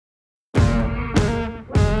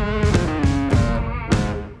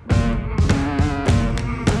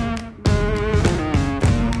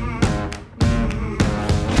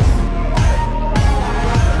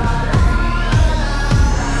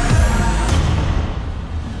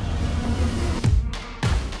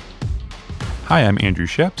Hi, I'm Andrew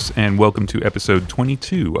Sheps, and welcome to episode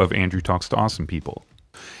 22 of Andrew Talks to Awesome People.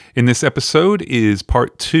 In this episode is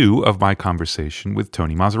part 2 of my conversation with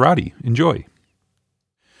Tony Maserati. Enjoy.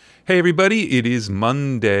 Hey everybody, it is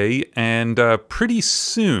Monday, and pretty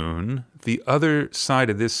soon the other side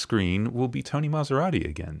of this screen will be Tony Maserati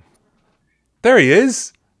again. There he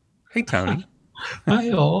is. Hey Tony. Hi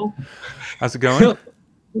all. How's it going?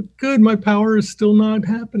 Good. My power is still not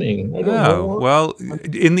happening. I don't know. Well,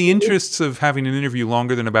 in the interests of having an interview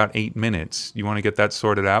longer than about 8 minutes, you want to get that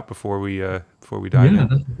sorted out before we dive in? Yeah,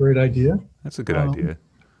 that's a great idea. That's a good idea.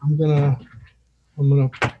 I'm gonna.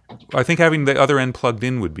 I think having the other end plugged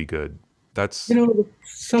in would be good. That's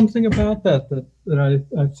something about that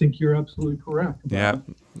I think you're absolutely correct about. Yeah,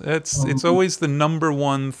 it's always the number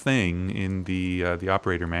one thing in the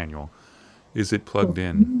operator manual. Is it plugged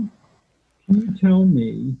in? Can you tell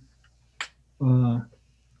me that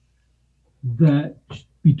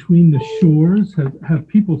Between the Shores, have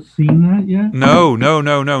people seen that yet? No,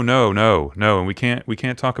 and we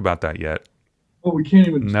can't talk about that yet. Oh, we can't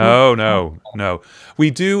even. No.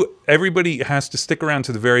 We do. Everybody has to stick around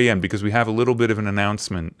to the very end because we have a little bit of an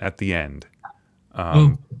announcement at the end.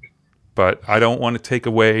 But I don't want to take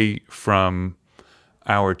away from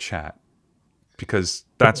our chat because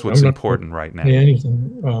that's what's important right now.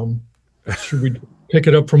 Anything. Should we pick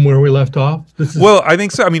it up from where we left off? Well, I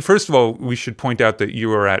think so. I mean, first of all, we should point out that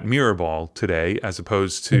you are at Mirrorball today as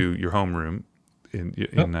opposed to your homeroom in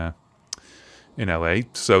LA.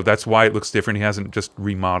 So that's why it looks different. He hasn't just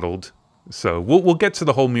remodeled. So we'll get to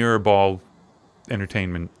the whole Mirrorball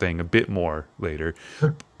entertainment thing a bit more later.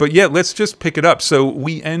 But yeah, let's just pick it up. So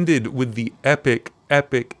we ended with the epic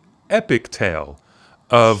tale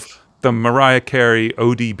of the Mariah Carey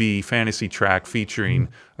ODB fantasy track featuring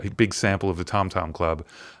a big sample of the Tom Tom Club.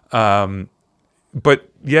 But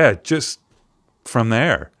yeah, just from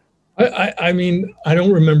there. I mean, I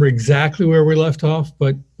don't remember exactly where we left off,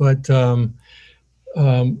 but I did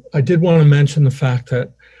want to mention the fact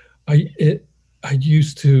that I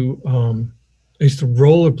used to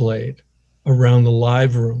rollerblade around the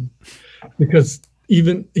live room because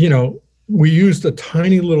even, we used a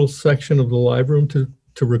tiny little section of the live room to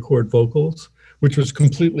record vocals, which was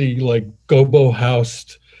completely like gobo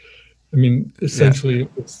housed. I mean, essentially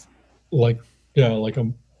it's like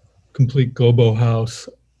a complete gobo house,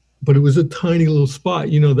 but it was a tiny little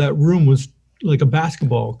spot. That room was like a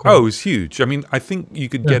basketball court. Oh, it was huge. I mean, I think you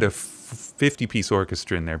could get a 50-piece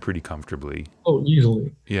orchestra in there pretty comfortably. Oh,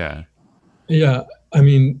 easily. Yeah. Yeah. I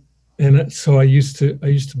mean, and so I used to,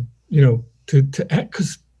 to act,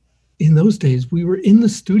 because in those days we were in the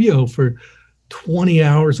studio for 20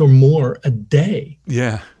 hours or more a day.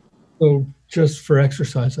 Yeah. So just for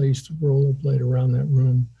exercise, I used to rollerblade around that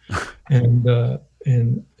room, and.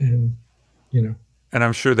 And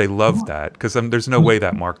I'm sure they loved that because there's no way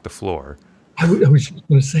that marked the floor. I was just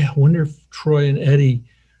going to say, I wonder if Troy and Eddie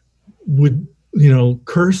would,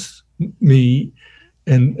 curse me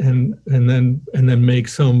and then make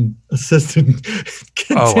some assistant.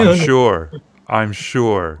 I'm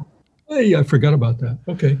sure. Hey, I forgot about that.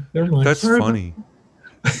 Okay, never mind. That's funny.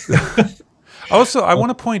 Also, I want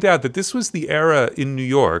to point out that this was the era in New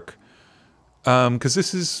York, because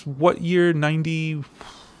this is what year?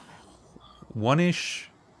 91-ish,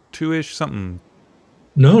 2-ish, something.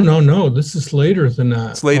 No. This is later than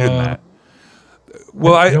that. It's later than that.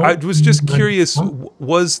 Well, I was just curious.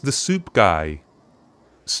 Was the soup guy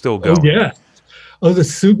still going? Oh yeah. Oh, the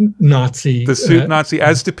soup Nazi. The soup Nazi,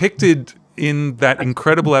 as depicted in that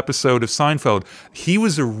incredible episode of Seinfeld. He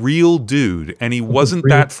was a real dude, and he wasn't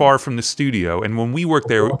that far from the studio. And when we worked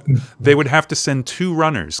there, they would have to send 2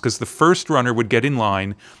 runners because the first runner would get in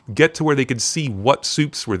line, get to where they could see what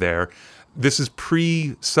soups were there. This is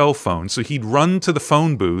pre-cell phone, so he'd run to the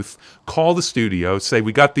phone booth, call the studio, say,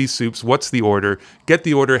 we got these soups, what's the order? Get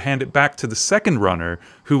the order, hand it back to the second runner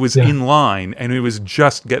who was in line and who was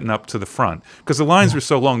just getting up to the front. Because the lines were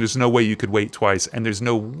so long, there's no way you could wait twice, and there's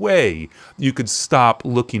no way you could stop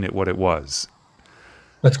looking at what it was.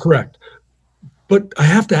 That's correct. But I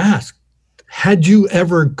have to ask, had you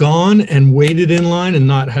ever gone and waited in line and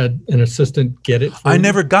not had an assistant get it for you? I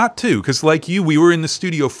never got to, because like you, we were in the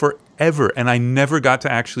studio forever, and I never got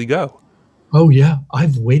to actually go. Oh, yeah.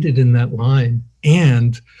 I've waited in that line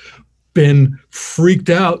and been freaked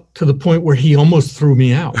out to the point where he almost threw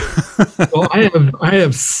me out. So I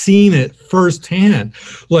have seen it firsthand.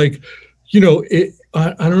 Like, I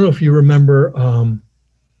don't know if you remember,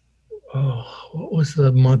 what was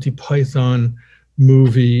the Monty Python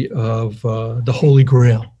movie of The Holy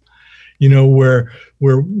Grail? Where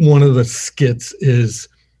one of the skits is,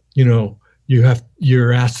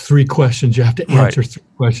 you're asked 3 questions. You have to answer 3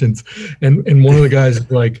 questions. And one of the guys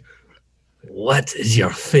is like, "What is your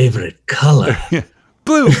favorite color?"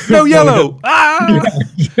 Blue, no yellow.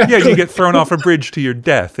 Yeah, you get thrown off a bridge to your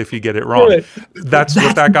death if you get it wrong. Right. That's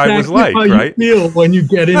what that guy was like, how right? You feel when you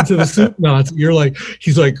get into the soup Nazi. You're like,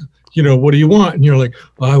 he's like, what do you want? And you're like,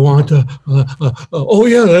 I want the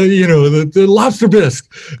lobster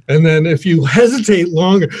bisque. And then if you hesitate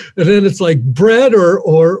longer, and then it's like bread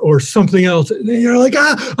or something else, and then you're like,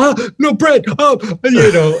 no bread.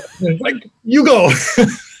 Like, you go.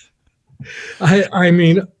 I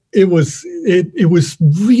mean, it was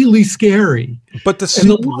really scary. But the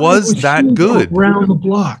soup was that good. Around the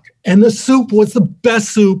block. And the soup was the best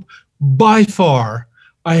soup by far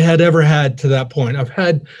I had ever had to that point. I've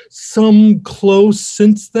had some close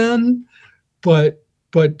since then, but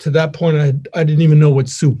to that point, I didn't even know what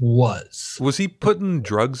soup was. Was he putting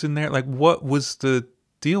drugs in there? Like, what was the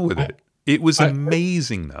deal with it? It was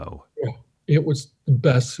amazing, though. It was the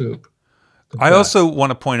best soup. I also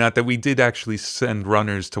want to point out that we did actually send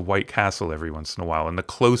runners to White Castle every once in a while, and the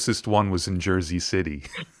closest one was in Jersey City.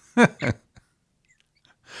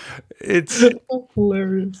 It's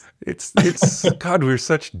hilarious. It's God, we're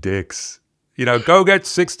such dicks. Go get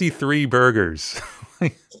 63 burgers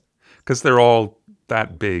because they're all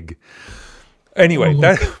that big. Anyway,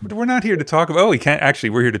 we're not here to talk about. We can't actually.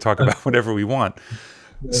 We're here to talk about whatever we want.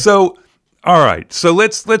 So. All right, so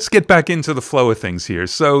let's get back into the flow of things here.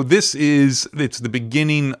 So it's the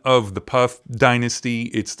beginning of the Puff dynasty.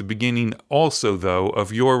 It's the beginning also, though,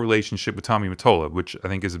 of your relationship with Tommy Mottola, which I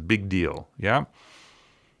think is a big deal. Yeah?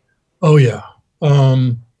 Oh, yeah.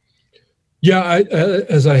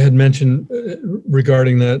 As I had mentioned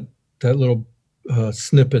regarding that little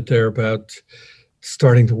snippet there about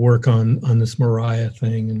starting to work on this Mariah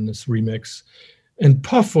thing and this remix. And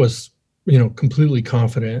Puff was, completely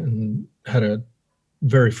confident and had a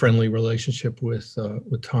very friendly relationship with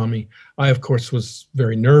Tommy. I, of course, was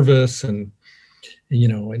very nervous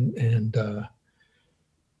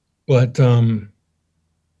but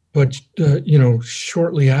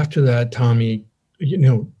shortly after that, Tommy,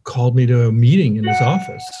 called me to a meeting in his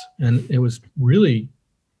office, and it was really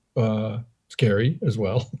scary as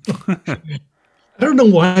well. I don't know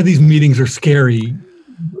why these meetings are scary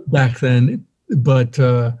back then, but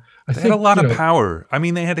they had a lot of power. I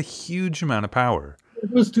mean, they had a huge amount of power.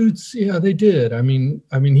 Those dudes, yeah, they did. I mean,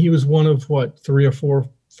 he was one of 3 or 4,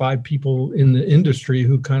 5 people in the industry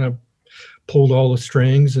who kind of pulled all the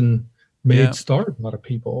strings and made start a lot of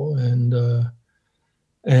people.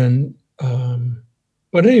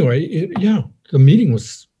 But anyway, the meeting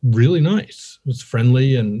was really nice. It was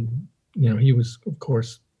friendly, and he was, of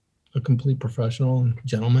course, a complete professional and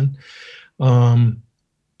gentleman. But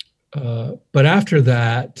after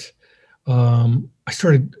that, I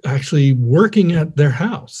started actually working at their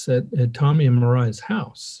house, at Tommy and Mariah's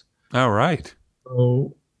house. All right.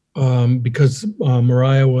 So, because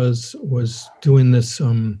Mariah was doing this,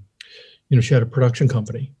 she had a production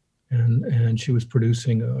company, and she was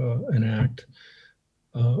producing an act,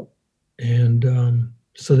 so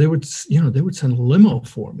they would send a limo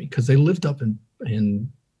for me because they lived up in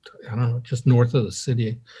I don't know, just north of the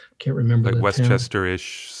city. I can't remember. Like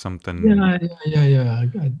Westchester-ish, something. Yeah. I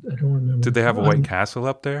don't remember. Did they have a White Castle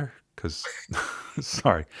up there? Because,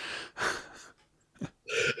 sorry.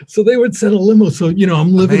 So they would send a limo. So,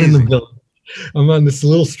 I'm living in the village. I'm on this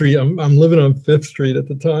little street. I'm living on 5th Street at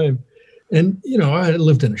the time. And, I had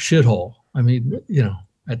lived in a shithole. I mean,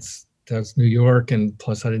 that's New York. And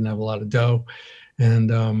plus I didn't have a lot of dough.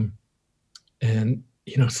 And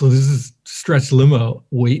so this is stretch limo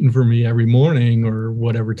waiting for me every morning or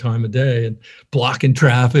whatever time of day and blocking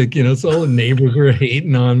traffic, so all the neighbors were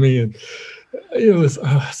hating on me. And it was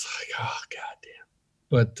like, oh,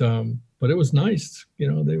 goddamn. But it was nice.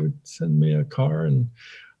 They would send me a car and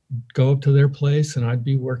go up to their place, and I'd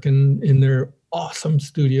be working in their awesome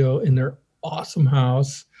studio, in their awesome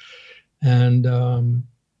house. And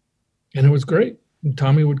it was great. And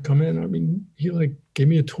Tommy would come in. I mean, he gave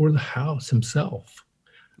me a tour of the house himself.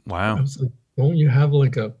 Wow. I was like, don't you have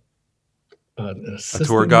an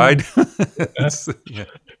tour guide? Yeah.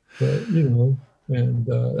 But, and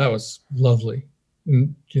that was lovely.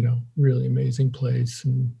 And, really amazing place.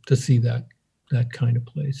 And to see that kind of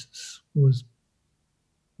place was,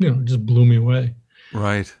 just blew me away.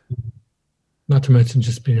 Right. Not to mention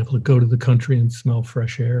just being able to go to the country and smell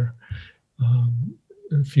fresh air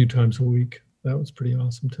a few times a week. That was pretty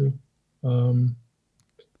awesome too.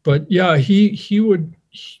 But yeah,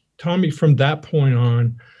 Tommy, from that point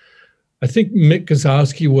on, I think Mick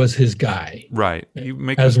Guzowski was his guy. Right.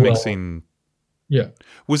 Mick was mixing Yeah.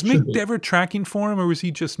 Was Mick ever tracking for him, or was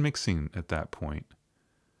he just mixing at that point?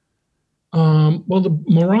 Well, the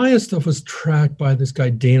Mariah stuff was tracked by this guy,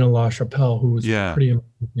 Dana LaChapelle, who was pretty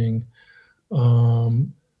amazing.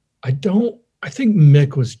 I think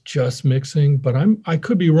Mick was just mixing, but I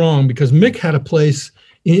could be wrong, because Mick had a place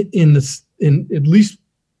in at least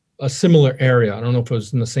a similar area. I don't know if it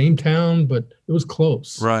was in the same town, but it was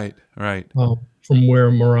close. Right. From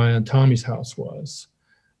where Mariah and Tommy's house was.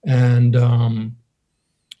 And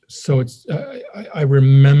so it's, I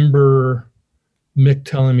remember Mick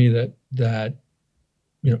telling me that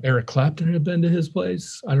Eric Clapton had been to his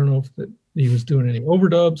place. I don't know if he was doing any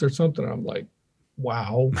overdubs or something. I'm like,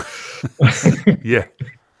 wow. Yeah.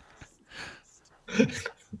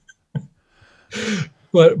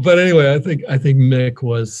 But anyway, I think Mick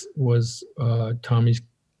was Tommy's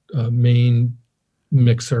main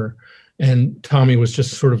mixer, and Tommy was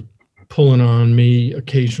just sort of pulling on me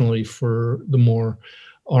occasionally for the more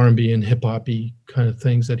R&B and hip hoppy kind of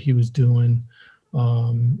things that he was doing,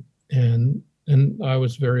 and I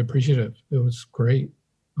was very appreciative. It was great.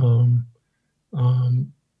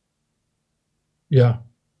 Yeah,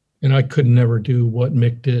 and I could never do what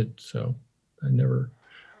Mick did, so I never.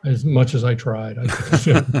 As much as I tried, I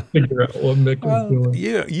couldn't figure out what Mick was doing.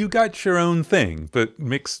 Yeah, you got your own thing, but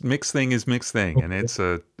Mick's thing is Mick's thing, and it's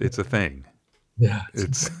a thing. Yeah,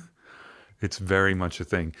 it's very much a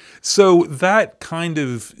thing. So that kind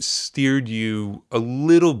of steered you a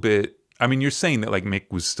little bit. I mean, you're saying that like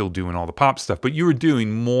Mick was still doing all the pop stuff, but you were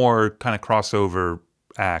doing more kind of crossover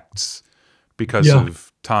acts because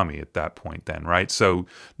of Tommy at that point, then, right? So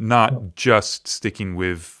not just sticking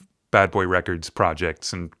with Bad Boy Records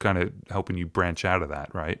projects and kind of helping you branch out of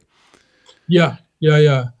that, right? Yeah.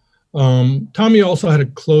 Tommy also had a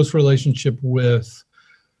close relationship with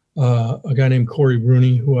a guy named Corey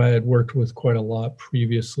Rooney, who I had worked with quite a lot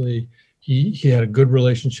previously. He had a good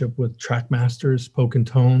relationship with Trackmasters, Poke and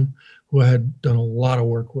Tone, who I had done a lot of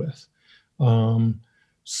work with.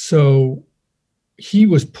 So he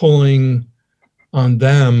was pulling on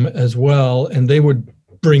them as well, and they would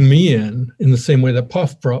bring me in the same way that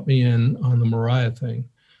Puff brought me in on the Mariah thing.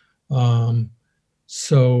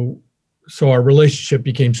 So our relationship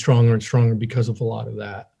became stronger and stronger because of a lot of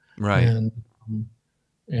that. Right. And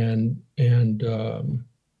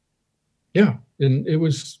it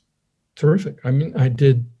was terrific. I mean, I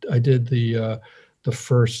did the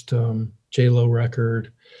first J-Lo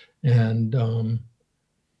record, and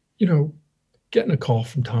getting a call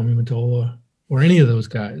from Tommy Mottola or any of those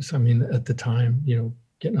guys. I mean, at the time,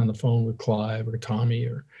 getting on the phone with Clive or Tommy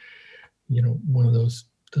or, one of those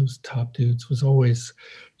top dudes was always,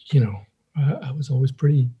 I was always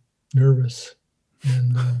pretty nervous,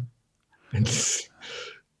 and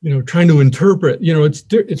trying to interpret,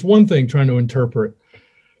 it's one thing trying to interpret,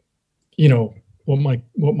 what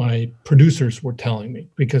my producers were telling me,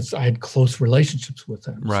 because I had close relationships with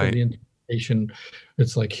them. Right. So the interpretation,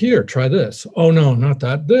 it's like, here, try this. Oh no, not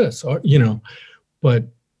that, this, or, but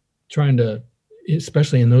trying to,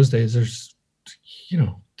 especially in those days, there's,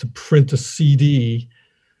 to print a CD,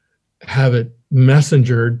 have it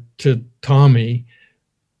messengered to Tommy,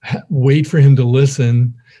 wait for him to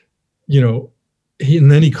listen, and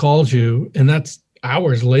then he calls you, and that's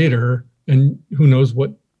hours later, and who knows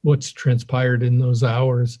what's transpired in those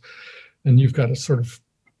hours, and you've got to sort of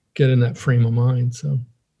get in that frame of mind. So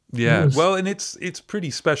yeah, well, and it's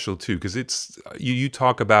pretty special too, because it's you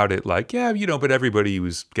talk about it like, but everybody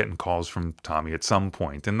was getting calls from Tommy at some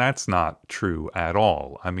point, and that's not true at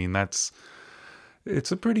all. I mean, it's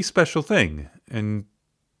a pretty special thing, and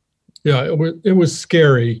yeah, it was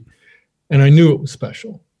scary, and I knew it was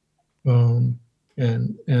special, and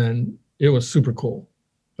it was super cool.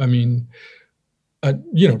 I mean,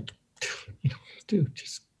 dude,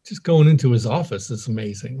 just going into his office is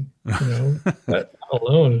amazing, that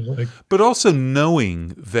alone is like. But also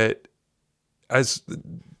knowing that, as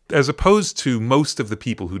opposed to most of the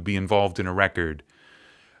people who'd be involved in a record,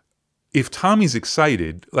 if Tommy's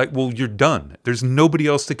excited, like, well, you're done. There's nobody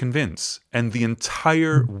else to convince, and the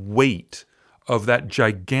entire weight of that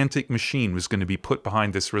gigantic machine was going to be put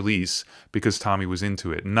behind this release because Tommy was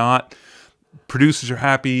into it. Not producers are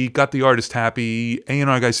happy, got the artist happy,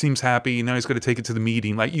 A&R guy seems happy, now he's got to take it to the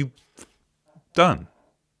meeting. Like, you done.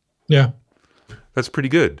 Yeah. That's pretty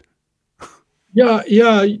good. Yeah.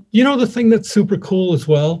 The thing that's super cool as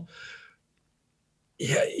well,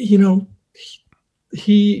 he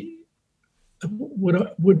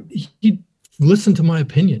he'd listen to my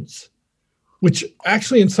opinions, which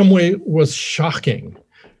actually in some way was shocking.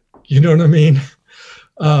 You know what I mean?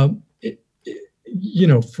 For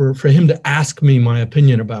him to ask me my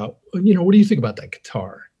opinion about, what do you think about that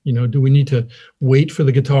guitar? You know, do we need to wait for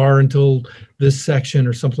the guitar until this section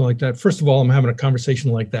or something like that? First of all, I'm having a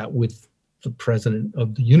conversation like that with the president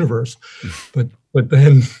of the universe, but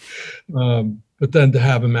then to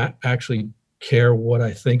have him actually care what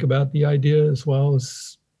I think about the idea as well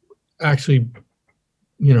is actually,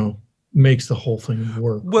 you know, makes the whole thing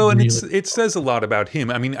work. Well, and it says a lot about him.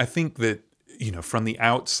 I mean, I think that, you know, from the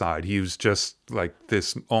outside, he was just like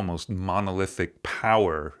this almost monolithic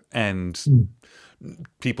power, and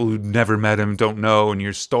people who never met him don't know, and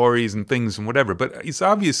your stories and things and whatever. But he's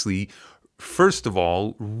obviously, first of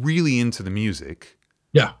all, really into the music.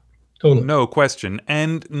 Yeah, totally. No question.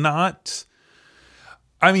 And not,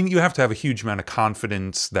 I mean, you have to have a huge amount of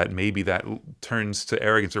confidence that maybe that turns to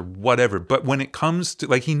arrogance or whatever. But when it comes to,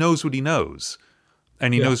 like, he knows what he knows.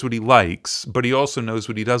 And he knows what he likes, but he also knows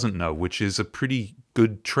what he doesn't know, which is a pretty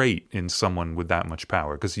good trait in someone with that much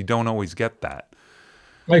power, because you don't always get that.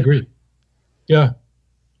 I agree. Yeah,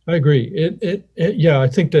 I agree. Yeah, I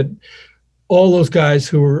think that all those guys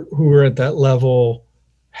who were at that level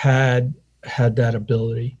had that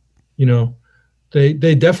ability. You know, they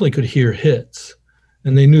definitely could hear hits,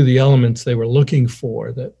 and they knew the elements they were looking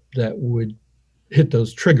for that would hit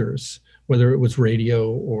those triggers, whether it was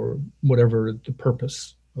radio or whatever the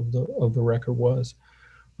purpose of the record was.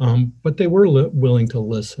 But they were willing to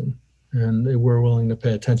listen, and they were willing to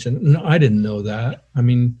pay attention. And I didn't know that. I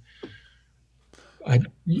mean,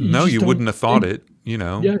 you wouldn't have thought it, you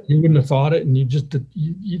know. Yeah, you wouldn't have thought it, and you just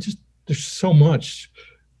there's so much,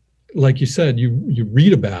 like you said, you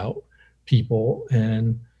read about people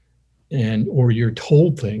and or you're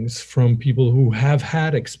told things from people who have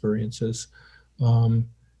had experiences.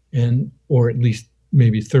 And or at least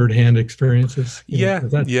maybe third-hand experiences.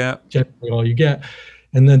 That's generally all you get.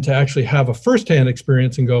 And then to actually have a first-hand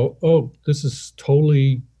experience and go, oh, this is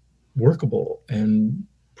totally workable and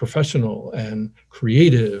professional and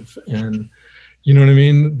creative, and you know what I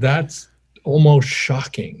mean? That's almost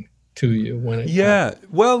shocking to you when it happens.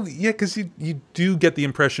 Well, yeah, because you do get the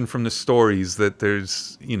impression from the stories that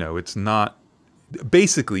there's, you know, it's not,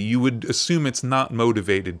 basically, you would assume it's not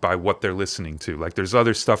motivated by what they're listening to. Like, there's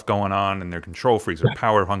other stuff going on, and they're control freaks or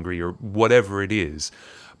power hungry or whatever it is.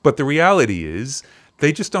 But the reality is,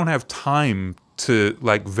 they just don't have time to,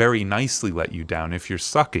 like, very nicely let you down if you're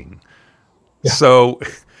sucking. Yeah. So,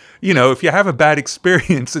 you know, if you have a bad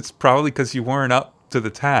experience, it's probably because you weren't up to the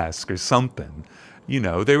task or something. You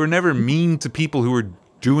know, they were never mean to people who were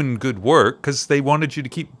doing good work, because they wanted you to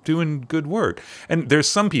keep doing good work. And there's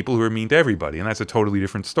some people who are mean to everybody, and that's a totally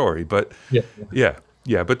different story. But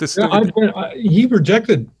but this he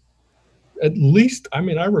rejected at least, I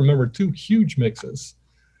mean, I remember 2 huge mixes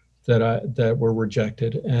that were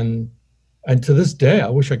rejected, and to this day I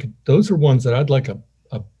wish I could, those are ones that I'd like a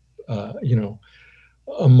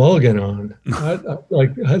mulligan on.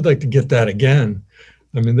 I'd like to get that again.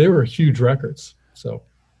 I mean, they were huge records. So,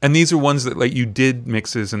 and these are ones that, like, you did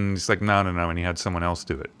mixes and it's like, no, and he had someone else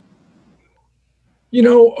do it. You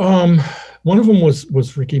know, one of them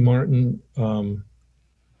was Ricky Martin. What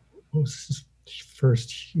was his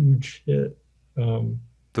first huge hit? The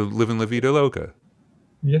Livin' La Vida Loca.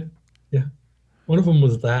 Yeah. One of them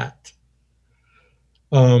was that.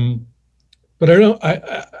 But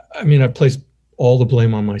I mean, I place all the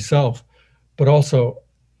blame on myself, but also,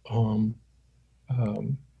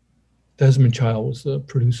 Desmond Child was the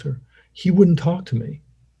producer. He wouldn't talk to me.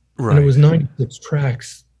 Right. And it was 96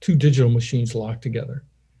 tracks, 2 digital machines locked together,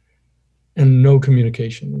 and no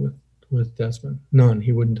communication with Desmond. None.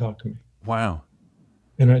 He wouldn't talk to me. Wow.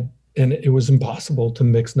 And it was impossible to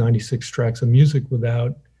mix 96 tracks of music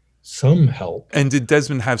without some help. And did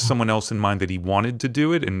Desmond have someone else in mind that he wanted to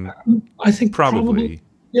do it? And I think probably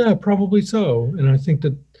so. And I think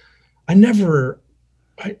that I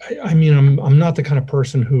mean, I'm not the kind of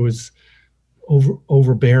person who is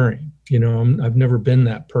overbearing. You know, I've never been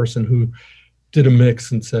that person who did a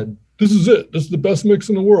mix and said, this is it. This is the best mix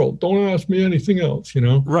in the world. Don't ask me anything else, you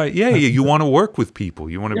know? Right. Yeah. You want to work with people.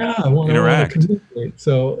 You want to interact. I want to communicate.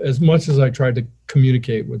 So as much as I tried to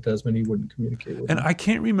communicate with Desmond, he wouldn't communicate with me. And I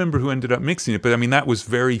can't remember who ended up mixing it, but I mean, that was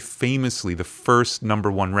very famously the first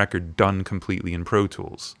 #1 record done completely in Pro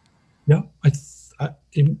Tools. Yeah.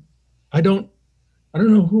 I don't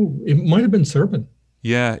know who. It might have been Serban.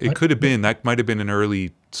 Yeah, it could have been. That might have been an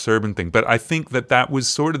early Serban thing. But I think that was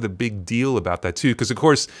sort of the big deal about that, too. Because, of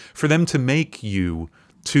course, for them to make you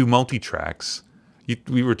 2 multi-tracks,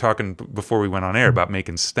 we were talking before we went on air about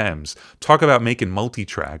making stems. Talk about making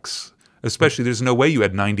multi-tracks. Especially, there's no way you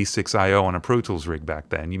had 96 I.O. on a Pro Tools rig back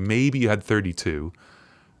then. Maybe you had 32.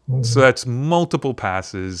 So that's multiple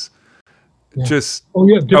passes. Yeah.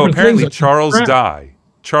 Apparently Charles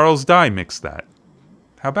Dye mixed that.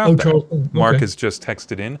 How about Oh, that? Charleston. Mark Okay. has just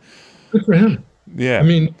texted in. Good for him. I Yeah.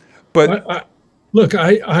 mean, But look,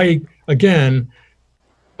 I again,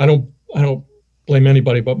 I don't blame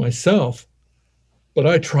anybody but myself. But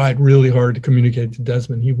I tried really hard to communicate to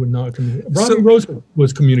Desmond. He would not communicate. Robbie so Rose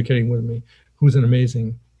was communicating with me, who's an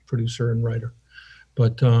amazing producer and writer.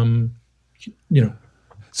 But you know,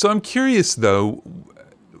 so I'm curious though,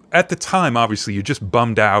 at the time obviously you're just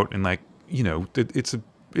bummed out and like, you know, it's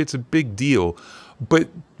a big deal. But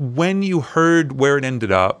when you heard where it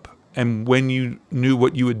ended up and when you knew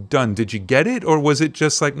what you had done, did you get it, or was it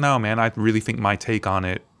just like, no man, I really think my take on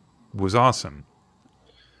it was awesome?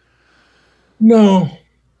 no,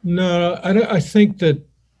 no. I think that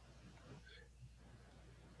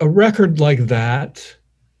a record like that,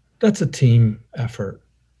 that's a team effort.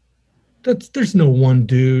 There's no one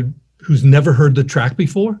dude who's never heard the track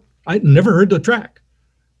before. I never heard the track,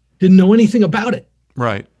 didn't know anything about it.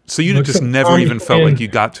 Right. So you just Except never Tommy even felt and like you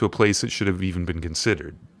got to a place that should have even been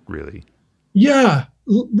considered, really. yeah,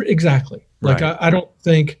 exactly. Like Right. I don't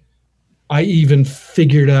think I even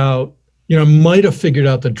figured out. You know, I might have figured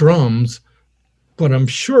out the drums, but I'm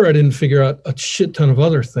sure I didn't figure out a shit ton of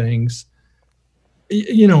other things.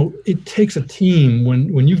 You know, it takes a team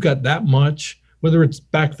when you've got that much, whether it's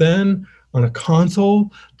back then on a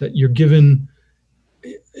console that you're given,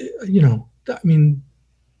 you know, I mean,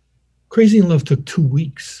 Crazy in Love took 2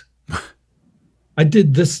 weeks. I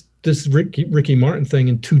did this Ricky Martin thing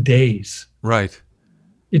in 2 days. Right.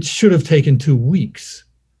 It should have taken 2 weeks,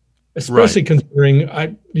 especially Right.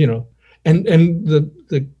 considering you know, and the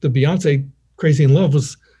Beyonce Crazy in Love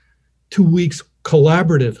was 2 weeks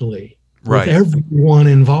collaboratively with Right. everyone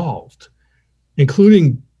involved,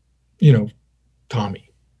 including, you know,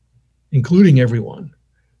 Tommy, including everyone.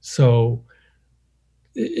 So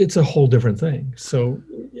it's a whole different thing. So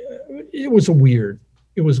it was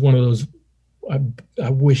it was one of those, I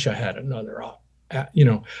wish I had another, you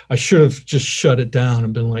know, I should have just shut it down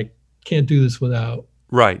and been like, can't do this without.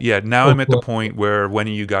 Right. Yeah. Now I'm at the point where when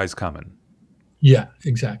are you guys coming? Yeah,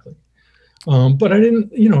 exactly. But I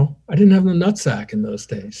didn't, you know, I didn't have the nutsack in those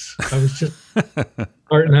days. I was just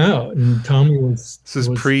starting out, and Tommy was. This is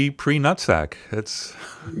pre nutsack. It's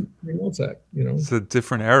nutsack, you know. It's a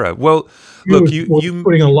different era. Well, look, was you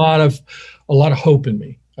putting a lot of hope in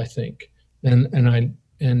me, I think, and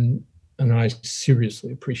I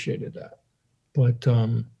seriously appreciated that. But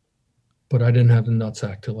I didn't have the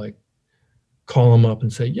nutsack to like call him up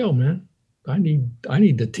and say, "Yo, man, I need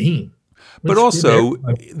the team." But also,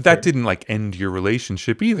 that didn't like end your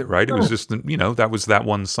relationship either, right? It was just, you know, that was that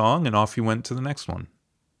one song and off you went to the next one.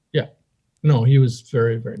 Yeah. No, he was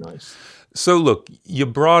very, very nice. So look, you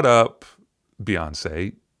brought up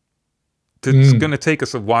Beyonce. It's going to take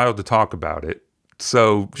us a while to talk about it.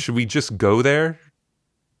 So should we just go there?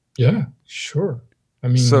 Yeah, sure. I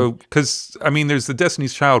mean, so, because, I mean, there's the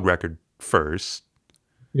Destiny's Child record first.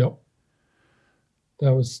 Yep.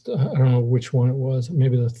 That was, I don't know which one it was.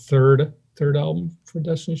 Maybe the third album for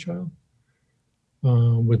Destiny's Child,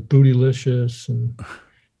 with Bootylicious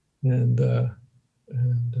and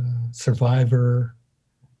Survivor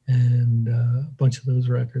and a bunch of those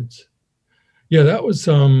records. Yeah, that was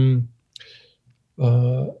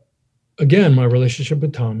again my relationship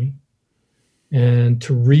with Tommy, and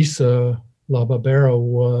Teresa LaBarbera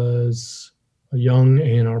was a young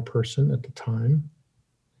A&R person at the time,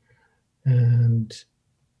 and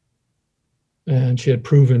she had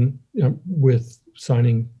proven, you know, with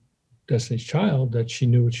signing Destiny's Child that she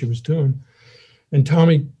knew what she was doing. And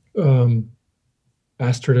Tommy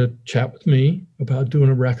asked her to chat with me about doing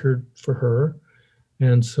a record for her.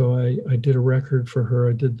 And so I did a record for her.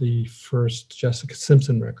 I did the first Jessica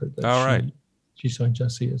Simpson record that she signed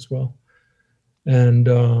Jessie as well. And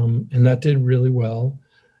that did really well.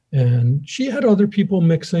 And she had other people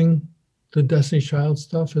mixing the Destiny's Child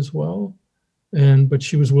stuff as well. But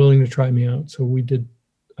she was willing to try me out. So we did,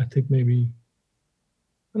 I think maybe,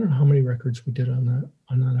 I don't know how many records we did on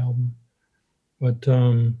that album. But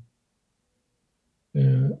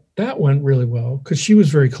that went really well because she was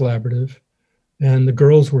very collaborative and the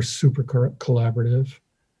girls were super collaborative.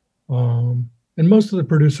 And most of the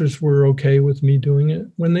producers were okay with me doing it.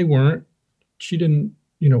 When they weren't, she didn't,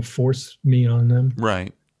 you know, force me on them.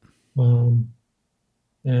 Right.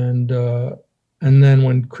 And then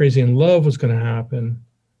when Crazy in Love was going to happen,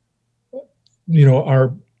 you know,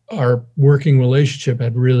 our working relationship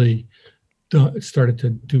had really started to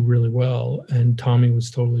do really well, and Tommy was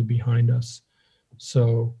totally behind us.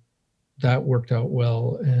 So that worked out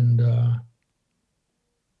well. And,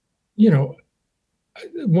 you know,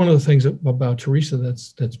 one of the things about Teresa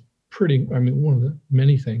that's pretty, I mean, one of the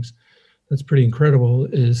many things that's pretty incredible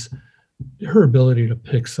is her ability to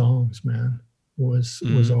pick songs, man, was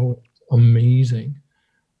always amazing.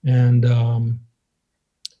 And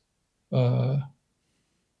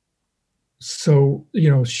so, you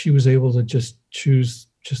know, she was able to just choose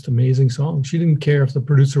just amazing songs. She didn't care if the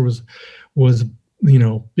producer was, you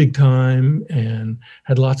know, big time and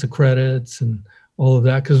had lots of credits and all of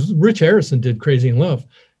that. Because Rich Harrison did Crazy in Love.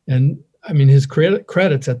 And I mean, his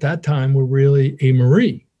credits at that time were really A.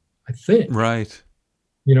 Marie, I think. Right.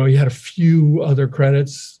 You know, he had a few other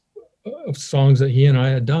credits of songs that he and I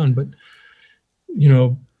had done, but, you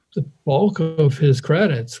know, the bulk of his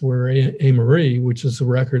credits were A. Marie, which is a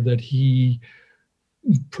record that he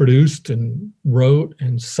produced and wrote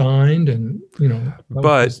and signed, and, you know.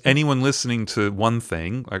 But anyone listening to One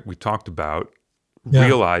Thing, like we talked about,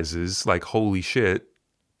 realizes, like, holy shit,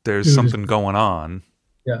 there's something going on.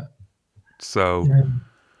 Yeah. So. Yeah,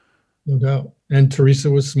 no doubt. And Teresa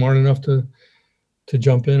was smart enough to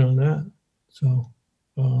jump in on that. So,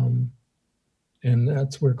 and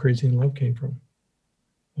that's where Crazy in Love came from.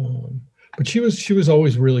 But she was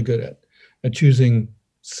always really good at choosing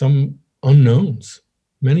some unknowns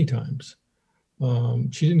many times.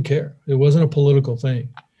 She didn't care. It wasn't a political thing.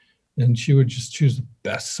 And she would just choose the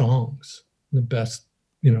best songs, the best,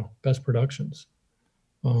 you know, best productions.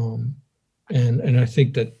 And I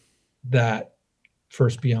think that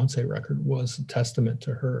first Beyonce record was a testament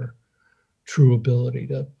to her true ability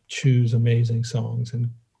to choose amazing songs and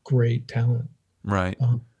great talent. Right.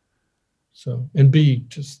 So, and B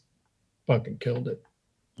just fucking killed it.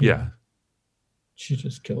 Yeah. She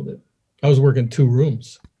just killed it. I was working 2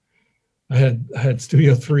 rooms. I had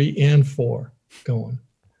Studio 3 and 4 going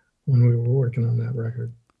when we were working on that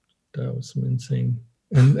record. That was some insane.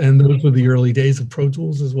 And those were the early days of Pro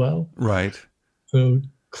Tools as well. Right. So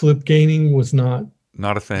clip gaining was not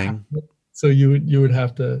a thing. So you would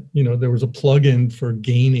have to, you know, there was a plugin for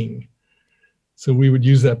gaining. So we would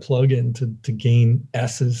use that plugin to gain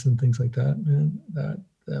S's and things like that. Man,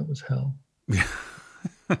 that was hell.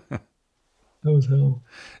 That was hell.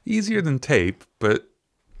 Easier than tape, but.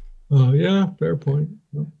 Oh yeah, fair point.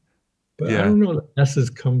 But yeah. I don't know that S's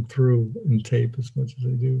come through in tape as much as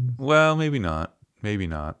they do. Well, maybe not. Maybe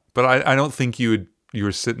not. But I don't think you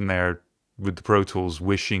were sitting there with the Pro Tools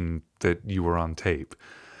wishing that you were on tape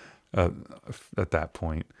at that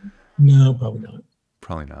point. No, probably not.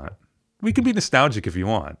 Probably not. We can be nostalgic if you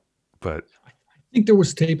want, but I think there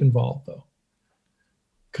was tape involved though,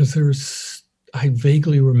 because I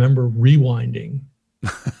vaguely remember rewinding.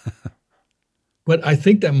 But I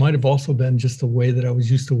think that might have also been just the way that I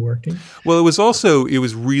was used to working. Well, it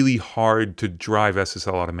was really hard to drive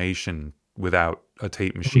SSL automation without a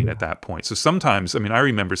tape machine at that point. So sometimes, I mean, I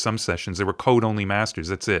remember some sessions, there were code-only masters.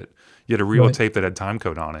 That's it. You had a reel of tape that had time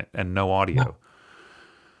code on it and no audio.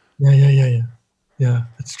 Yeah. Yeah,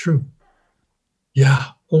 that's true. Yeah.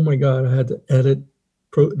 Oh my God, I had to edit.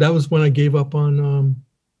 That was when I gave up on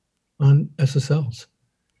SSLs.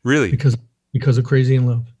 Really? Because of Crazy in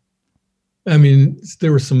Love. I mean,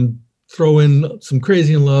 there was throw in some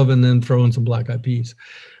Crazy in Love and then throw in some Black Eyed Peas.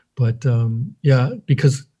 But yeah,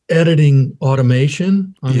 because editing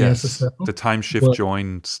automation on the SSL. The time shift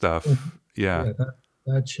join stuff. Yeah.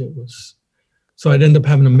 That shit was. So I'd end up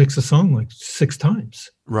having to mix a song like 6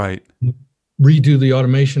 times. Right. Redo the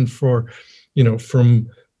automation for, you know, from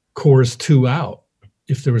chorus 2 out.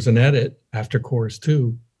 If there was an edit after chorus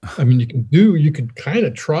 2, I mean, you could kind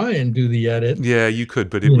of try and do the edit. Yeah, you could,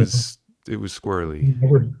 but it was squirrely.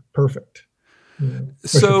 Never perfect.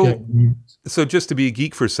 So just to be a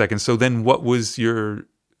geek for a second, so then what'd you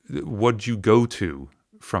go to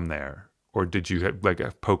from there? Or did you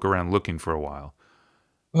poke around looking for a while?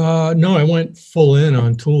 No, I went full in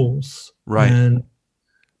on tools. Right. And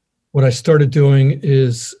what I started doing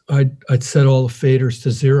is I'd set all the faders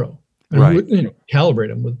to 0. And I would, calibrate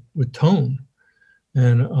them with tone.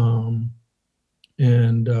 So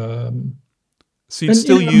you'd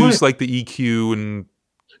still use like the EQ and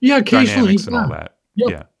occasionally dynamics and all that. Yep,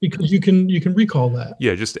 yeah, because you can recall that.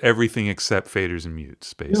 Yeah, just everything except faders and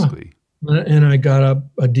mutes, basically. Yeah. And I got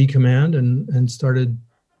a D command and started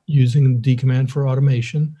using D command for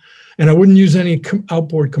automation. And I wouldn't use any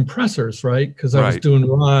outboard compressors, right? Because I was doing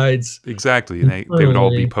rides. Exactly, and they would all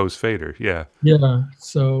be post fader. Yeah. Yeah,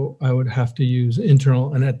 so I would have to use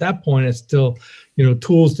internal. And at that point, it's still,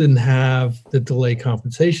 tools didn't have the delay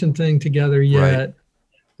compensation thing together yet. Right.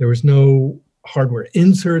 There was no hardware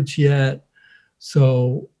inserts yet.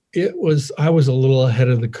 So I was a little ahead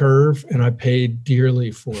of the curve, and I paid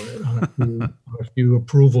dearly for it on a few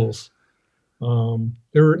approvals.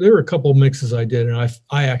 There were a couple of mixes I did, and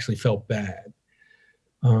I actually felt bad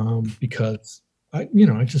because I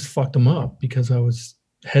just fucked them up because I was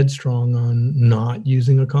headstrong on not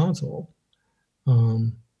using a console.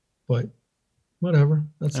 But whatever,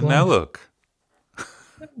 that's And now life. look.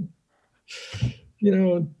 You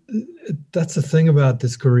know, that's the thing about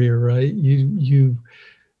this career, right? You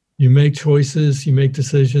make choices, you make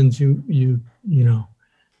decisions, you know,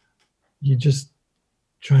 you just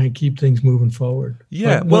try and keep things moving forward.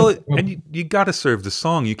 Yeah, Like well, and you got to serve the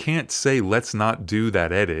song. You can't say, let's not do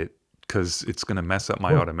that edit because it's going to mess up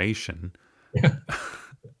my automation. Yeah.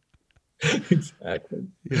 Exactly.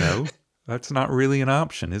 You know, that's not really an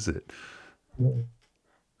option, is it? Yeah.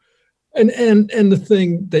 And the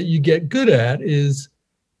thing that you get good at is,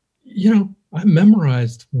 you know, I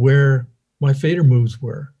memorized where my fader moves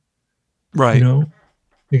were. Right. You know,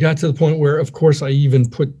 it got to the point where, of course, I even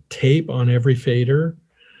put tape on every fader,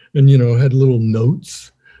 and you know, had little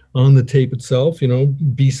notes on the tape itself. You know,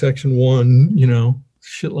 B section 1. You know,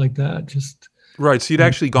 shit like that. Just right. So you'd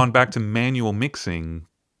actually gone back to manual mixing,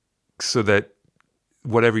 so that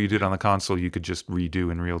whatever you did on the console, you could just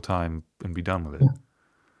redo in real time and be done with it.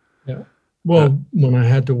 Yeah. Well, when I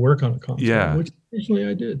had to work on a console, yeah. which occasionally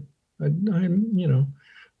I did, I you know,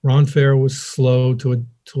 Ron Fair was slow to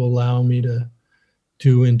allow me to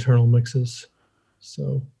do internal mixes,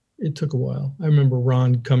 so it took a while. I remember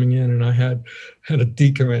Ron coming in, and I had a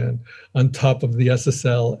D command on top of the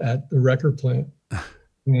SSL at the record plant,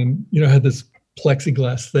 and you know, I had this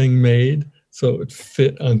plexiglass thing made so it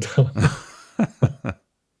fit on top.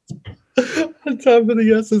 On top of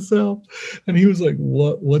the SSL, and he was like,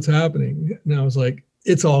 what's happening? And I was like,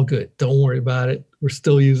 it's all good, don't worry about it, we're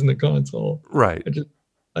still using the console. Right.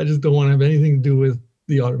 I just don't want to have anything to do with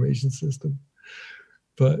the automation system.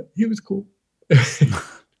 But he was cool.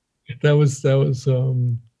 that was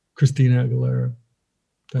Christina Aguilera.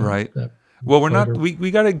 Right. Well, we're not,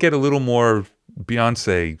 we got to get a little more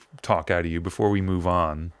Beyonce talk out of you before we move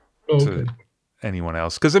on to anyone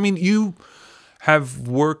else, because I mean, you have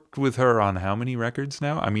worked with her on how many records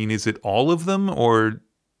now? I mean, is it all of them, or?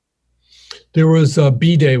 There was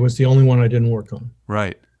B-Day was the only one I didn't work on.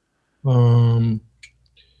 Right.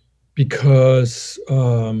 Because I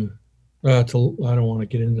don't want to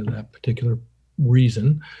get into that particular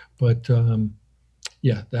reason, but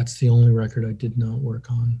yeah, that's the only record I did not work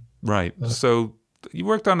on. Right. So you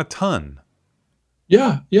worked on a ton.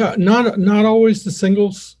 Yeah. Not always the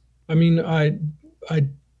singles. I mean, I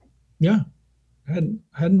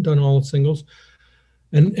hadn't done all the singles,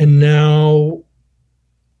 and now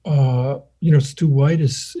you know, Stu White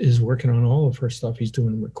is working on all of her stuff. He's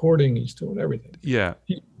doing recording, he's doing everything. Yeah.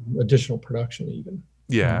 Additional production even.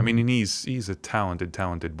 Yeah, I mean, and he's a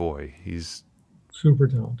talented boy. He's super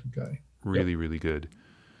talented guy. Really good.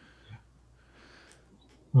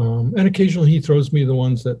 And occasionally he throws me the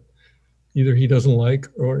ones that either he doesn't like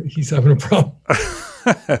or he's having a problem.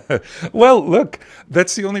 Well, look,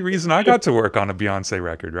 that's the only reason I got to work on a Beyonce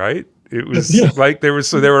record, right? It was like there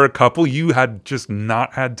were a couple you had just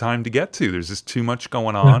not had time to get to. There's just too much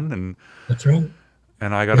going on, and that's right.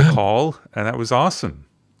 And I got a call, and that was awesome.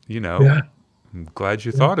 You know, I'm glad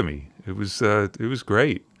you thought of me. It was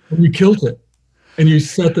great. And you killed it, and you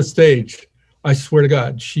set the stage. I swear to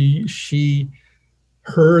God, she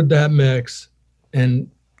heard that mix and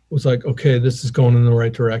was like, "Okay, this is going in the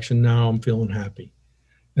right direction. Now I'm feeling happy."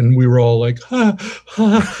 And we were all like,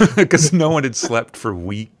 because no one had slept for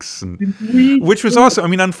weeks, which was awesome. I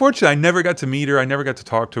mean, unfortunately, I never got to meet her. I never got to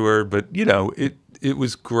talk to her, but you know, it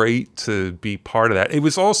was great to be part of that. It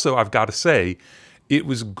was also, I've got to say, it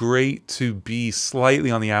was great to be slightly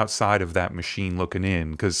on the outside of that machine looking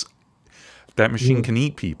in, because that machine can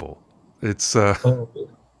eat people. It's at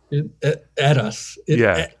us.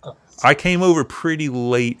 At us. I came over pretty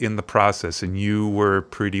late in the process, and you were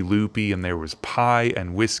pretty loopy, and there was pie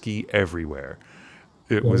and whiskey everywhere.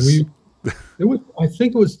 It was. I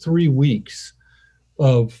think it was 3 weeks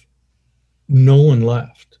of no one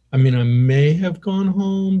left. I mean, I may have gone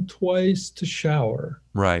home twice to shower.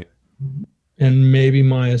 Right. And maybe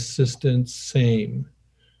my assistant, same.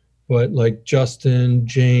 But like Justin,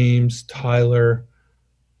 James, Tyler,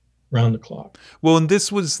 round the clock. Well, and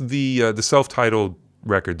this was the self-titled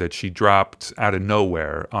record that she dropped out of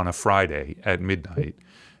nowhere on a Friday at midnight,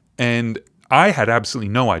 and I had absolutely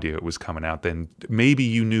no idea it was coming out then. Maybe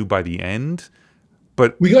you knew by the end,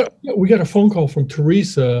 but we got a phone call from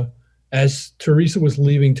Teresa as Teresa was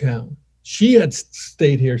leaving town. She had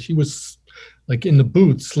stayed here. She was like in the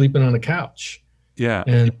booth sleeping on a couch. Yeah.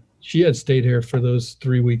 And she had stayed here for those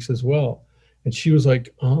 3 weeks as well. And she was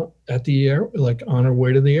like at the like on her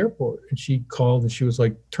way to the airport, and she called and she was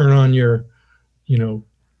like, "Turn on your, you know,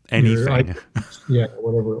 anything."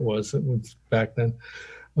 whatever it was back then.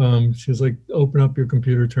 She was like, open up your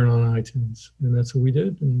computer, turn on iTunes. And that's what we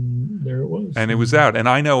did. And there it was. And it was out. And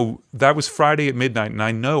I know that was Friday at midnight. And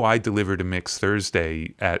I know I delivered a mix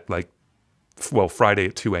Thursday at Friday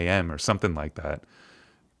at 2 a.m. or something like that.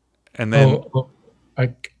 And then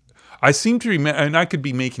I seem to remember, and I could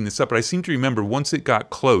be making this up, but I seem to remember once it got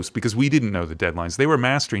close, because we didn't know the deadlines, they were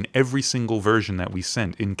mastering every single version that we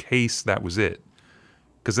sent in case that was it.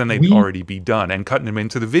 Because then they'd already be done, and cutting them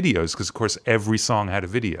into the videos, because of course every song had a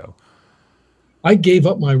video. I gave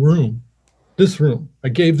up my room, this room. I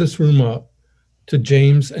gave this room up to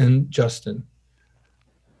James and Justin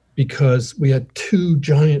because we had two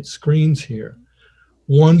giant screens here.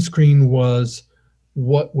 One screen was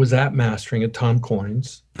what was at mastering at Tom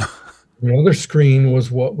Coyne's. The other screen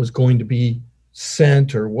was what was going to be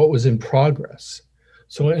sent or what was in progress.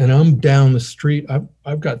 So, and I'm down the street.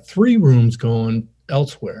 I've got 3 rooms going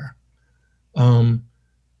elsewhere.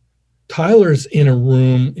 Tyler's in a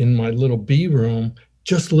room in my little B room,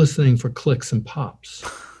 just listening for clicks and pops.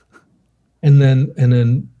 And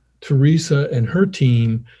then Teresa and her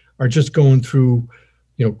team are just going through,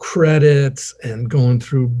 credits and going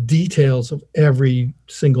through details of every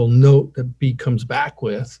single note that B comes back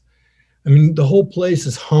with. I mean, the whole place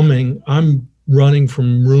is humming. I'm running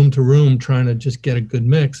from room to room trying to just get a good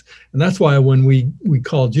mix. And that's why when we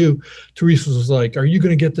called you, Teresa was like, are you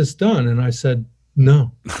going to get this done? And I said,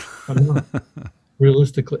 no, I'm not.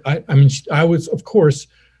 Realistically, I was, of course,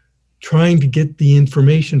 trying to get the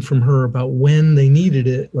information from her about when they needed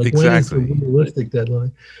it, like exactly. When is the realistic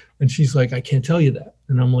deadline? And she's like, I can't tell you that.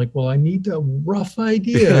 And I'm like, well, I need a rough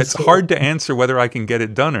idea. Yeah, it's hard to answer whether I can get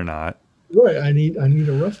it done or not. Right, I need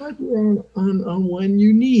a rough idea on when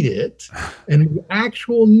you need it, and the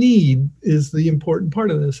actual need is the important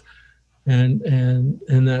part of this, and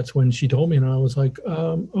that's when she told me, and I was like,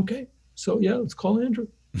 okay, so yeah, let's call Andrew,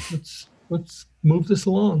 let's move this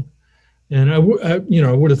along, and I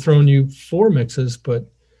would have thrown you 4 mixes, but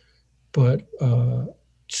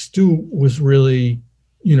Stu was really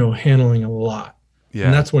handling a lot,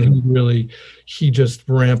 and that's when he just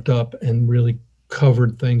ramped up and really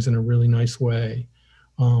covered things in a really nice way.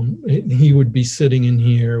 He would be sitting in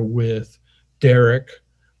here with Derek,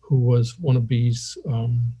 who was one of B's,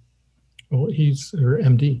 he's her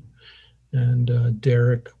MD. And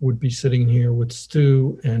Derek would be sitting here with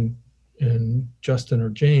Stu and Justin or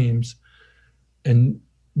James, and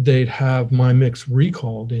they'd have my mix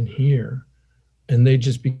recalled in here. And they'd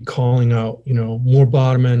just be calling out, more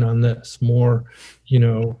bottom end on this, more,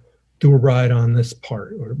 do a ride on this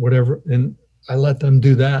part or whatever. And I let them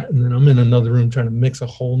do that, and then I'm in another room trying to mix a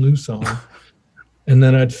whole new song, and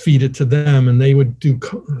then I'd feed it to them, and they would do.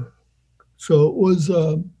 So it was,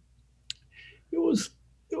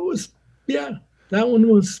 yeah. That one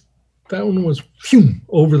was phew,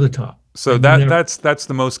 over the top. So that's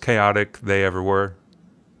the most chaotic they ever were.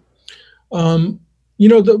 The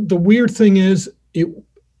weird thing is, you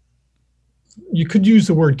could use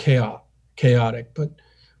the word chaotic, but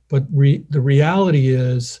the reality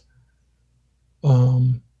is.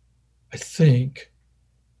 I think,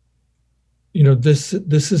 this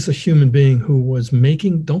is a human being who was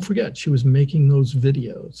making, don't forget, she was making those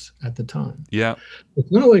videos at the time. Yeah.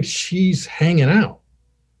 It's not like she's hanging out.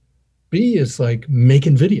 B is like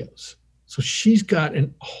making videos. So she's got a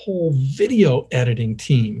whole video editing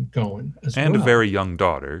team going as well. And a very young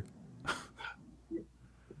daughter.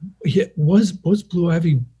 Yeah, was Blue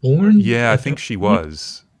Ivy born? Yeah, I think she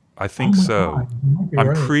was. I think so.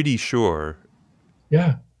 I'm pretty sure.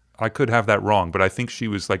 Yeah. I could have that wrong, but I think she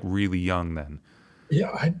was like really young then.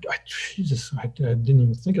 Yeah, Jesus, I didn't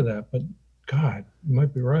even think of that, but God, you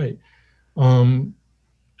might be right.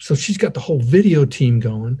 So she's got the whole video team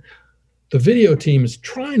going. The video team is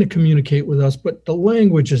trying to communicate with us, but the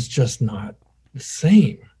language is just not the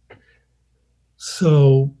same.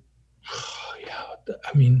 So,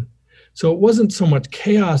 so it wasn't so much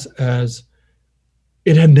chaos as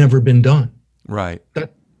it had never been done. Right.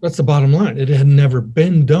 That's the bottom line. It had never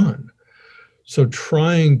been done. So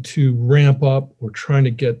trying to ramp up or trying to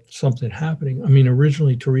get something happening.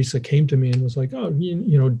 Originally Teresa came to me and was like, oh,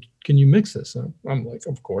 can you mix this? And I'm like,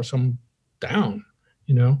 of course, I'm down,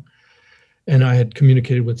 And I had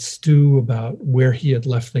communicated with Stu about where he had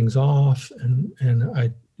left things off. And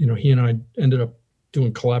I, he and I ended up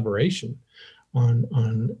doing collaboration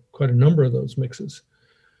on quite a number of those mixes.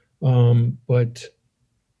 But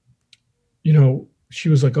she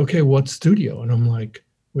was like, okay, what studio? And I'm like,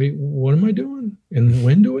 wait, what am I doing? And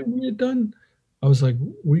when do I need it done? I was like,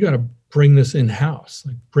 we got to bring this in-house,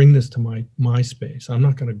 like bring this to my space. I'm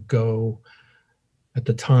not going to go. At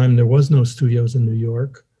the time, there was no studios in New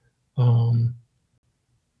York.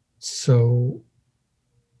 So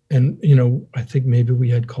and I think maybe we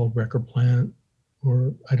had called Record Plant,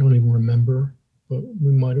 or I don't even remember, but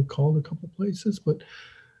we might have called a couple places. But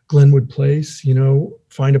Glenwood Place,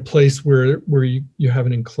 find a place where you have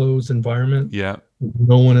an enclosed environment. Yeah.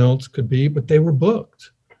 No one else could be, but they were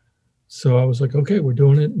booked. So I was like, okay, we're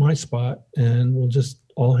doing it my spot, and we'll just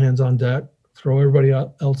all hands on deck, throw everybody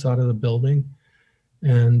else out of the building.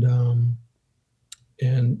 And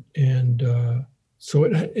so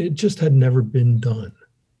it just had never been done,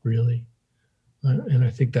 really. And I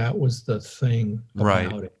think that was the thing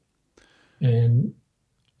about it. And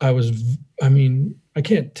I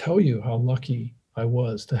can't tell you how lucky I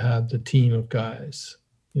was to have the team of guys.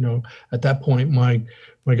 At that point, my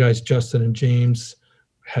guys, Justin and James,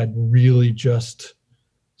 had really just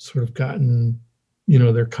sort of gotten,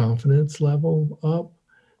 their confidence level up.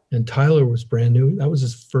 And Tyler was brand new. That was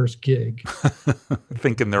his first gig.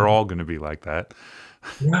 Thinking they're all going to be like that.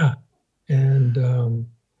 Yeah. And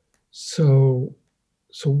so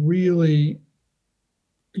really,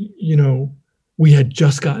 we had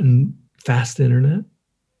just gotten fast internet,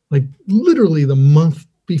 like literally the month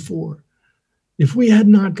before. If we had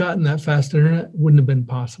not gotten that fast internet, it wouldn't have been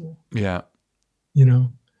possible. Yeah.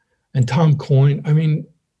 And Tom Coyne,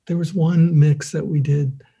 there was one mix that we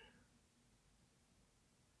did.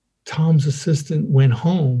 Tom's assistant went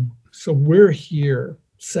home. So we're here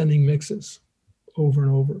sending mixes over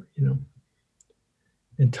and over,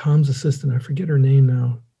 And Tom's assistant, I forget her name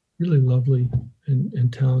now, really lovely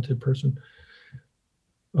and talented person.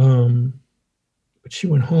 But she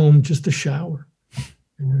went home just to shower.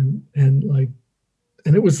 And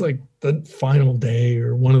it was like the final day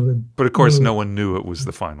or one of the. But of course, no one knew it was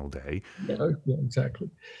the final day. Yeah, exactly.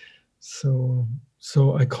 So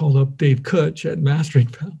I called up Dave Kutch at Mastering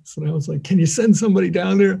Palace, and I was like, "Can you send somebody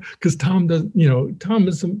down there?" Because Tom doesn't, Tom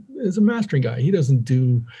is a mastering guy. He doesn't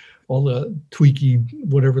do all the tweaky,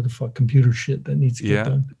 whatever the fuck computer shit that needs to get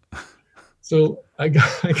done. So I got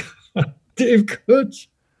Dave Kutch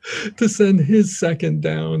to send his second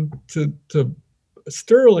down to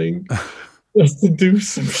Sterling just to do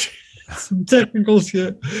some technical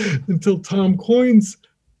shit until Tom Coyne's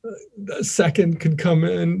second could come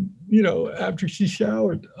in, after she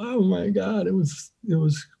showered. Oh my God, it was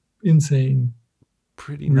insane.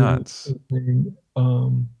 Pretty nuts. Insane.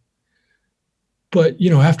 But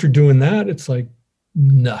after doing that, it's like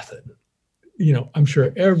nothing. I'm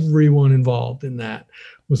sure everyone involved in that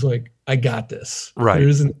was like, I got this. Right. There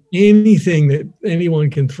isn't anything that anyone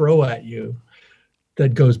can throw at you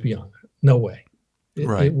that goes beyond that. No way.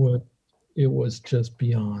 It was just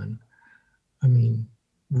beyond.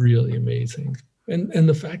 Really amazing. And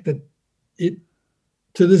the fact that it,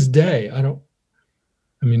 to this day,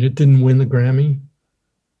 it didn't win the Grammy.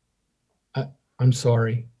 I'm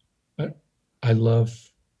sorry. I love,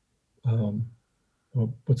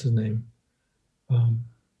 what's his name?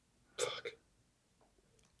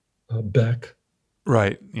 Beck.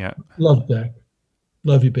 Right, yeah. Love Beck.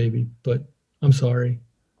 Love you, baby. But I'm sorry.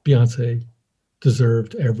 Beyonce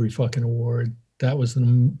deserved every fucking award. That was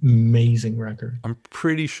an amazing record. I'm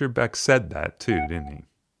pretty sure Beck said that too, didn't he?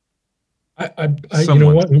 You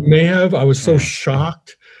know what? He may have. I was so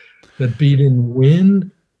shocked that B didn't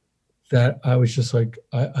win that I was just like,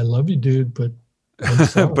 I love you, dude, but I'm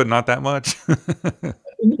sorry. But not that much.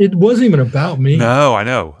 It wasn't even about me. No, I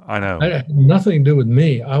know. It had nothing to do with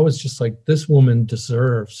me. I was just like, this woman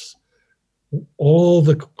deserves all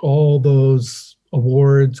those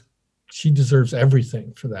awards. She deserves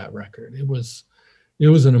everything for that record. It was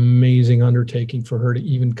an amazing undertaking for her to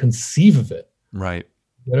even conceive of it. Right.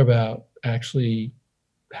 What about actually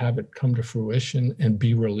have it come to fruition and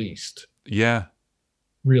be released? Yeah.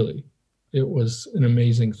 Really. It was an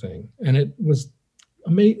amazing thing. And it was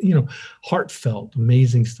amazing, heartfelt,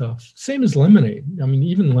 amazing stuff. Same as Lemonade.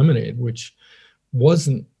 Even Lemonade, which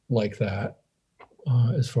wasn't like that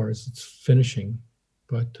as far as its finishing,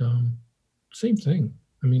 but same thing.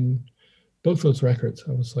 Both those records,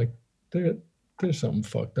 I was like, there's something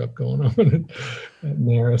fucked up going on at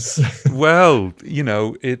Maris. Well,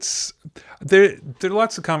 it's there are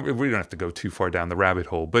lots of we don't have to go too far down the rabbit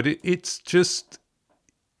hole, but it's just,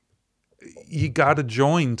 you got to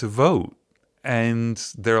join to vote. And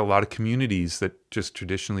there are a lot of communities that just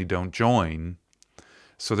traditionally don't join,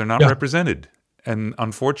 so they're not represented. And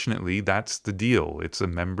unfortunately, that's the deal. It's a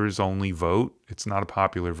members-only vote. It's not a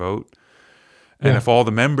popular vote. And if all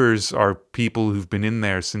the members are people who've been in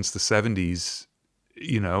there since the 70s,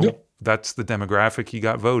 that's the demographic you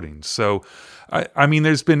got voting. So,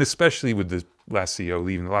 there's been, especially with last CEO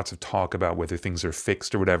leaving, lots of talk about whether things are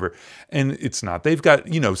fixed or whatever, and it's not. They've got,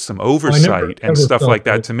 you know, some oversight and stuff like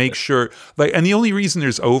that to make sure. Like, and the only reason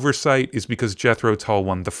there's oversight is because Jethro Tull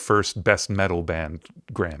won the first Best Metal Band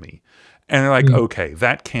Grammy. And they're like, okay,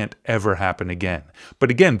 that can't ever happen again. But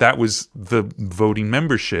again, that was the voting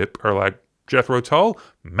membership are like, Jethro Tull,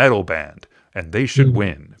 metal band, and they should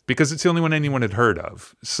win because it's the only one anyone had heard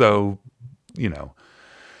of. So, you know,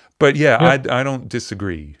 but yeah. I don't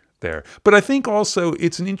disagree there. But I think also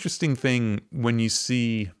it's an interesting thing when you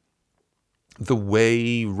see the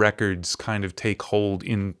way records kind of take hold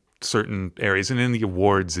in certain areas, and in the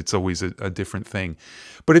awards it's always a different thing,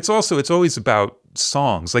 but it's always about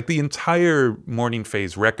songs. Like the entire Morning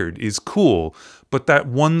Phase record is cool, but that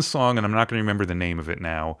one song, and I'm not going to remember the name of it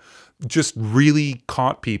now, just really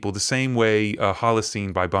caught people the same way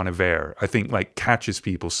Holocene by Bon Iver, I think, like catches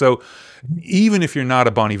people. So even if you're not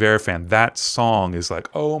a Bon Iver fan, that song is like,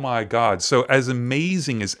 oh my God. So as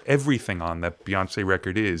amazing as everything on that Beyonce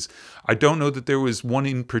record is, I don't know that there was one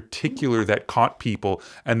in particular that caught people,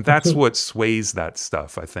 and that's what sways that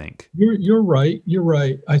stuff, I think. You're right. You're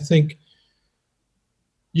right. I think,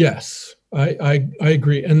 yes, I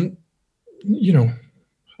agree. And, you know,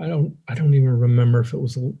 I don't even remember if it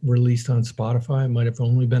was released on Spotify. It might have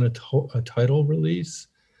only been a title release.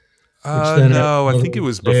 No, I think it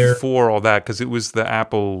was before all that, because it was the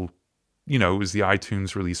Apple, you know, it was the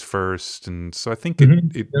iTunes release first, and so I think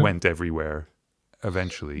it went everywhere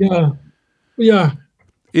eventually. Yeah.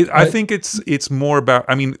 I think it's more about,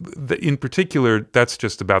 I mean, in particular, that's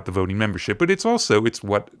just about the voting membership, but it's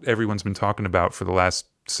what everyone's been talking about for the last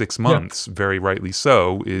 6 months, very rightly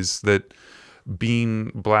so, is that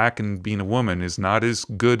being black and being a woman is not as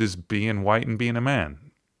good as being white and being a man.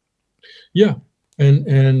 Yeah.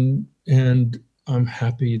 And I'm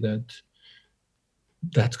happy that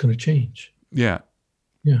that's going to change. Yeah.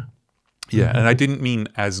 Yeah. Yeah. And I didn't mean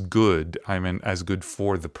as good. I meant as good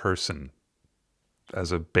for the person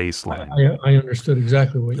as a baseline. I understood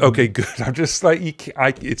exactly what you Okay, good. I'm just like,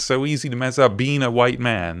 it's so easy to mess up being a white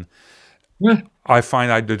man. Yeah. I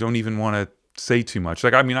find I don't even want to say too much.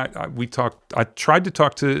 Like, I mean, I tried to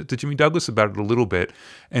talk to Jimmy Douglas about it a little bit,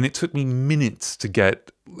 and it took me minutes to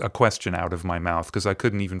get a question out of my mouth because I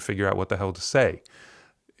couldn't even figure out what the hell to say,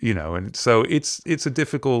 you know. And so it's a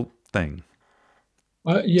difficult thing.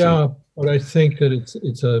 Yeah, but I think that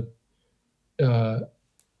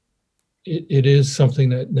it is something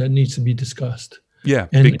that needs to be discussed. Yeah,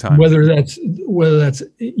 and big time. Whether that's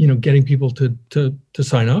you know, getting people to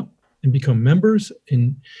sign up and become members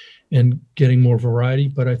and getting more variety,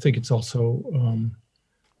 but I think it's also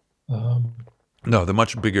no, the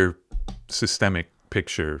much bigger systemic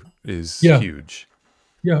picture is huge.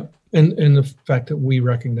 Yeah, and the fact that we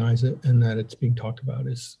recognize it and that it's being talked about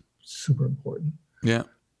is super important. Yeah.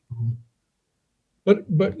 But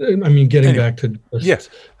I mean, getting back to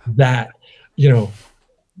that, you know,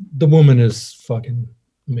 the woman is fucking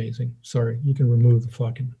amazing. Sorry, you can remove the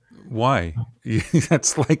fucking. Why?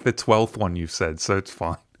 That's like the 12th one you've said, so it's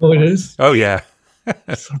fine. Oh, it is? Oh, yeah.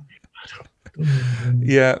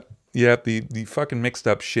 Yeah. The fucking mixed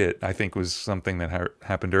up shit, I think, was something that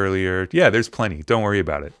happened earlier. Yeah, there's plenty. Don't worry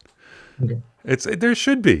about it. Okay. There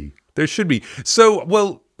should be. So,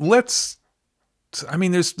 well, I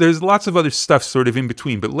mean, there's lots of other stuff sort of in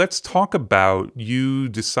between, but let's talk about you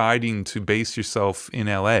deciding to base yourself in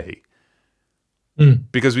LA.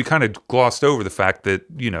 Because we kind of glossed over the fact that,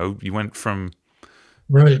 you know, you went from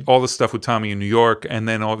all the stuff with Tommy in New York, and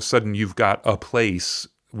then all of a sudden you've got a place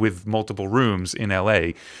with multiple rooms in LA.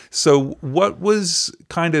 So what was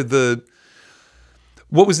the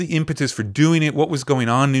impetus for doing it? What was going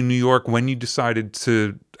on in New York when you decided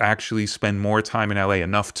to actually spend more time in LA,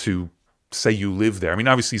 enough to say you live there? I mean,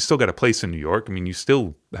 obviously you still got a place in New York. I mean, you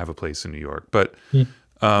still have a place in New York, but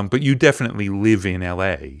you definitely live in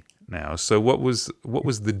LA now. So what was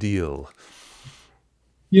the deal?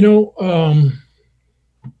 You know,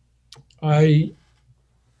 I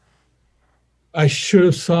should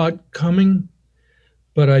have saw it coming,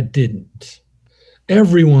 but I didn't.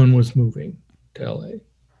 Everyone was moving to LA.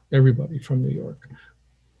 Everybody from New York.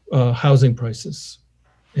 Housing prices,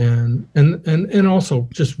 and also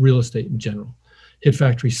just real estate in general. Hit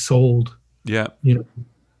Factory sold. Yeah. You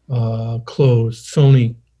know, closed.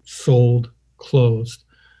 Sony sold, closed.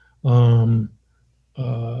 You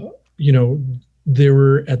know, there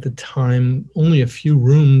were at the time only a few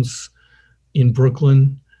rooms in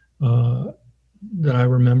Brooklyn that I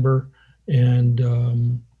remember, and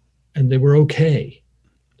they were okay.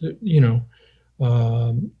 You know,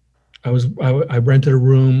 I rented a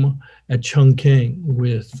room at Chungking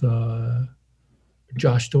with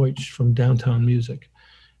Josh Deutsch from Downtown Music,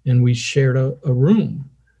 and we shared a room,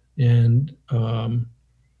 and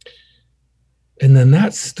then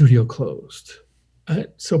that studio closed.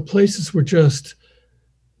 So places were just,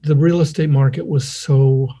 the real estate market was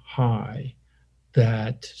so high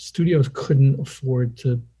that studios couldn't afford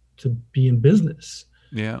to be in business.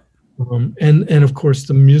 Yeah. And of course,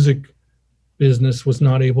 the music business was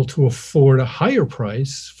not able to afford a higher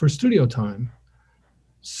price for studio time.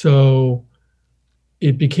 So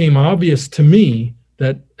it became obvious to me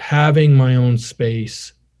that having my own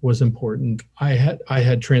space was important. I had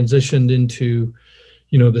transitioned into,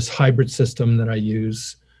 this hybrid system that I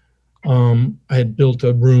use. I had built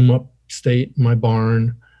a room upstate in my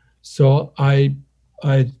barn. So I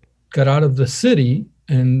got out of the city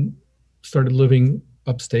and started living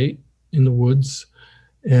upstate in the woods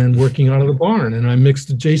and working out of the barn. And I mixed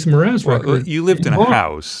the Jason Mraz record. Well, you lived in a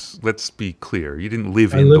house. Let's be clear. You didn't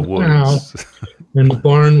live in the woods. In a house, and the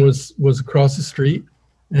barn was across the street.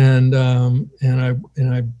 And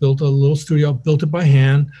I built a little studio. Built it by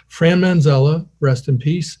hand. Fran Manzella, rest in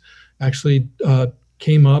peace, actually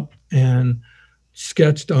came up and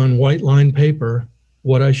sketched on white line paper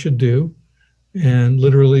what I should do, and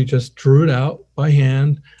literally just drew it out by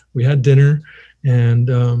hand. We had dinner, and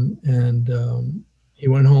he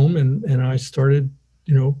went home, and I started,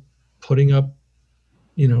 putting up,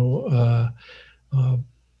 what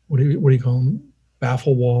do you call them?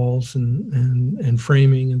 Baffle walls and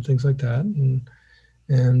framing and things like that,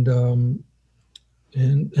 and the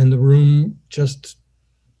room just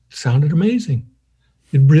sounded amazing.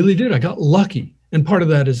 It really did. I got lucky, and part of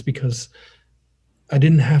that is because I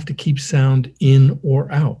didn't have to keep sound in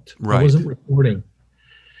or out. Right. I wasn't recording,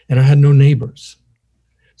 and I had no neighbors.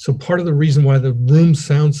 So part of the reason why the room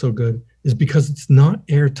sounds so good is because it's not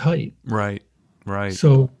airtight. Right.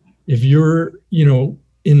 So if you're,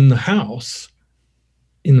 in the house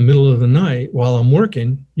in the middle of the night while I'm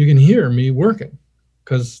working, you can hear me working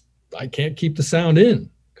because I can't keep the sound in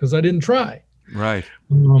because I didn't try. Right.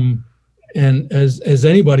 And as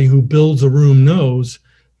anybody who builds a room knows,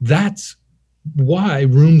 that's why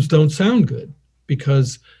rooms don't sound good,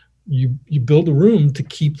 because you build a room to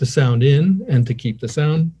keep the sound in and to keep the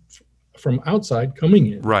sound from outside coming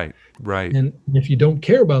in. Right. And if you don't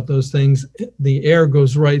care about those things, the air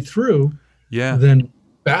goes right through. Yeah. Then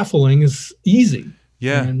baffling is easy.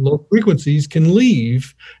 Yeah. And low frequencies can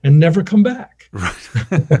leave and never come back. Right.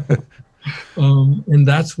 And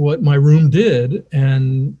that's what my room did.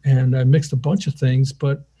 And I mixed a bunch of things,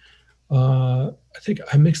 but I think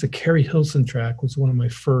I mixed a Carrie Hilson track, was one of my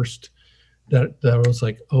first that I was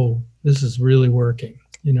like, oh, this is really working,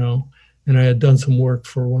 And I had done some work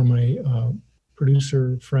for one of my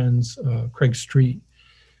producer friends, Craig Street,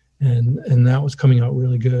 and that was coming out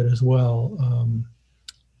really good as well.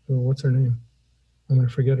 What's her name? I'm going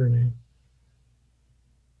to forget her name.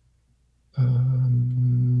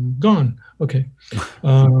 Gone. Okay.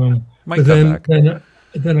 Might but come back.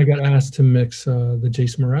 Then I got asked to mix the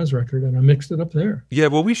Jason Mraz record, and I mixed it up there. Yeah,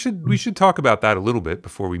 well, we should talk about that a little bit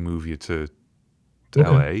before we move you to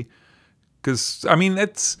LA, because I mean,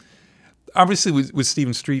 that's obviously with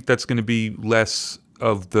Stephen Street, that's going to be less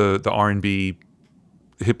of the R&B,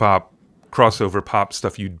 hip hop, crossover pop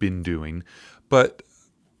stuff you'd been doing, but.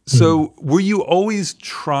 So were you always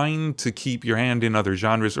trying to keep your hand in other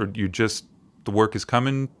genres, or you just, the work is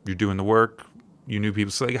coming, you're doing the work, you knew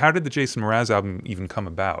people? So how did the Jason Mraz album even come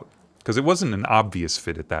about? Because it wasn't an obvious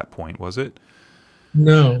fit at that point, was it?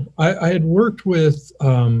 No, I had worked with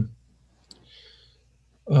an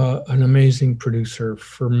amazing producer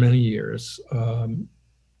for many years,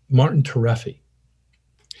 Martin Tereffi.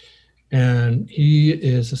 And he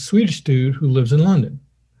is a Swedish dude who lives in London.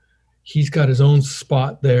 He's got his own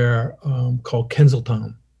spot there called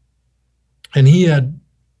Kensington. And he and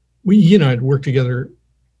I had worked together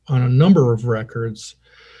on a number of records.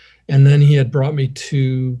 And then he had brought me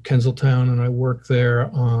to Kensington, and I worked there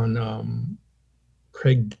on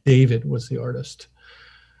Craig David was the artist.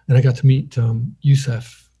 And I got to meet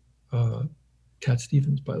Yusef, Cat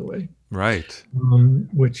Stevens, by the way. Right.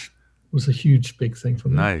 Which was a huge, big thing for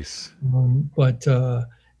me. Nice. But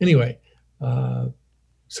anyway,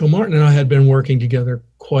 so Martin and I had been working together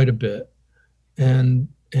quite a bit, and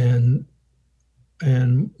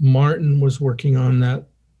Martin was working on that,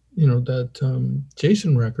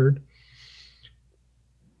 Jason record.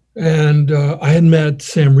 And I had met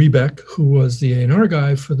Sam Rebeck, who was the A&R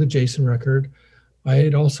guy for the Jason record. I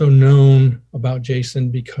had also known about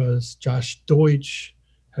Jason because Josh Deutsch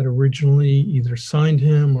had originally either signed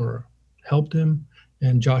him or helped him,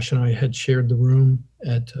 and Josh and I had shared the room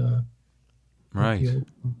at right.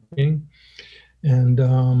 And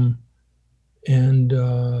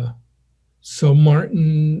So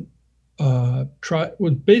Martin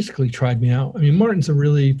basically tried me out. I mean, Martin's a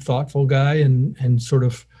really thoughtful guy, and sort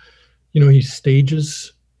of, he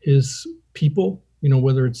stages his people,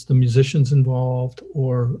 whether it's the musicians involved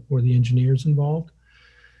or the engineers involved.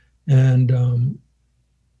 And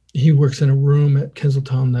he works in a room at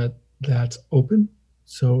Kensington that's open,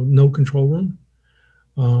 so no control room.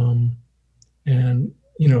 And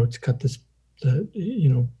it's got the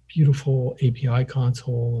beautiful API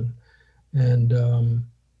console and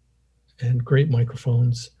great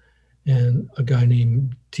microphones, and a guy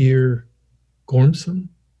named Dear Gormson,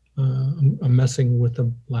 I'm messing with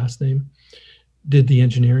the last name, did the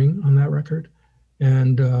engineering on that record.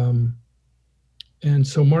 And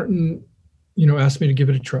so Martin, asked me to give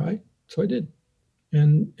it a try. So I did.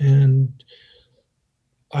 And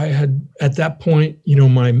I had, at that point,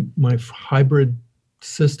 my hybrid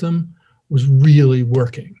system was really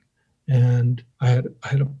working. And I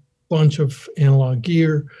had a bunch of analog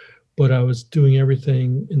gear, but I was doing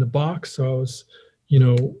everything in the box. So I was,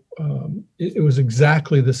 it was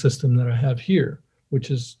exactly the system that I have here, which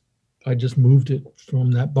is, I just moved it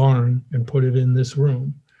from that barn and put it in this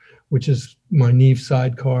room, which is my Neve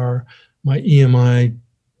sidecar, my EMI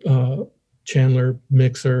Chandler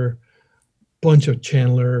mixer, bunch of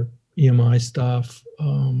Chandler EMI stuff,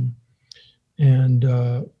 and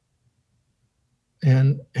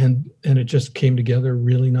it just came together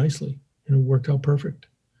really nicely, and it worked out perfect.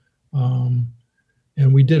 And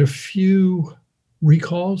we did a few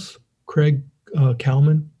recalls. Craig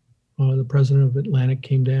Kalman, the president of Atlantic,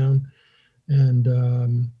 came down,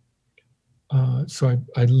 and so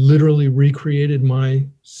I literally recreated my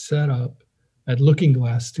setup at Looking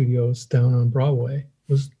Glass Studios down on Broadway.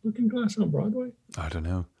 Was Looking Glass on Broadway? I don't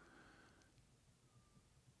know.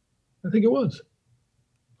 I think it was.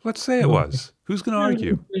 Let's say it was. Who's going to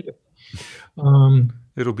argue?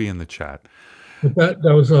 It'll be in the chat. But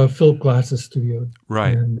that was Philip Glass's studio.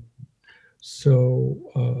 Right. And so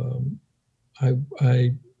I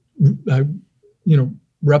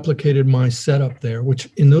replicated my setup there, which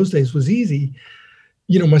in those days was easy.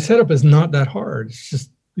 My setup is not that hard. It's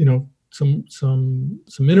just, some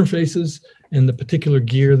interfaces and the particular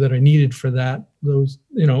gear that I needed for those,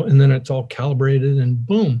 and then it's all calibrated, and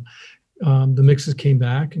boom, the mixes came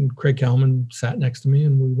back, and Craig Kalman sat next to me,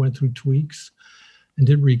 and we went through tweaks and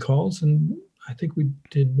did recalls. And I think we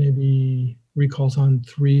did maybe recalls on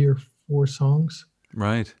 3 or 4 songs.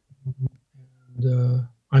 Right. And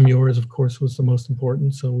I'm Yours, of course, was the most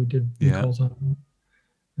important. So we did recalls on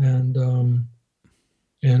them.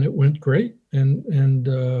 And it went great. And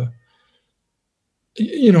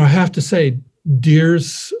I have to say,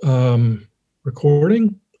 Dear's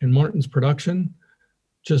recording and Martin's production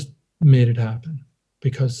just made it happen,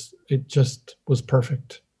 because it just was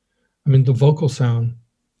perfect. I mean, the vocal sound,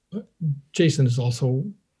 Jason is also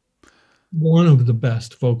one of the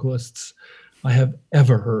best vocalists I have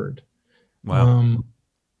ever heard. Wow.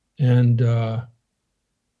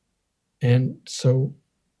 And so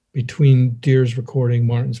between Dear's recording,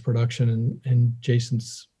 Martin's production, and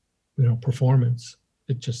Jason's, performance,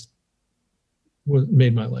 it just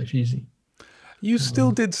made my life easy. You still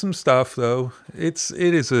did some stuff, though. It's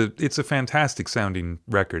a fantastic sounding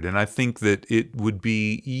record, and I think that it would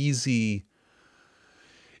be easy.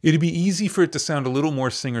 It'd be easy for it to sound a little more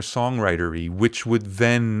singer-songwritery, which would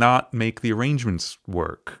then not make the arrangements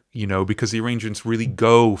work, because the arrangements really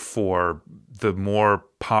go for the more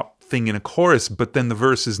pop thing in a chorus, but then the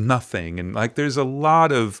verse is nothing. And there's a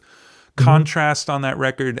lot of contrast on that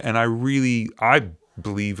record, and I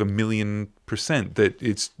believe 1,000,000% that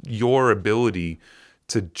it's your ability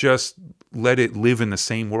to just let it live in the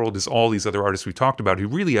same world as all these other artists we talked about who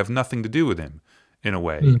really have nothing to do with him, in a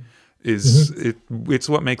way. It's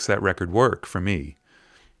what makes that record work for me.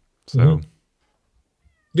 So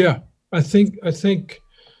I think the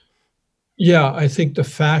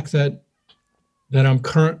fact that I'm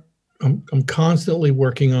constantly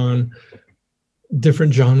working on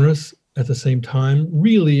different genres at the same time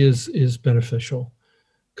really is beneficial,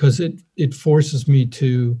 because it forces me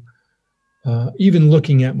to even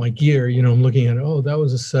looking at my gear, I'm looking at, that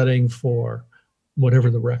was a setting for whatever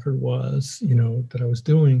the record was, that I was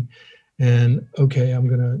doing. And okay, I'm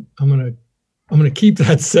gonna keep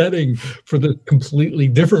that setting for the completely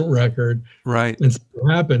different record, right? And see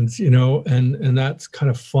what happens, and that's kind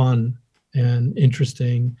of fun and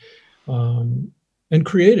interesting, and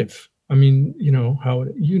creative. I mean, how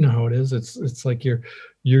it is. It's like you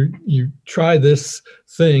try this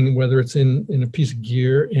thing, whether it's in a piece of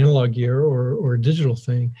gear, analog gear, or a digital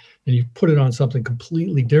thing, and you put it on something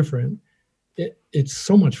completely different. It's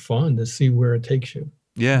so much fun to see where it takes you.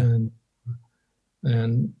 Yeah.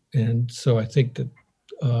 And and so I think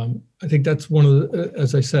that's one of the,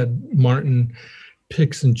 as I said, Martin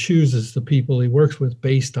picks and chooses the people he works with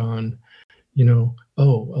based on, oh,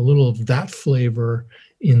 a little of that flavor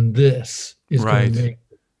in this is going to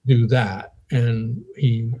do that. And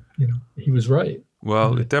he was right.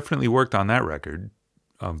 Well, it definitely worked on that record.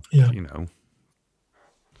 Yeah.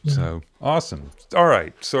 So awesome. All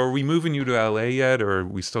right. So are we moving you to LA yet, or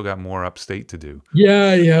we still got more upstate to do?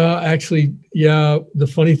 Yeah. Actually, yeah. The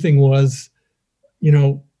funny thing was,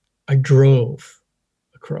 I drove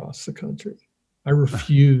across the country. I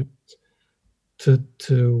refused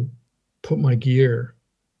to put my gear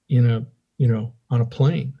on a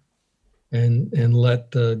plane and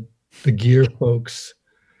let the gear folks,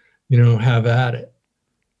 have at it.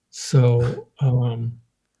 So,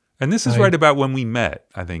 and this is right about when we met,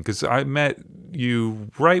 I think, because I met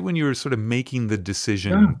you right when you were sort of making the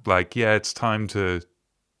decision, it's time to.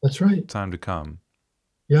 That's right. Time to come.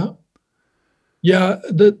 Yeah. Yeah.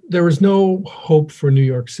 There was no hope for New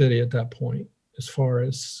York City at that point, as far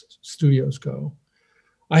as studios go.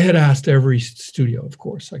 I had asked every studio, of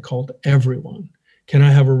course. I called everyone. Can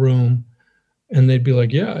I have a room? And they'd be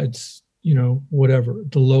like, yeah, it's, whatever.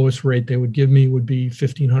 The lowest rate they would give me would be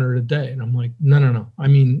 $1,500 a day. And I'm like, no. I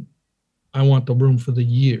mean, I want the room for the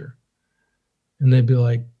year. And they'd be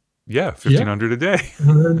like, yeah, $1,500 a day.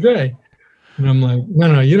 $1,500 a day. And I'm like,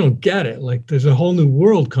 no, you don't get it. Like, there's a whole new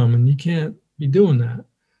world coming. You can't be doing that.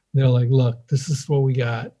 They're like, look, this is what we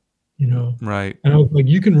got, Right. And I was like,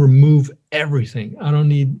 you can remove everything. I don't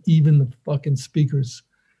need even the fucking speakers.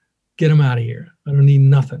 Get them out of here. I don't need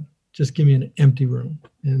nothing. Just give me an empty room.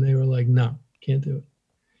 And they were like, no, can't do it.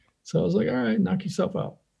 So I was like, all right, knock yourself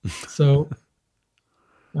out. So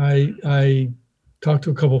I talked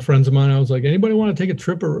to a couple of friends of mine. I was like, anybody want to take a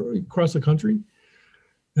trip across the country?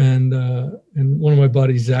 And one of my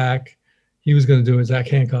buddies, Zach, he was going to do it, Zach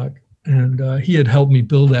Hancock. And he had helped me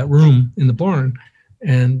build that room in the barn.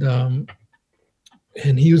 And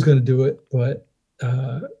he was going to do it, but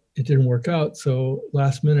it didn't work out. So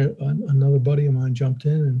last minute, another buddy of mine jumped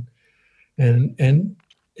in and I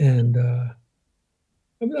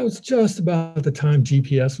mean, that was just about the time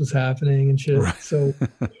GPS was happening and shit. Right. So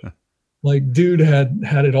like, dude had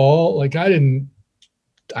it all. Like, I didn't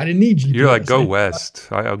need GPS. You're like, go west.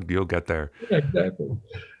 You'll get there. Yeah, exactly.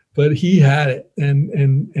 But he had it,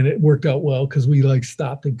 and it worked out well because we like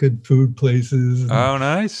stopped at good food places. Oh,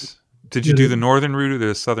 nice. Did you do the northern route or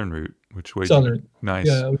the southern route? Which way? Southern. Nice.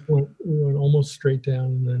 Yeah, we went almost straight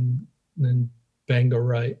down and then banged a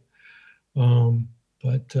right.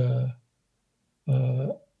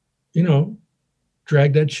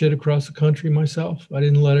 Dragged that shit across the country myself. I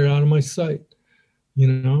didn't let it out of my sight.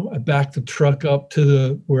 I backed the truck up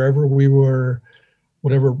to wherever we were,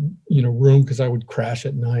 whatever, room, because I would crash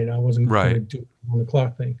at night. I wasn't going to do the 1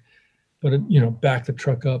 o'clock thing, but back the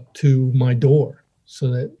truck up to my door so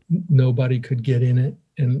that nobody could get in it.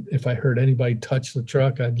 And if I heard anybody touch the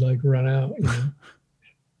truck, I'd like run out,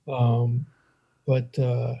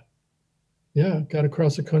 yeah, got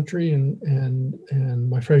across the country and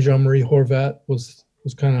my friend Jean-Marie Horvat was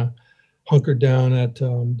kind of hunkered down at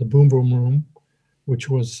the Boom Boom Room, which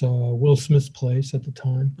was Will Smith's place at the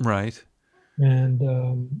time. Right. And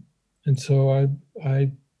so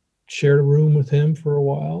I shared a room with him for a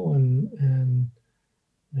while, and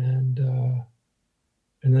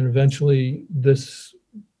then eventually this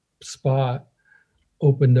spot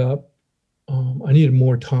opened up. I needed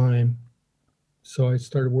more time, so I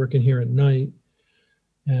started working here at night,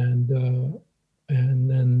 and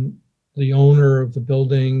then the owner of the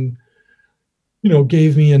building,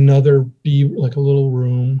 gave me another like a little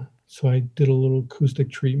room. So I did a little acoustic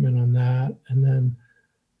treatment on that. And then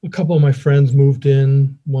a couple of my friends moved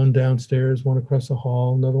in, one downstairs, one across the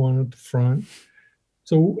hall, another one at the front.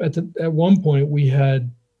 So at one point we had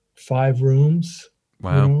 5 rooms.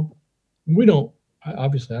 Wow. We don't,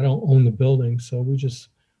 obviously I don't own the building. So we just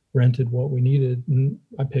rented what we needed and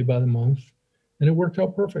I paid by the month and it worked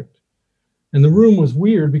out perfect. And the room was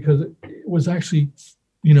weird because it was actually,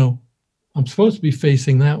 I'm supposed to be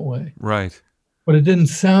facing that way. Right. But it didn't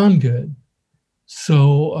sound good.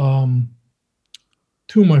 So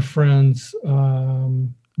 2 of my friends,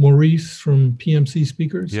 Maurice from PMC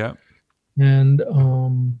Speakers, yeah, and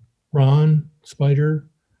Ron Spider,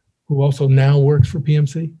 who also now works for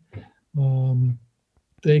PMC,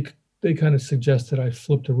 they kind of suggested I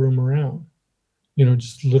flip the room around,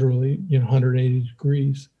 just literally 180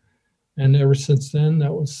 degrees. And ever since then,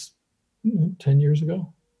 that was 10 years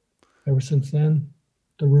ago. Ever since then,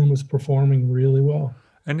 the room is performing really well.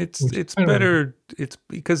 And it's better. It's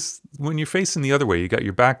because when you're facing the other way, you got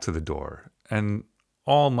your back to the door, and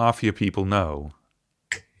all mafia people know,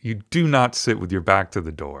 You do not sit with your back to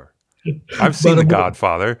the door. I've seen But The I'm-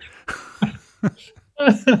 Godfather.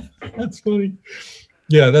 That's funny.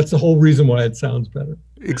 Yeah, that's the whole reason why it sounds better.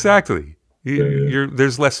 Exactly. Yeah.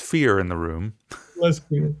 There's less fear in the room. Less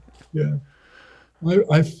clear. Yeah.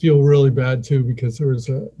 I feel really bad too because there was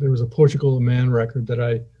a Portugal the Man record that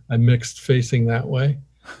I mixed facing that way,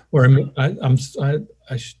 or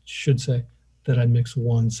I should say that I mixed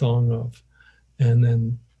one song of, and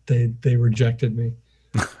then they rejected me,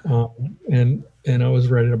 and I was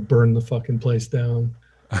ready to burn the fucking place down,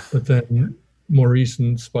 but then Maurice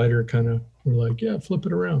and Spider kind of were like, yeah, flip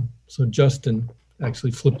it around. So Justin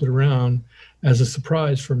actually flipped it around as a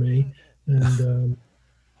surprise for me, and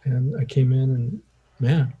I came in and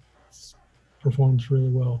man, performs really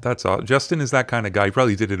well. That's all. Justin is that kind of guy. He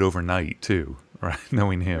probably did it overnight too, right?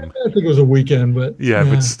 Knowing him. I think it was a weekend, but Yeah,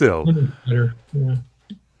 but still. Better. Yeah.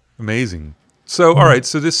 Amazing. So, all right.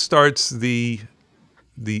 So this starts the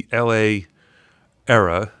LA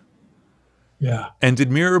era. Yeah. And did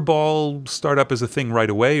Mirrorball start up as a thing right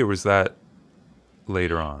away, or was that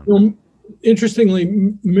later on? Well, interestingly,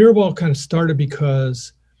 Mirrorball kind of started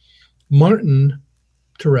because Martin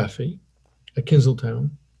Tereffi at Kinseltown,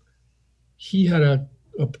 he had a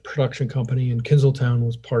production company, and Kinseltown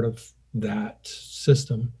was part of that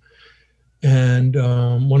system. And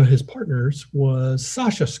one of his partners was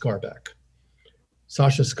Sasha Skarbek.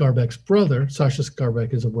 Sasha Skarbek's brother, Sasha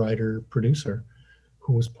Skarbek is a writer, producer,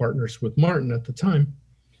 who was partners with Martin at the time.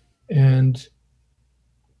 And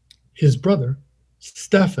his brother,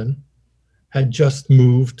 Stefan, had just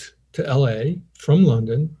moved to LA from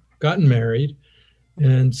London, gotten married.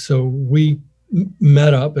 And so we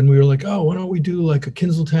met up and we were like, oh, why don't we do like a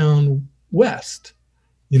Kinseltown West,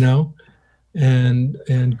 you know, and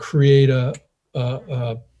create a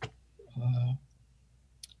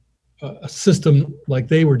system like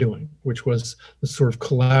they were doing, which was the sort of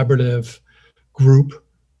collaborative group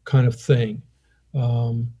kind of thing,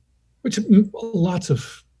 which lots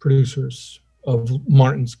of producers of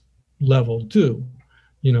Martin's level do.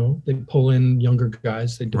 You know, they pull in younger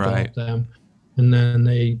guys, they develop them, and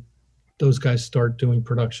then those guys start doing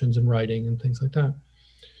productions and writing and things like that.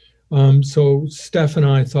 So Steph and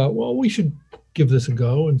I thought, well, we should give this a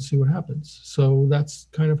go and see what happens. So that's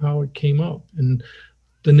kind of how it came up. And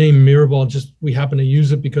the name Mirrorball, we happened to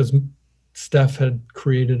use it because Steph had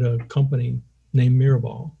created a company named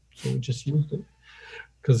Mirrorball. So we just used it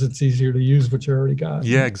because it's easier to use what you already got.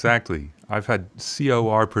 Yeah, exactly. I've had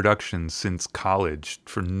COR Productions since college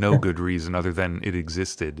for no good reason other than it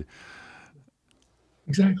existed.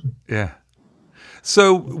 Exactly. Yeah.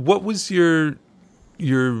 So what was your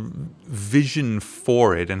vision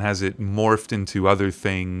for it, and has it morphed into other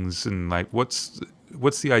things, and like what's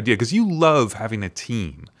the idea? Because you love having a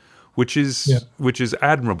team, which is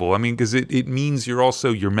admirable. I mean, because it means you're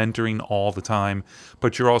mentoring all the time,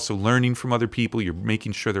 but you're also learning from other people. You're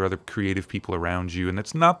making sure there are other creative people around you, and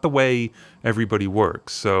that's not the way everybody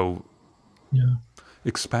works. So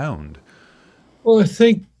expound. Well,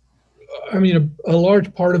 I mean, a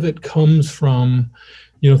large part of it comes from,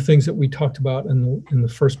 things that we talked about in the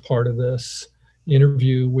first part of this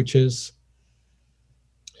interview, which is,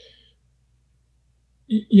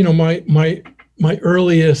 my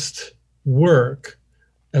earliest work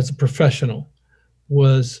as a professional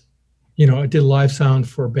was, I did live sound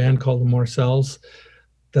for a band called the Marcells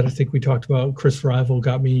that I think we talked about. Chris Rival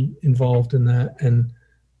got me involved in that, and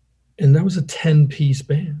that was a 10-piece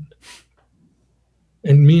band.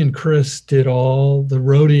 And me and Chris did all the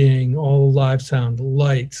roadieing, all the live sound, the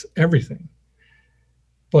lights, everything.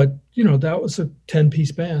 But, that was a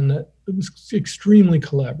 10-piece band that it was extremely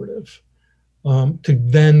collaborative. To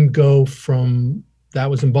then go from, that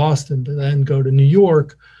was in Boston, to then go to New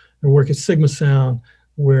York and work at Sigma Sound,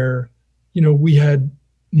 where, we had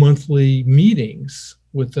monthly meetings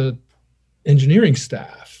with the engineering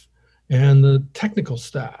staff and the technical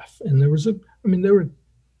staff. And there were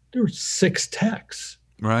 6 techs.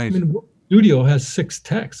 Right. I mean, studio has 6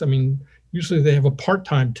 techs. I mean, usually they have a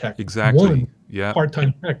part-time tech. Exactly. One yeah.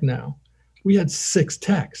 part-time tech now. We had 6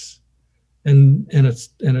 techs, and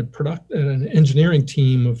an engineering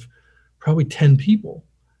team of probably 10 people,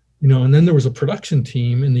 and then there was a production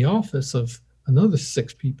team in the office of another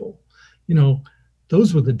 6 people.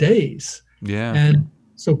 Those were the days. Yeah. And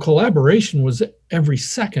so collaboration was every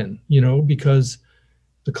second, because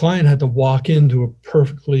the client had to walk into a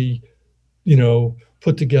perfectly,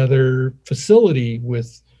 put together facility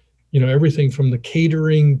with, everything from the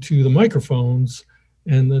catering to the microphones,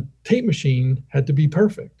 and the tape machine had to be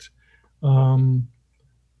perfect. And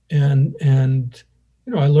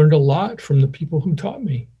I learned a lot from the people who taught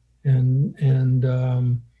me, and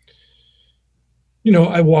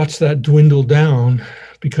I watched that dwindle down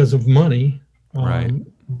because of money. Right.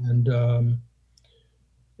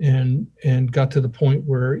 And and got to the point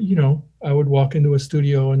where, I would walk into a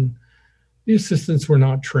studio and the assistants were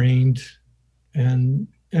not trained, and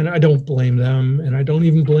I don't blame them, and I don't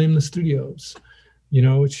even blame the studios.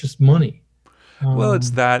 It's just money. Well,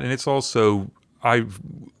 it's that, and it's also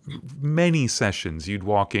many sessions you'd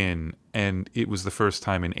walk in and it was the first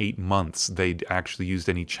time in 8 months they'd actually used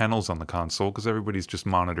any channels on the console because everybody's just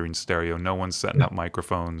monitoring stereo. No one's setting up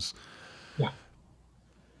microphones. Yeah.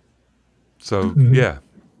 So yeah,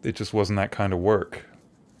 it just wasn't that kind of work.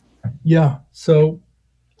 Yeah. So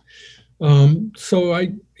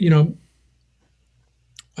I,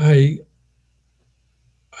 I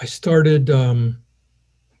started, when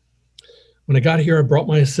I got here, I brought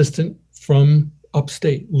my assistant from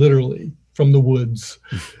upstate, literally from the woods.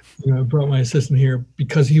 I brought my assistant here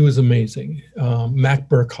because he was amazing. Mac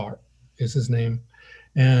Burkhart is his name.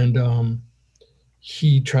 And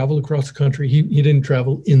he traveled across the country. He didn't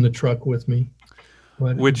travel in the truck with me.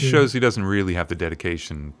 Which shows he doesn't really have the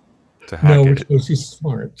dedication to hack no, it. which shows he's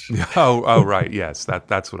smart. Oh, right. Yes,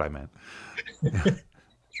 that's what I meant.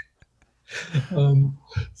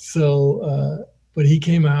 But he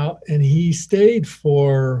came out and he stayed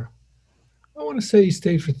for, I want to say he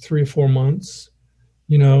stayed for 3 or 4 months,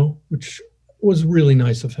 which was really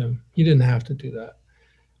nice of him. He didn't have to do that.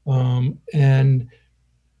 And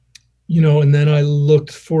then I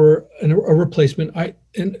looked for a replacement.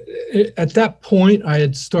 And at that point I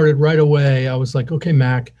had started right away. I was like, okay,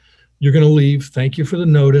 Mac, you're going to leave. Thank you for the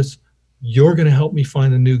notice. You're going to help me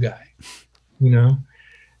find a new guy,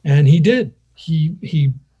 and he did.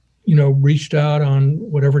 He reached out on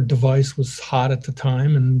whatever device was hot at the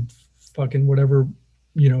time and fucking whatever,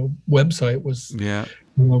 website was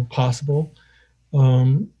possible.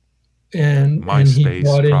 And MySpace, he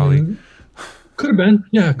brought in, could have been.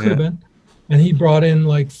 Yeah, could have been. And he brought in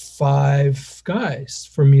like 5 guys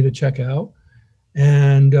for me to check out.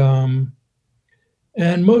 And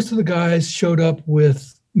most of the guys showed up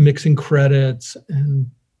with mixing credits and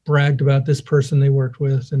bragged about this person they worked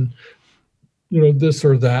with and, this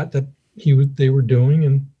or that they were doing.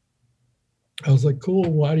 And I was like, cool,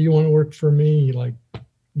 why do you want to work for me? Like,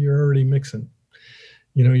 you're already mixing,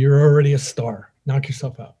 you're already a star, knock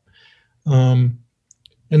yourself out. And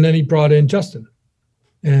then he brought in Justin,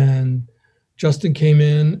 and Justin came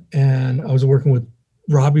in, and I was working with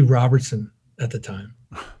Robbie Robertson at the time.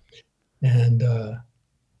 And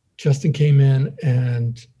Justin came in,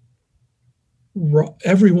 and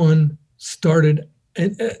everyone started,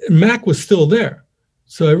 and Mac was still there.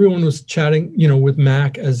 So everyone was chatting, with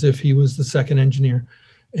Mac as if he was the second engineer.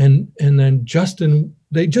 And then Justin,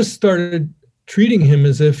 they just started treating him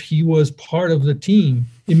as if he was part of the team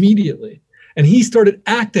immediately. And he started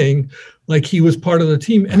acting like he was part of the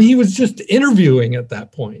team. And he was just interviewing at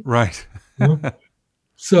that point. Right.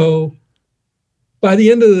 So by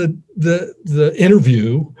the end of the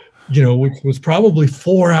interview, which was probably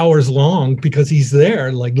 4 hours long because he's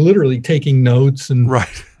there, like literally taking notes and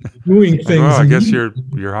doing things. Well, I guess you're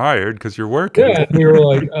hired because you're working. Yeah, and we were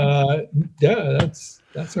like, yeah,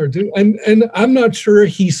 that's our due. And I'm not sure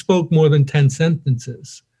he spoke more than 10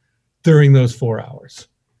 sentences during those 4 hours,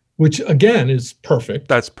 which again is perfect.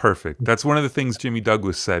 That's perfect. That's one of the things Jimmy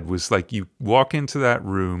Douglas said was like, you walk into that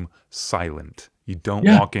room silent. You don't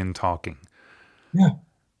walk in talking. Yeah.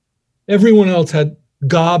 Everyone else had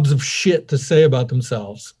gobs of shit to say about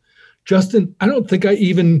themselves. Justin, I don't think I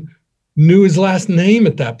even knew his last name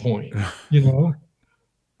at that point.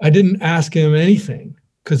 I didn't ask him anything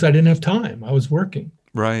because I didn't have time. I was working.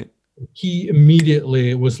 Right. He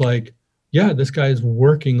immediately was like, yeah, this guy is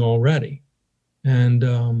working already. And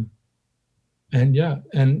yeah,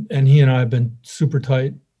 and he and I have been super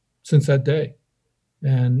tight since that day.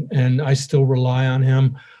 And I still rely on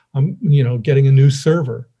him. I'm, getting a new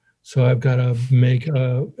server. So I've got to make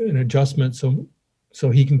an adjustment so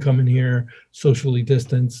he can come in here socially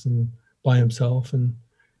distanced and by himself and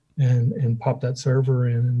pop that server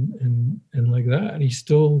in and like that. And I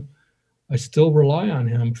still rely on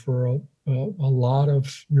him for a lot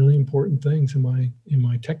of really important things in my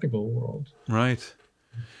technical world. Right.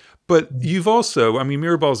 But you've also,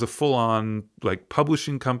 Mirrorball is a full-on like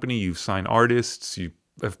publishing company. You've signed artists. You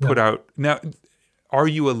have put out now. Are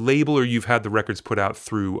you a label, or you've had the records put out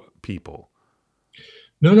through people?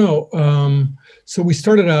 No. So we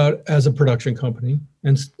started out as a production company,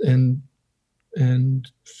 and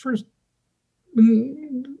first, I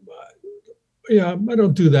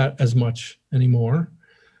don't do that as much anymore.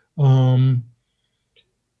 And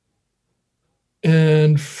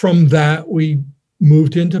from that, we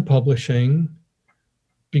moved into publishing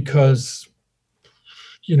because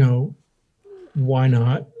you know, why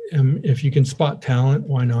not? If you can spot talent,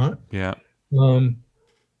 why not? Yeah. Um,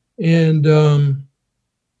 and um,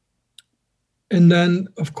 and then,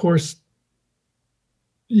 of course,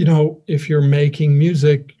 you know, if you're making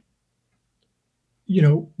music, you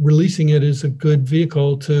know, releasing it is a good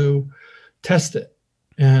vehicle to test it.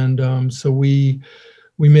 And so we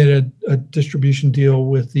made a distribution deal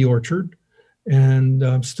with The Orchard,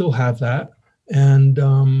 and still have that. And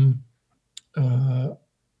uh,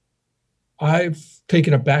 I've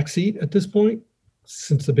taken a back seat at this point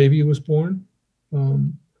since the baby was born. I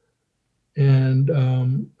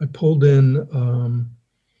pulled in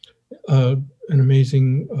an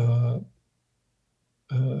amazing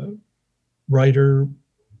writer,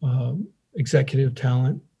 executive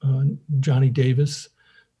talent, Johnny Davis,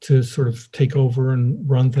 to sort of take over and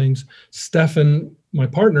run things. Stefan, my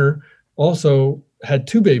partner, also had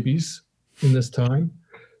 2 babies in this time.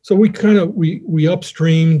 So we kind of, we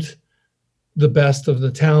upstreamed the best of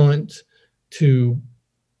the talent to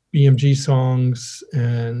BMG songs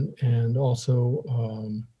and also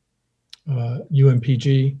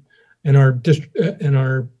UMPG, and our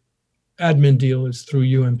admin deal is through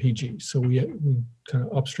UMPG. So we kind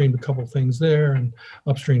of upstreamed a couple things there and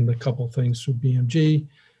upstreamed a couple things through BMG,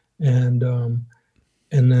 and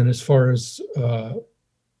then as far as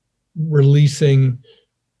releasing,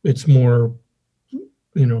 it's more,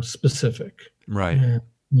 you know, specific, Right, and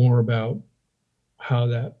more about how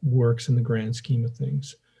that works in the grand scheme of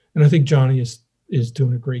things. And I think Johnny is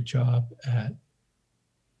doing a great job at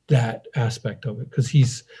that aspect of it, because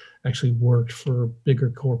he's actually worked for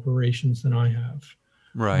bigger corporations than I have.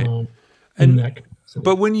 right. In And that capacity.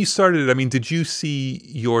 but when you started, I mean, did you see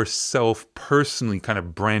yourself personally kind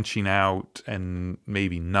of branching out and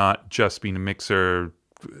maybe not just being a mixer,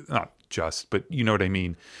 not just, but you know what I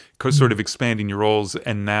mean, sort of expanding your roles,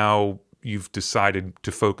 and now you've decided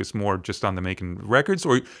to focus more just on the making records,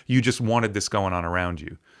 or you just wanted this going on around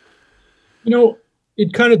you? You know,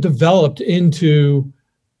 it kind of developed into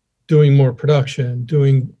doing more production,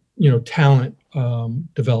 doing, you know, talent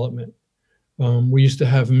development. We used to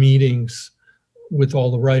have meetings with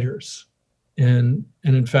all the writers, and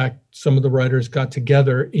in fact, some of the writers got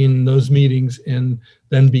together in those meetings and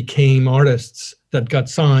then became artists that got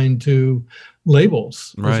signed to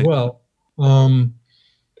labels Right. as well. I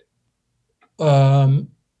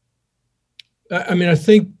mean, I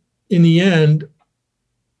think in the end,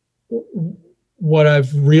 what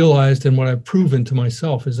I've realized and what I've proven to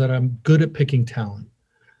myself is that I'm good at picking talent,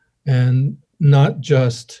 and not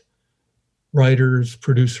just writers,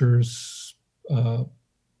 producers,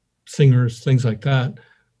 singers, things like that,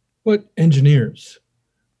 but engineers.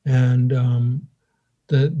 And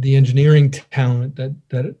the engineering talent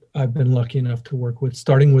that I've been lucky enough to work with,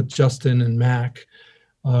 starting with Justin and Mac,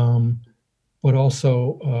 but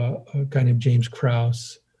also a guy named James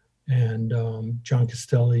Krause and John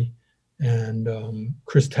Castelli and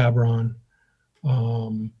Chris Tabron,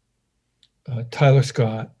 Tyler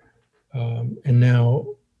Scott, and now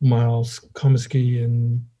Miles Komisky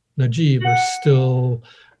and Najib are still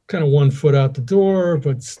kind of 1 foot out the door,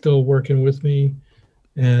 but still working with me.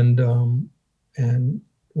 And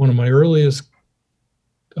one of my earliest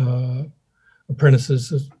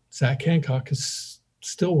apprentices, Zach Hancock, is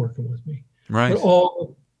still working with me. Right. But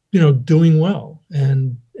all, you know, doing well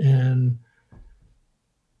and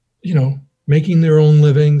you know, making their own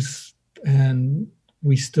livings, and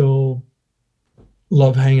we still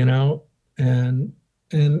love hanging out, and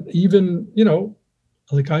even, you know,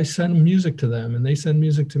 like I send music to them and they send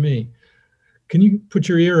music to me. Can you put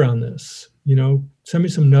your ear on this? You know, send me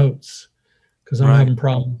some notes because I'm Right. having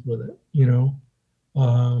problems with it, you know?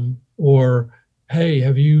 Or, hey,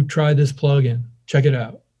 have you tried this plugin? Check it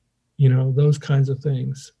out. You know, those kinds of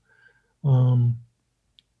things. So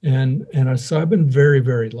I've been very,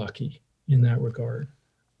 very lucky in that regard.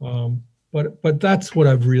 But that's what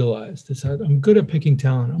I've realized, is that I'm good at picking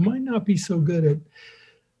talent. I might not be so good at,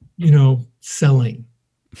 you know, selling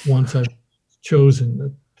once I've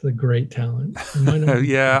chosen the great talent. I might not be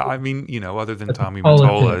Yeah, I mean, you know, other than at the Tommy Mottola,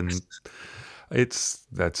 politics. and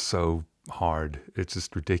that's so hard. It's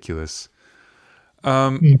just ridiculous.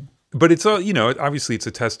 Mm. But it's all, you know, obviously it's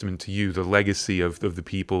a testament to you, the legacy of the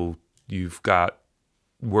people you've got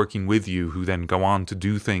working with you, who then go on to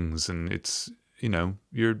do things, and it's, you know,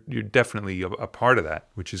 you're definitely a part of that,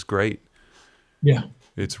 which is great. Yeah.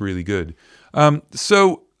 It's really good.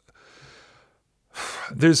 So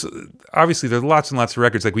there's lots and lots of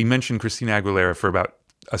records. Like we mentioned Christina Aguilera for about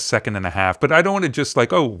a second and a half, but I don't want to just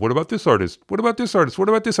like, oh, what about this artist? What about this artist? What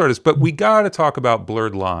about this artist? But we got to talk about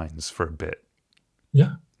Blurred Lines for a bit.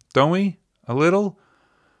 Yeah. Don't we? A little?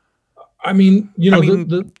 I mean, you I know, mean,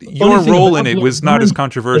 the your funny thing role about in it Blood was not as Diamond,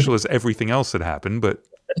 controversial as everything else that happened, but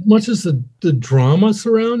as much as the drama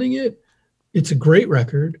surrounding it, it's a great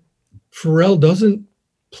record. Pharrell doesn't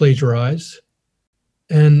plagiarize,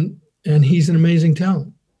 and he's an amazing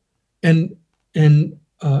talent. And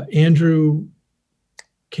Andrew,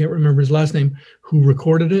 can't remember his last name, who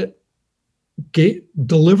recorded it,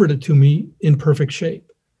 delivered it to me in perfect shape.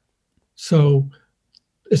 So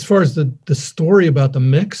as far as the story about the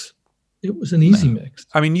mix, it was an easy mix.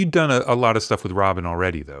 I mean, you'd done a lot of stuff with Robin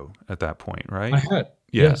already, though, at that point, right? I had,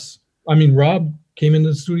 Yeah. yes. I mean, Rob came into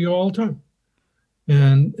the studio all the time,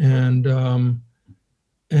 and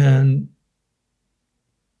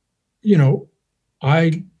you know,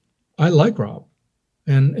 I like Rob,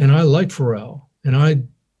 and I like Pharrell, and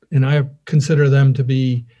I consider them to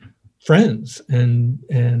be friends, and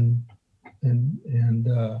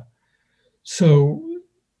so,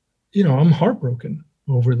 you know, I'm heartbroken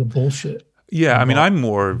over the bullshit. Yeah, I mean, involved. I'm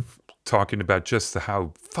more talking about just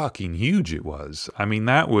how fucking huge it was. I mean,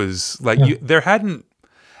 that was like Yeah. there hadn't.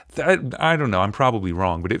 I don't know. I'm probably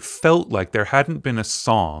wrong, but it felt like there hadn't been a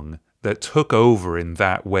song that took over in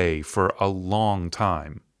that way for a long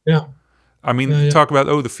time. Yeah. I mean, Yeah. talk about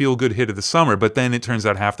the feel good hit of the summer, but then it turns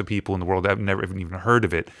out half the people in the world have never even heard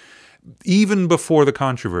of it, even before the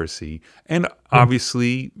controversy. And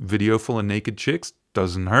obviously, video full of naked chicks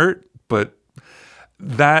doesn't hurt, but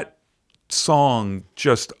that song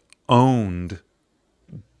just owned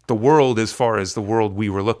the world as far as the world we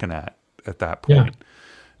were looking at that point. Yeah.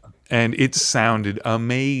 And it sounded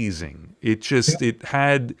amazing. It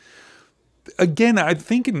had, again, I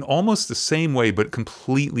think in almost the same way, but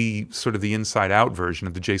completely sort of the inside out version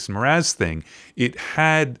of the Jason Mraz thing. It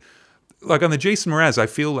had, like on the Jason Mraz, I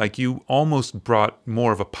feel like you almost brought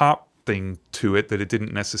more of a pop thing to it that it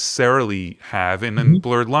didn't necessarily have. And in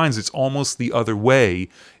Blurred Lines, it's almost the other way.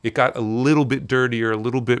 It got a little bit dirtier, a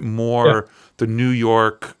little bit more the New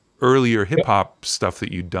York earlier hip hop stuff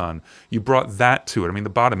that you'd done. You brought that to it. I mean, the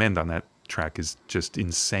bottom end on that track is just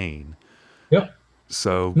insane. Yeah.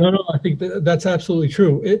 So No, I think that's absolutely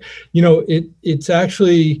true. It's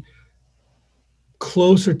actually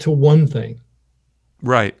closer to One Thing.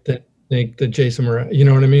 Right. That the Jason Mraz, you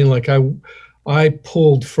know what I mean? Like I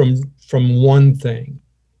pulled from One Thing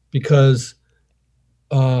because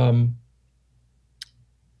Pharrell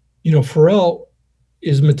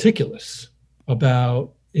is meticulous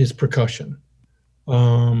about his percussion.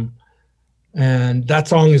 And that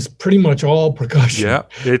song is pretty much all percussion. Yeah,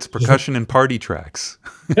 it's percussion and party tracks.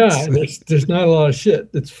 Yeah, and there's not a lot of shit.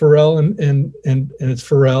 It's Pharrell and it's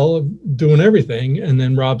Pharrell doing everything, and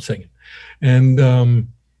then Rob singing, and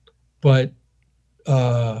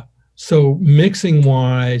so mixing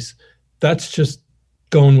wise, that's just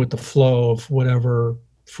going with the flow of whatever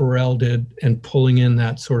Pharrell did and pulling in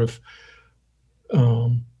that sort of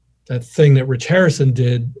that thing that Rich Harrison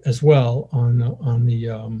did as well on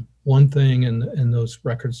the One Thing and those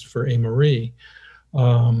records for A. Marie.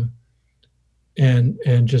 And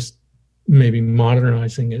just maybe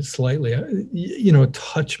modernizing it slightly, a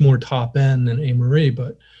touch more top end than A. Marie,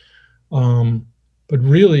 but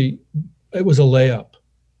really it was a layup.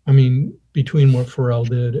 I mean, between what Pharrell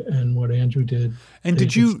did and what Andrew did. And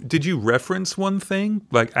did you reference One Thing,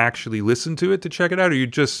 like actually listen to it to check it out, or you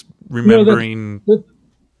just remembering?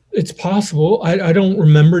 It's possible. I don't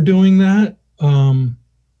remember doing that.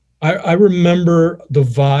 I remember the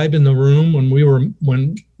vibe in the room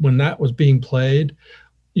when that was being played,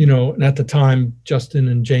 and at the time Justin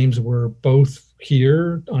and James were both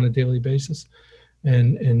here on a daily basis,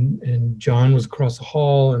 and John was across the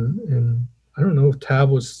hall, and I don't know if Tab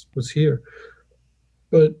was here,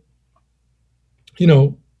 but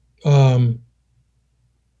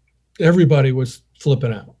everybody was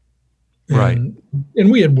flipping out, Right?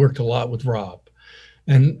 And we had worked a lot with Rob,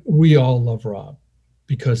 and we all love Rob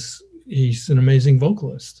because he's an amazing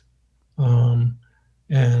vocalist, and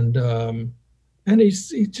he's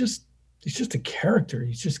just a character.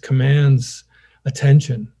 He just commands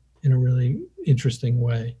attention in a really interesting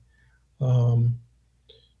way.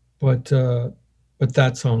 But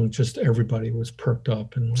that song, just everybody was perked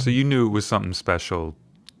up, and so you knew it was something special.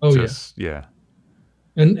 Oh yeah.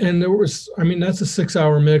 And there was, I mean, that's a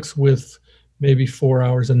 6-hour mix with maybe 4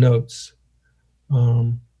 hours of notes.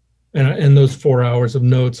 And those 4 hours of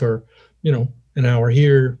notes are, an hour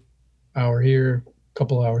here,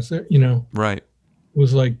 couple hours there, Right. It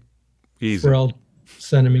was like Easy. Pharrell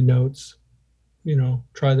sending me notes,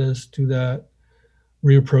 try this, do that,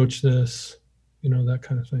 reapproach this, that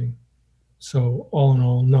kind of thing. So all in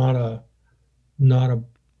all, not a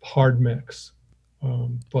hard mix,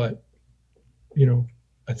 but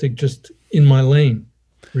I think just in my lane,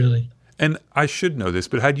 really. And I should know this,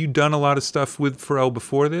 but had you done a lot of stuff with Pharrell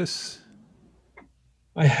before this?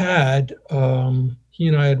 I had. He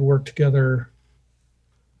and I had worked together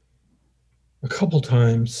a couple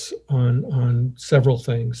times on several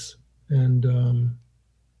things, and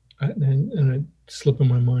it slipping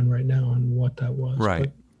my mind right now on what that was.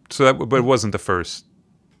 Right. But it wasn't the first.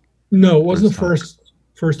 No, it wasn't the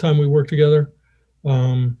first time we worked together.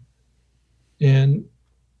 And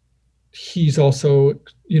he's also,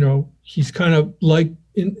 he's kind of like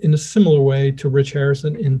in a similar way to Rich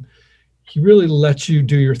Harrison, and he really lets you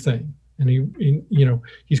do your thing. And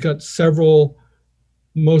he's got several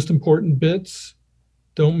most important bits.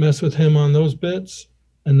 Don't mess with him on those bits,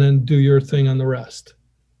 and then do your thing on the rest.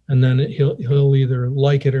 And then he'll either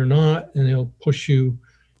like it or not, and he'll push you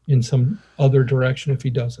in some other direction if he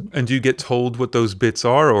doesn't. And do you get told what those bits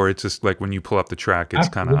are, or it's just like when you pull up the track, it's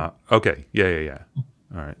kind of okay, yeah.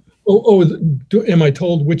 All right. Am I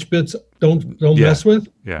told which bits don't mess with?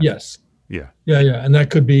 Yeah. Yes. Yeah. And that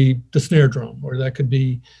could be the snare drum, or that could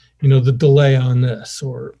be, the delay on this,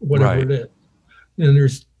 or whatever it is. And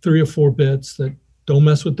there's 3 or 4 bits that don't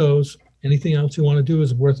mess with those. Anything else you want to do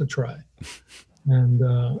is worth a try. And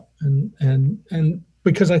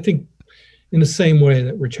because I think in the same way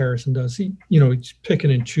that Rich Harrison does, he's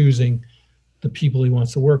picking and choosing the people he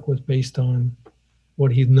wants to work with based on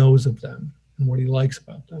what he knows of them and what he likes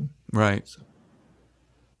about them. Right. So,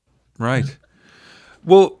 right. Yeah.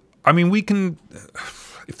 Well, I mean, we can,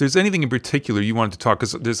 if there's anything in particular you wanted to talk,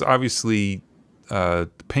 because there's obviously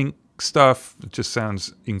Pink stuff, it just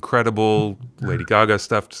sounds incredible. Lady Gaga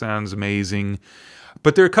stuff sounds amazing.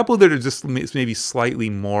 But there are a couple that are just maybe slightly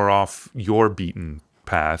more off your beaten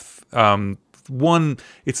path. One,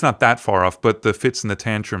 it's not that far off, but the Fits and the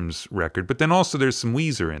Tantrums record. But then also there's some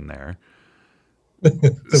Weezer in there.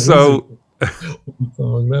 So,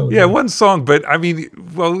 one song. But I mean,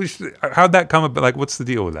 well, how'd that come about? Like, what's the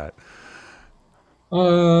deal with that?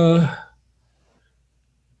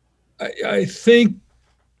 I think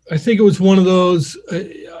it was one of those.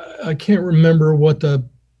 I can't remember what the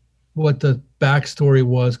backstory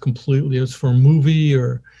was completely. It was for a movie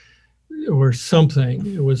or something.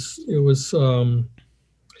 It was it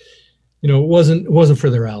wasn't for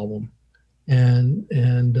their album, and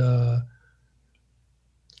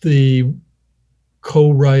the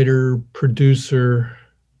co-writer producer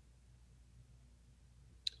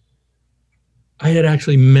I had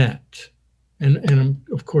actually met, and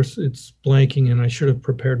of course it's blanking, and I should have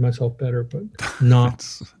prepared myself better, but not.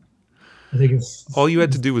 I think it's all you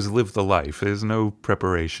had to do was live the life. There's no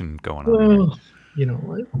preparation going on. Well,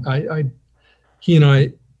 he and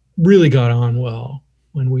I really got on well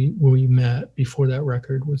when we met before that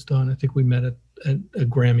record was done. I think we met at a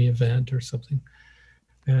Grammy event or something,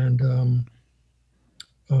 and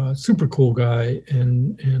super cool guy,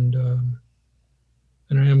 and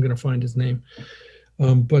I am going to find his name,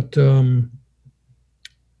 but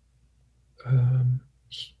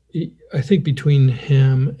I think between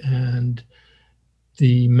him and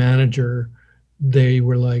the manager, they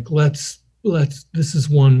were like, let's this is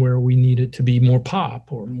one where we need it to be more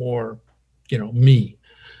pop or more, me,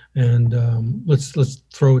 and let's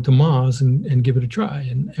throw it to Maz and give it a try.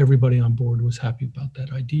 And everybody on board was happy about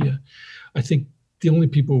that idea. I think the only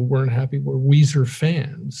people who weren't happy were Weezer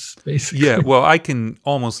fans, basically. Yeah, well, I can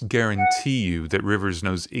almost guarantee you that Rivers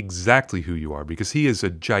knows exactly who you are, because he is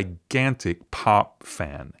a gigantic pop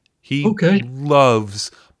fan. He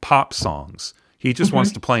loves pop songs. He just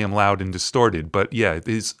wants to play them loud and distorted. But yeah,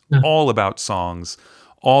 it's all about songs,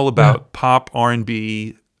 all about pop,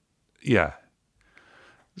 R&B. Yeah.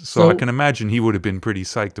 So I can imagine he would have been pretty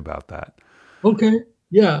psyched about that. Okay.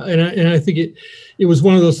 Yeah, and I think it was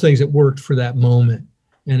one of those things that worked for that moment,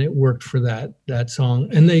 and it worked for that song.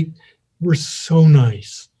 And they were so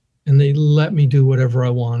nice, and they let me do whatever I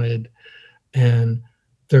wanted, and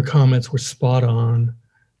their comments were spot on.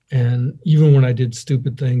 And even when I did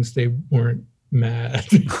stupid things, they weren't mad.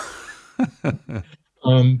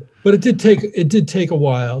 But it did take a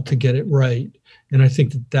while to get it right, and I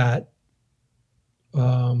think that.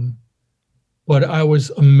 But I was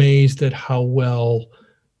amazed at how well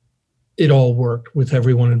it all worked with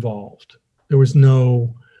everyone involved. There was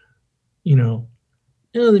no, the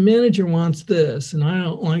manager wants this and I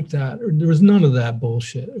don't like that. There was none of that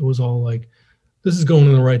bullshit. It was all like, this is going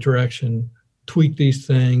in the right direction. Tweak these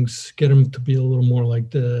things, get them to be a little more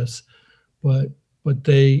like this. But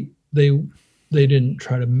they didn't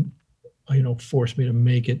try to, force me to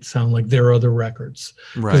make it sound like their other records.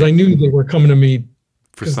 Because I knew they were coming to me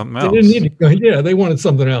for something they else. didn't need to, yeah, they wanted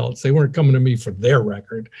something else. They weren't coming to me for their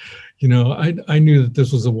record. You know, I knew that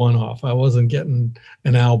this was a one-off. I wasn't getting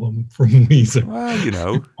an album from Weezer.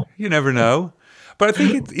 Well, you never know. But I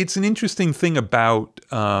think it's an interesting thing about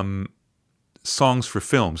songs for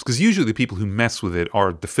films, because usually the people who mess with it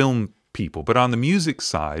are the film people. But on the music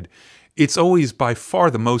side, it's always by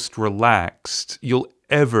far the most relaxed you'll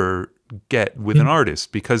ever get with an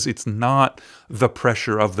artist, because it's not the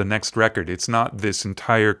pressure of the next record. It's not this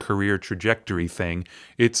entire career trajectory thing.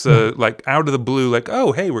 It's like out of the blue, like,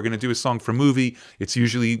 oh, hey, we're going to do a song for a movie. It's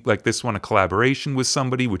usually like this one, a collaboration with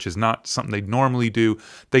somebody, which is not something they'd normally do.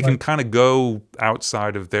 They can kind of go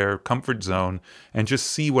outside of their comfort zone and just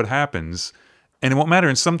see what happens. And it won't matter.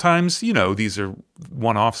 And sometimes, these are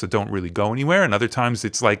one-offs that don't really go anywhere. And other times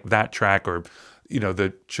it's like that track, or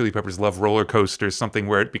the Chili Peppers Love Roller Coaster, something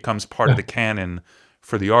where it becomes part of the canon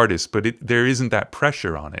for the artist, but there isn't that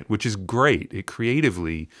pressure on it, which is great. It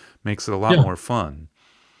creatively makes it a lot more fun.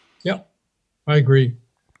 Yeah, I agree.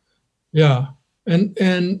 Yeah. And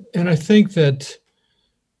I think that,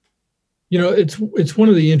 it's one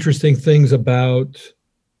of the interesting things about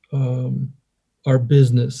our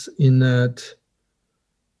business, in that,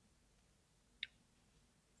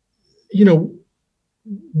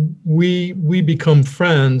 we become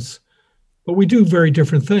friends, but we do very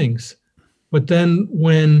different things. But then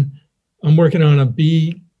when I'm working on a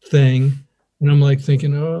B thing and I'm like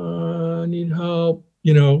thinking, oh, I need help,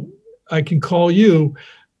 I can call you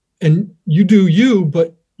and you do you,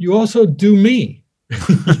 but you also do me,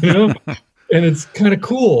 and it's kind of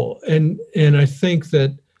cool. And I think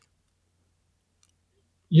that,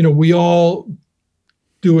 we all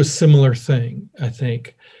do a similar thing, I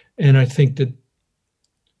think. And I think that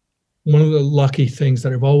one of the lucky things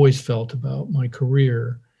that I've always felt about my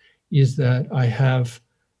career is that I have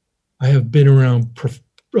been around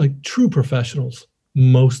like true professionals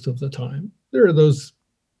most of the time. There are those,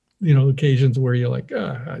 occasions where you're like,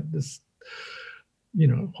 I just,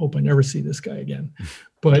 hope I never see this guy again.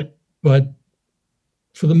 But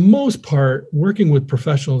for the most part, working with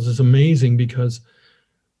professionals is amazing, because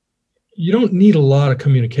you don't need a lot of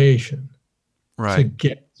communication to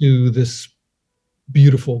get to this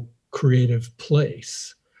beautiful creative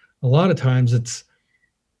place. A lot of times it's,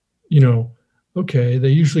 okay, they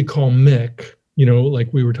usually call Mick,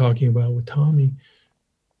 like we were talking about with Tommy.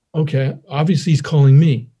 Okay, obviously he's calling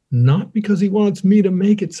me, not because he wants me to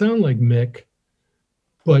make it sound like Mick,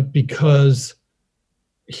 but because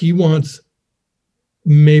he wants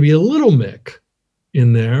maybe a little Mick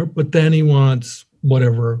in there, but then he wants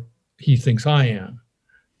whatever he thinks I am.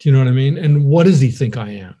 Do you know what I mean? And what does he think I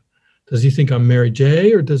am? Does he think I'm Mary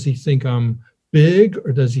J, or does he think I'm big,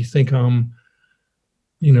 or does he think I'm,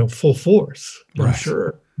 full force? I'm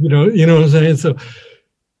sure. You know what I'm saying? So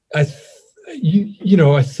I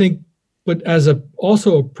think, but as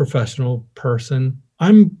also a professional person,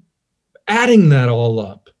 I'm adding that all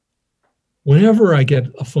up whenever I get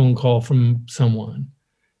a phone call from someone.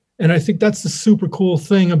 And I think that's the super cool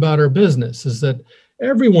thing about our business, is that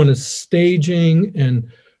everyone is staging.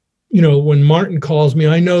 And when Martin calls me,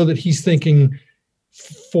 I know that he's thinking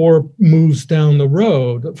 4 moves down the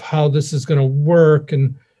road of how this is going to work.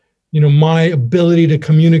 And, my ability to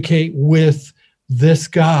communicate with this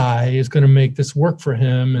guy is going to make this work for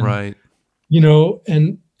him. And,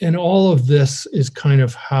 and all of this is kind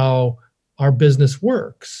of how our business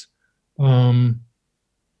works. I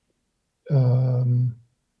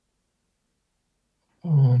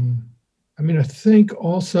think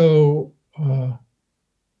also,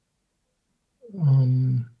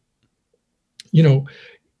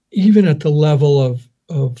 even at the level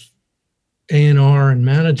of A&R and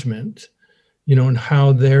management, and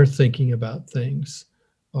how they're thinking about things,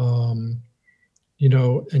 and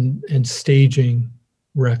staging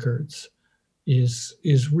records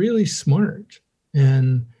is really smart.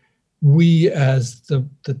 And we, as the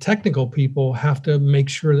technical people, have to make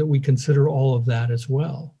sure that we consider all of that as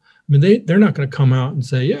well. I mean, they're not going to come out and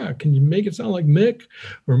say, yeah, can you make it sound like Mick,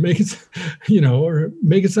 or make it, or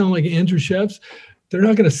make it sound like Andrew Sheffs? They're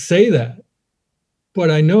not going to say that. But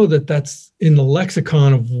I know that that's in the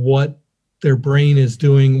lexicon of what their brain is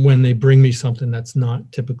doing when they bring me something that's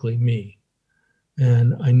not typically me.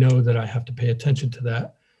 And I know that I have to pay attention to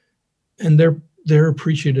that. And they're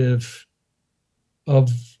appreciative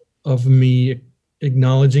of me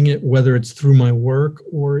acknowledging it, whether it's through my work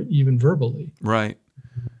or even verbally. Right.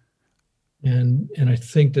 And I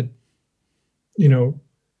think that,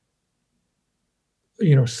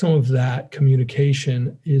 some of that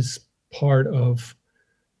communication is part of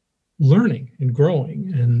learning and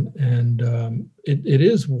growing, and it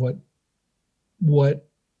is what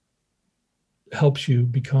helps you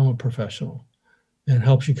become a professional and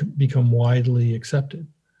helps you become widely accepted.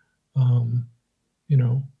 You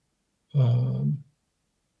know,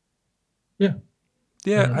 yeah.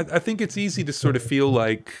 Yeah, I think it's easy to sort of feel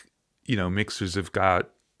like, you know, mixers have got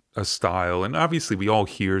a style, and obviously we all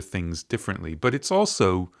hear things differently, but it's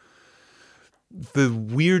also the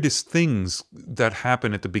weirdest things that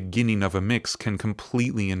happen at the beginning of a mix can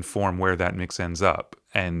completely inform where that mix ends up.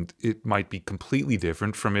 And it might be completely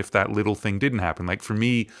different from if that little thing didn't happen. Like for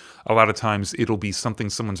me, a lot of times it'll be something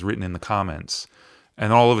someone's written in the comments.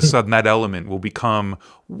 And all of a sudden that element will become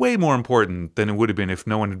way more important than it would have been if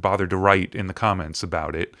no one had bothered to write in the comments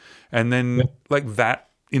about it. And then like that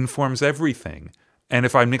informs everything. And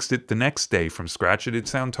if I mixed it the next day from scratch, it'd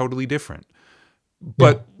sound totally different.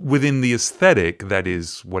 But within the aesthetic, that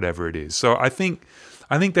is whatever it is. So I think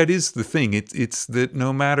that is the thing. It's that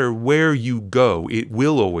no matter where you go, it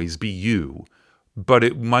will always be you, but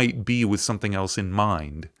it might be with something else in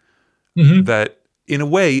mind. That, in a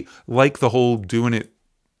way, like the whole doing it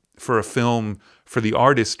for a film for the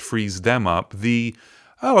artist frees them up. I'm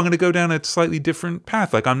going to go down a slightly different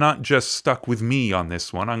path. Like I'm not just stuck with me on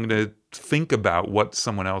this one. I'm going to think about what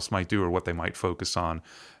someone else might do or what they might focus on.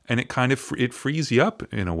 And it kind of, it frees you up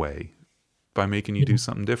in a way by making you do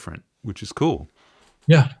something different, which is cool.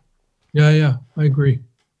 Yeah. I agree.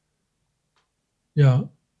 Yeah.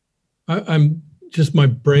 I'm just, my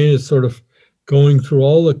brain is sort of going through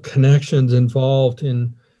all the connections involved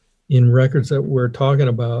in records that we're talking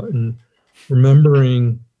about and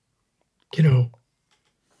remembering, you know,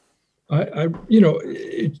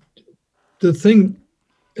 the thing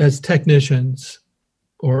as technicians,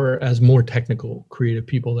 or as more technical creative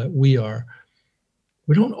people that we are,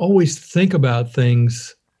 we don't always think about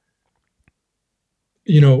things.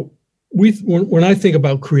 You know, when I think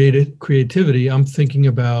about creativity, I'm thinking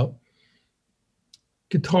about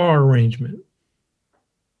guitar arrangement,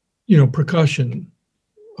 you know, percussion,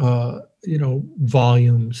 you know,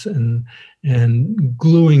 volumes and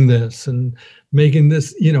gluing this and making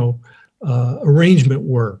this, you know, arrangement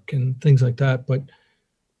work and things like that. But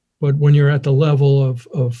when you're at the level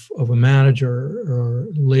of a manager or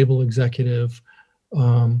label executive,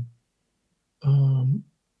 and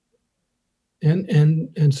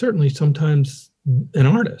certainly sometimes an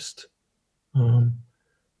artist,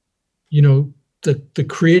 you know, the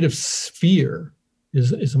creative sphere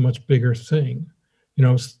is a much bigger thing. You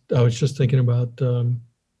know, I was just thinking about the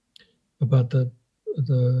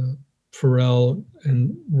Pharrell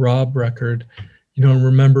and Rob record, you know, and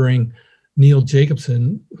remembering Neil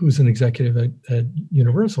Jacobson, who's an executive at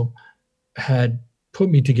Universal, had put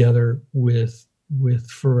me together with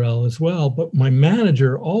Pharrell as well. But my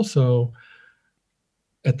manager also,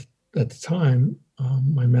 at the time,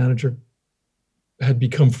 my manager had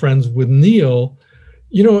become friends with Neil,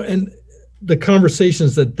 you know, and the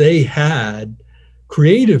conversations that they had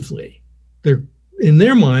creatively, they're in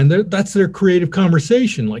their mind, that's their creative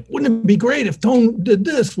conversation. Like, wouldn't it be great if Tone did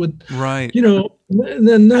this with, right? You know, and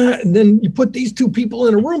then you put these two people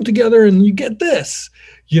in a room together and you get this,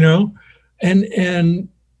 you know, and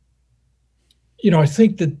you know, I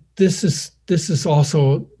think that this is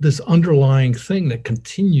also this underlying thing that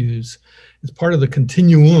continues. It's part of the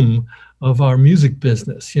continuum of our music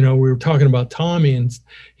business. You know, we were talking about Tommy and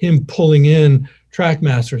him pulling in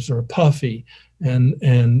Trackmasters or Puffy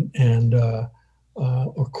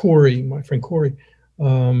or Corey, my friend Corey,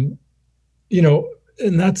 you know,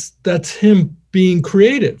 and that's him being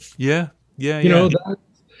creative. Yeah. You know,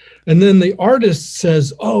 and then the artist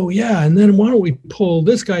says, oh yeah, and then why don't we pull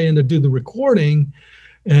this guy in to do the recording?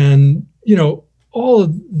 And, you know, all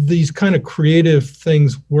of these kind of creative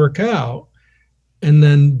things work out, and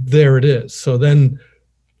then there it is. So then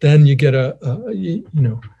you get you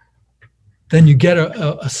know, then you get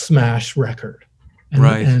a smash record. And,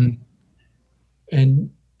 right.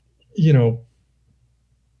 And, you know,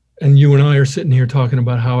 and you and I are sitting here talking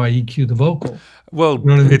about how I EQ the vocal. Well, you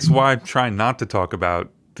know what I mean? It's why I'm trying not to talk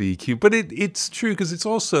about the EQ, but it's true, because it's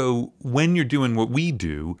also, when you're doing what we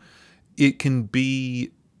do, it can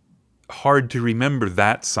be hard to remember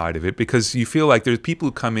that side of it, because you feel like there's people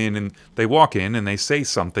who come in and they walk in and they say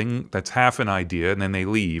something that's half an idea and then they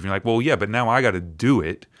leave. And you're like, well, yeah, but now I got to do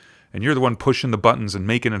it. And you're the one pushing the buttons and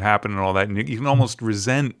making it happen and all that. And you can almost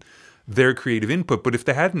resent their creative input. But if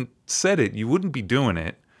they hadn't said it, you wouldn't be doing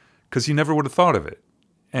it, because you never would have thought of it.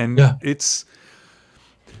 And it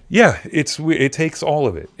takes all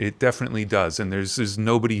of it. It definitely does. And there's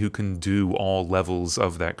nobody who can do all levels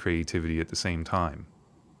of that creativity at the same time.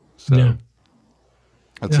 So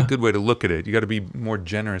that's a good way to look at it. You got to be more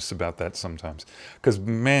generous about that sometimes, because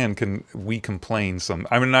man, can we complain some.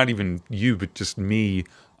 I mean, not even you, but just me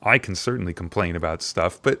I can certainly complain about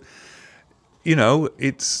stuff, but you know,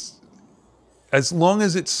 it's as long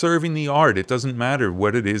as it's serving the art, it doesn't matter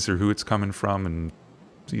what it is or who it's coming from and,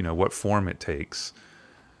 you know, what form it takes.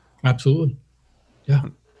 Absolutely. Yeah,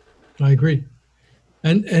 I agree.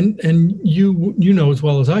 And you know as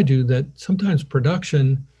well as I do that sometimes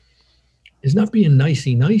production is not being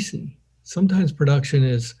nicey. Sometimes production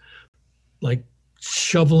is like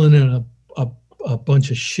shoveling in a bunch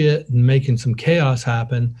of shit and making some chaos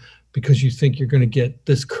happen because you think you're going to get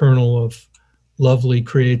this kernel of lovely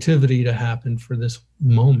creativity to happen for this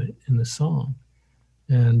moment in the song.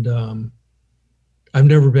 And I've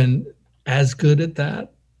never been as good at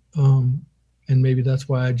that. And maybe that's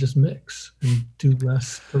why I just mix and do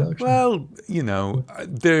less production. Well, you know,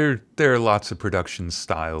 there are lots of production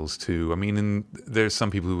styles too. I mean, and there's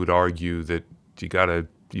some people who would argue that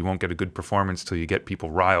you won't get a good performance till you get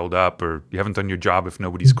people riled up, or you haven't done your job if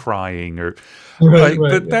nobody's crying, or right,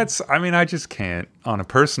 but yeah. that's, I mean, I just can't, on a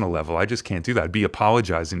personal level, I just can't do that. I'd be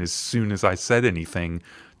apologizing as soon as I said anything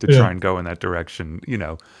to try and go in that direction, you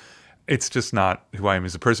know. It's just not who I am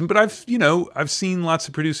as a person. But I've seen lots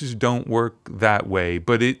of producers who don't work that way.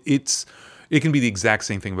 But it can be the exact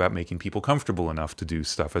same thing about making people comfortable enough to do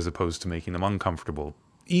stuff as opposed to making them uncomfortable.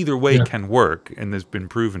 Either way can work, and has been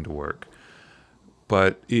proven to work.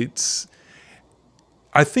 But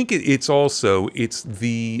I think it's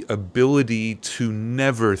the ability to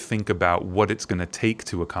never think about what it's going to take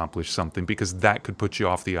to accomplish something, because that could put you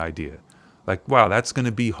off the idea. Like, wow, that's going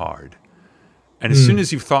to be hard. And as soon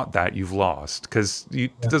as you've thought that, you've lost, because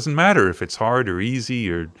it doesn't matter if it's hard or easy,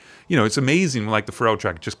 or, you know, it's amazing when, like, the Pharrell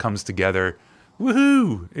track just comes together,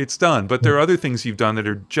 woohoo, it's done. But there are other things you've done that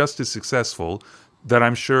are just as successful that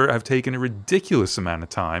I'm sure have taken a ridiculous amount of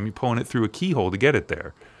time. You're pulling it through a keyhole to get it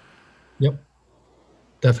there. Yep,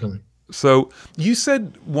 definitely. So you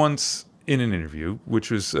said once in an interview, which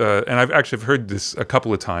was, and I've heard this a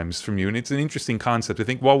couple of times from you, and it's an interesting concept. I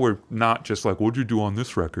think while we're not just like, what'd you do on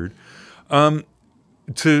this record?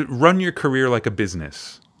 To run your career like a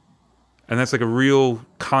business. And that's like a real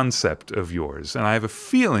concept of yours. And I have a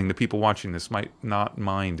feeling the people watching this might not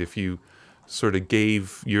mind if you sort of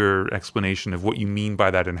gave your explanation of what you mean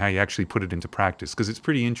by that and how you actually put it into practice, because it's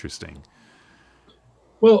pretty interesting.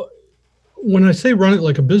 Well, when I say run it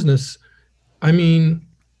like a business, I mean,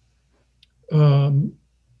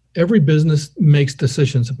 every business makes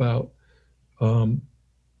decisions about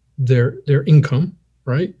their income,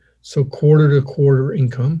 right? So quarter to quarter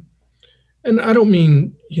income. And I don't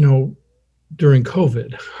mean, you know, during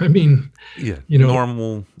COVID. I mean, you know,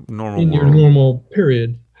 normal in world. your normal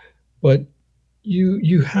period. But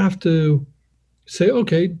you have to say,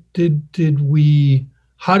 okay,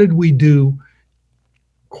 how did we do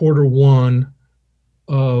quarter one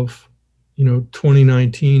of, you know,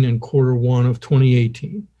 2019 and quarter one of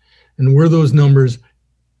 2018? And were those numbers,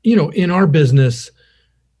 you know, in our business,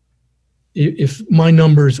 if my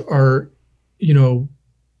numbers are, you know,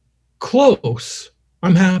 close,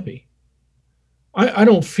 I'm happy. I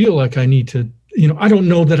don't feel like I need to, you know, I don't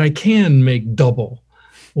know that I can make double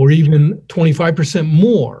or even 25%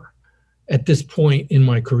 more at this point in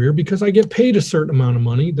my career, because I get paid a certain amount of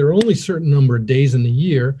money. There are only a certain number of days in the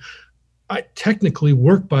year. I technically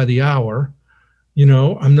work by the hour. You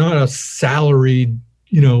know, I'm not a salaried,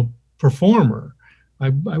 you know, performer. I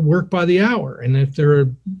work by the hour. And if there are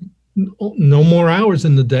no more hours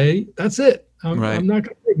in the day, that's it. I'm not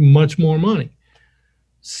going to make much more money.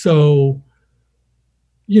 So,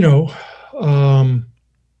 you know,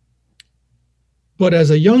 but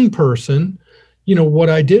as a young person, you know, what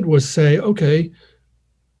I did was say, okay,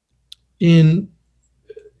 you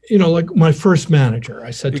know, like my first manager,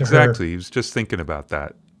 I said to her. Exactly. He was just thinking about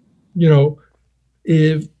that. You know,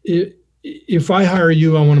 if I hire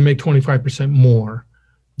you, I want to make 25% more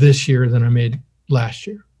this year than I made last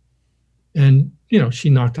year. And, you know, she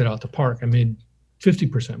knocked it out the park. I made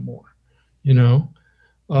 50% more, you know.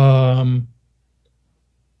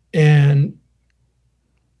 And,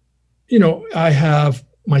 you know, I have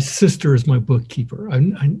my sister as my bookkeeper.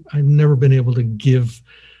 I've never been able to give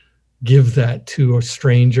that to a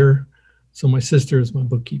stranger. So my sister is my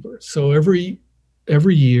bookkeeper. So every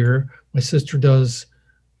year, my sister does,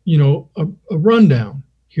 you know, a rundown.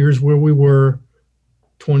 Here's where we were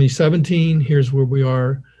 2017. Here's where we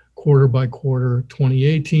are quarter by quarter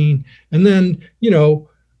 2018. And then, you know,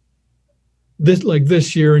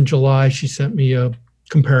 this year in July, she sent me a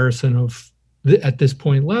comparison of at this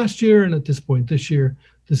point last year and at this point this year,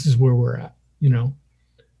 this is where we're at, you know.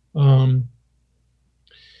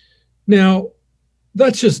 Now,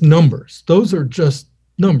 that's just numbers. Those are just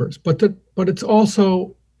numbers, but it's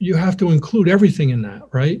also, you have to include everything in that,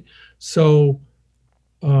 right? So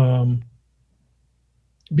um,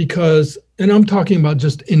 because, and I'm talking about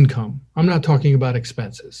just income. I'm not talking about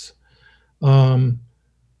expenses.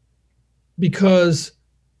 Because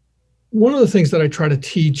one of the things that I try to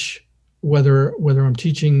teach, whether I'm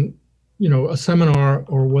teaching, a seminar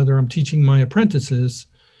or whether I'm teaching my apprentices,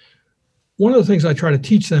 one of the things I try to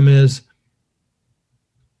teach them is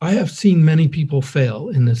I have seen many people fail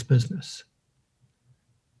in this business.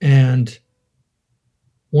 And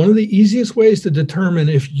one of the easiest ways to determine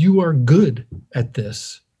if you are good at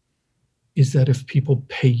this is that if people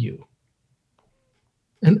pay you.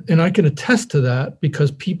 And I can attest to that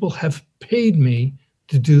because people have paid me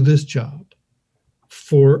to do this job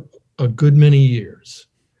for a good many years.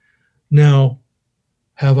 Now,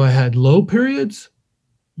 have I had low periods?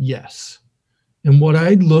 Yes. And what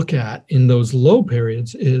I look at in those low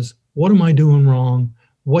periods is, what am I doing wrong?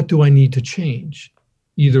 What do I need to change?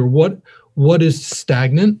 Either what is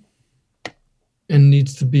stagnant and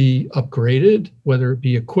needs to be upgraded, whether it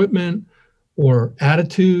be equipment or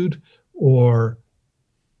attitude or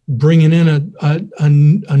bringing in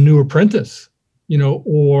a new apprentice,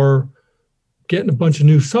 or getting a bunch of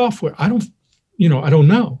new software. I don't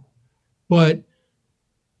know, but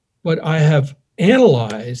I have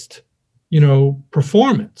analyzed,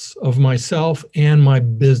 performance of myself and my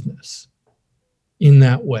business in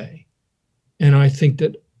that way. And I think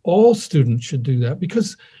that all students should do that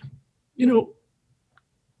because,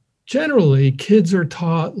 generally kids are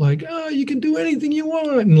taught like, oh, you can do anything you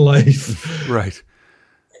want in life. Right.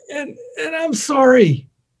 And I'm sorry,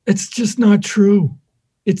 it's just not true.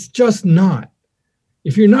 It's just not.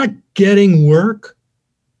 If you're not getting work,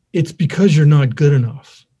 it's because you're not good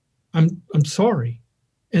enough. I'm sorry.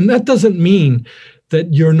 And that doesn't mean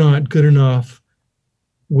that you're not good enough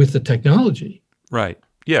with the technology. Right.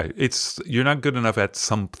 Yeah, you're not good enough at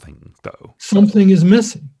something though. Something is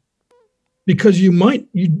missing. Because you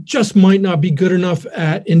just might not be good enough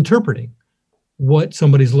at interpreting what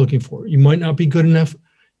somebody's looking for. You might not be good enough.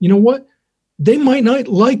 You know what? They might not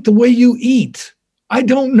like the way you eat. I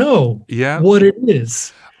don't know what it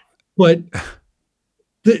is, but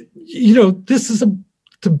this is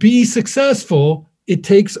to be successful. It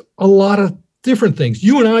takes a lot of different things.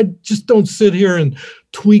 You and I just don't sit here and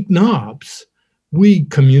tweak knobs. We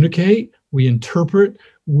communicate, we interpret,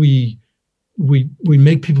 we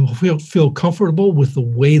make people feel comfortable with the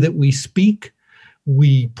way that we speak.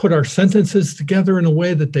 We put our sentences together in a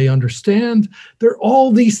way that they understand. There are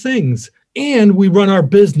all these things. And we run our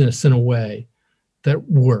business in a way that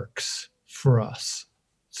works for us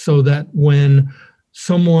so that when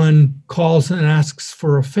someone calls and asks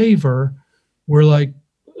for a favor, we're like,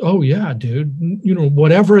 oh yeah, dude,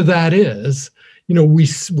 whatever that is,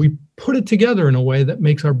 we put it together in a way that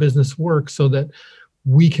makes our business work so that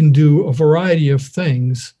we can do a variety of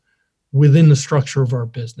things within the structure of our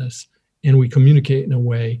business, and we communicate in a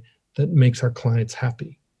way that makes our clients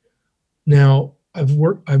happy. Now, I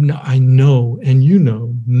know,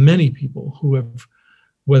 and many people who have,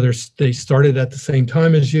 whether they started at the same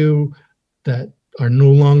time as you, that are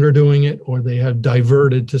no longer doing it, or they have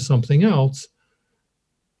diverted to something else.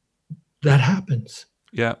 That happens.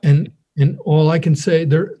 Yeah. And all I can say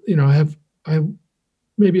there, I have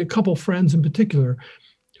maybe a couple friends in particular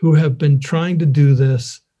who have been trying to do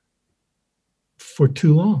this for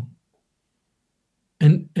too long.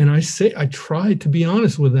 And I try to be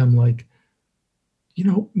honest with them, like,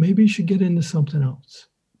 maybe you should get into something else.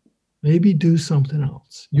 Maybe do something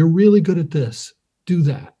else. You're really good at this. Do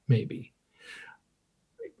that, maybe.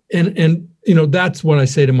 And that's what I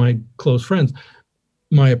say to my close friends.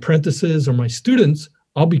 My apprentices or my students,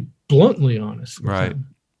 I'll be bluntly honest with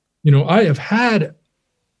them. I have had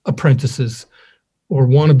apprentices or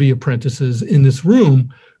wannabe apprentices in this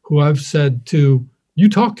room who I've said to, you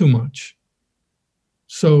talk too much.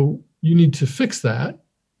 So you need to fix that.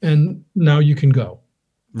 And now you can go.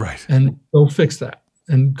 Right. And go fix that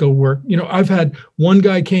and go work. I've had one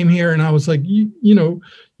guy came here and I was like, you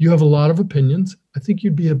have a lot of opinions. I think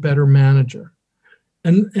you'd be a better manager.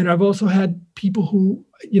 And I've also had people who,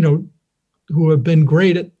 who have been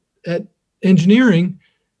great at engineering,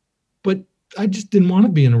 but I just didn't want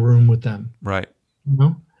to be in a room with them. Right.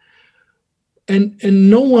 And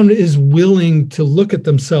no one is willing to look at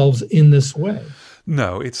themselves in this way.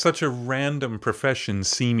 No, it's such a random profession,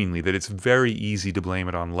 seemingly, that it's very easy to blame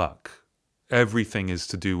it on luck. Everything is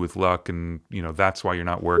to do with luck, and that's why you're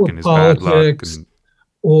not working is bad luck. And,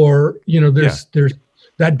 or there's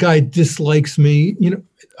that guy dislikes me.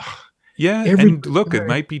 Yeah, and look, it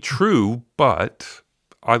might be true, but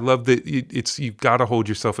I love that you've got to hold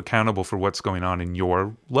yourself accountable for what's going on in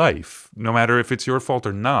your life, no matter if it's your fault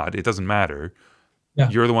or not. It doesn't matter. Yeah.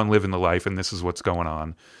 You're the one living the life, and this is what's going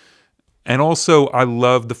on. And also, I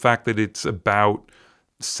love the fact that it's about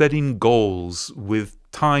setting goals with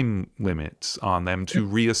time limits on them to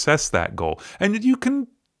reassess that goal. And you can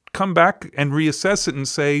come back and reassess it and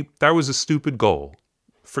say, that was a stupid goal.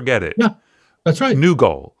 Forget it. Yeah, that's right. New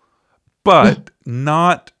goal. But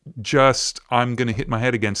not just, I'm going to hit my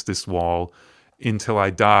head against this wall until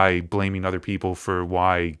I die, blaming other people for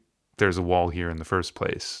why there's a wall here in the first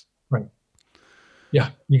place. Right.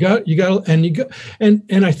 Yeah,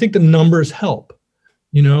 and I think the numbers help.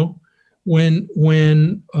 You know, when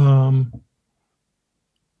when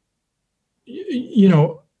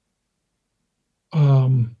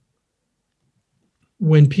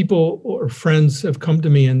people or friends have come to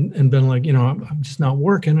me and been like, I'm just not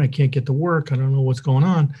working. I can't get to work. I don't know what's going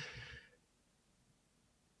on.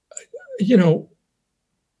 You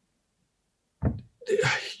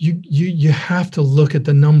have to look at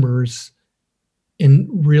the numbers and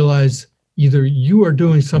realize either you are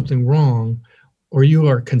doing something wrong or you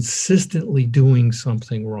are consistently doing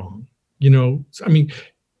something wrong. I mean,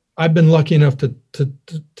 I've been lucky enough to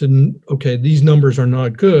okay, these numbers are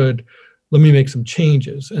not good. Let me make some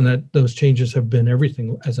changes. And that those changes have been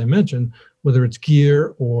everything, as I mentioned, whether it's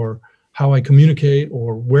gear or how I communicate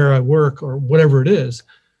or where I work or whatever it is.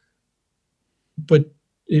 But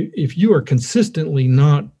if you are consistently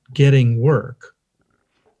not getting work,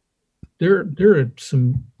 there are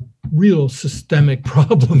some real systemic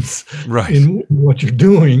problems in what you're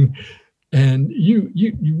doing. And you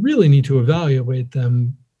really need to evaluate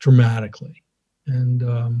them dramatically. And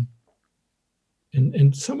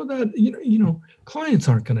some of that, clients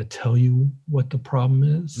aren't going to tell you what the problem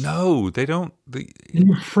is. No, they don't. And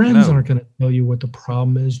your friends aren't going to tell you what the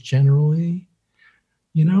problem is generally.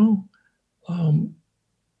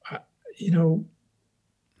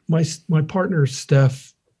 My partner,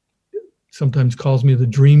 Steph, sometimes calls me the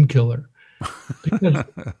dream killer because,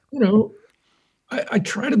 I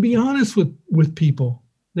try to be honest with people.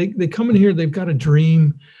 They come in here, they've got a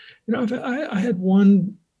dream. I had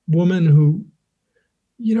one woman who,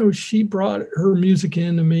 she brought her music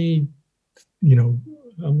into me,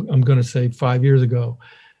 I'm going to say 5 years ago.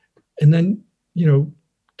 And then,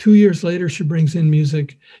 2 years later, she brings in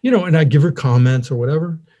music, and I give her comments or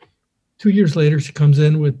whatever. 2 years later, she comes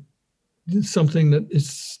in with something that is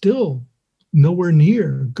still nowhere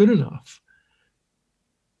near good enough.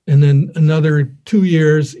 And then another 2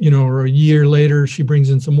 years, or a year later, she brings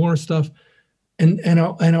in some more stuff. And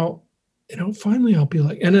I'll finally I'll be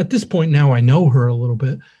like, and at this point now I know her a little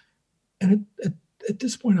bit. And at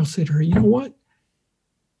this point I'll say to her, you know what?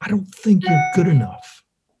 I don't think you're good enough.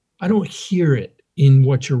 I don't hear it in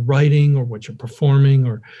what you're writing or what you're performing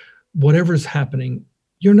or whatever's happening.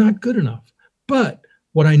 You're not good enough. But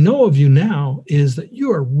what I know of you now is that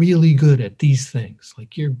you are really good at these things.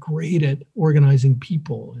 Like you're great at organizing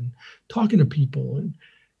people and talking to people and,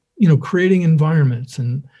 creating environments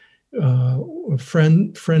and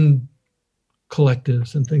friend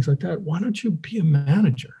collectives and things like that. Why don't you be a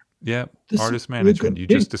manager? Yeah, artist management. You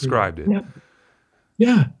just described it.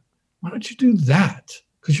 Yeah. Why don't you do that?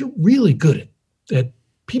 Because you're really good at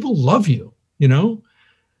people love you,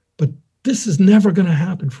 but this is never going to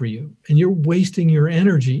happen for you. And you're wasting your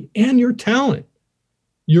energy and your talent,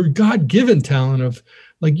 your God-given talent of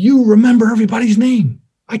like, you remember everybody's name.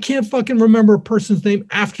 I can't fucking remember a person's name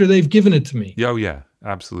after they've given it to me. Oh yeah,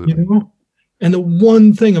 absolutely. And the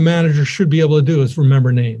one thing a manager should be able to do is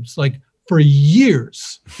remember names. Like for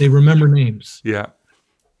years, they remember names. Yeah.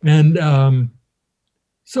 And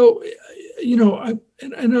so,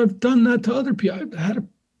 I've done that to other people. I had a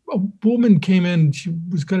woman came in, she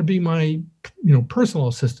was going to be my, personal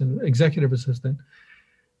assistant, executive assistant.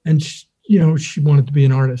 And she wanted to be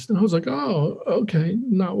an artist. And I was like, oh, okay.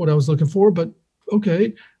 Not what I was looking for, but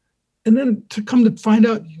okay. And then to come to find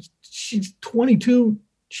out she's 22,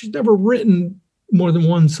 she's never written more than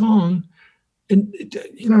one song. And,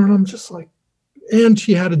 and I'm just like, and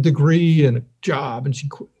she had a degree and a job and she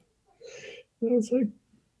quit. And I was like,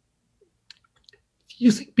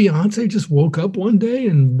 you think Beyonce just woke up one day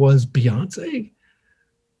and was Beyonce?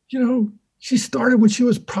 She started when she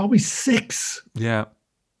was probably 6. Yeah.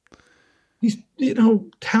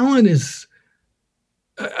 Talent is,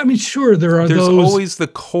 I mean, sure, there's always the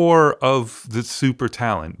core of the super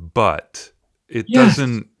talent, but it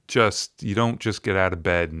doesn't just, you don't just get out of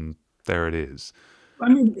bed and there it is. I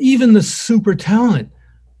mean, even the super talent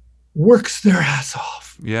works their ass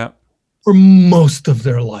off. Yeah. For most of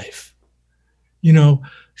their life.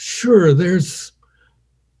 Sure, there's,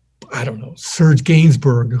 I don't know, Serge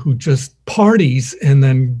Gainsbourg, who just parties and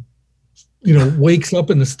then, wakes up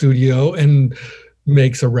in the studio and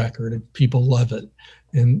makes a record and people love it.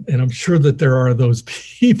 And I'm sure that there are those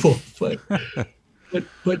people, but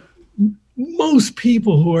most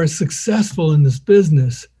people who are successful in this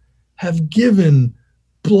business have given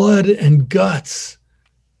blood and guts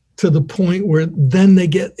to the point where then they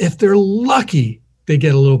get, if they're lucky, they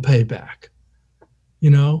get a little payback.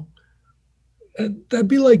 You know, that'd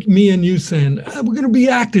be like me and you saying, we're going to be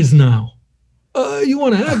actors now. You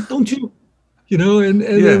want to act, don't you? You know, and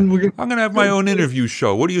then I'm going to have my own interview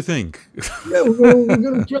show. What do you think? Yeah, we're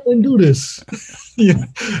going to try and do this.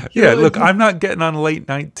 Look, I'm not getting on late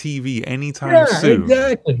night TV anytime soon.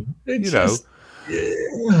 Exactly. It's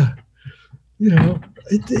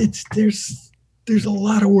there's a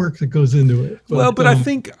lot of work that goes into it. But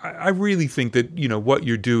I really think that, what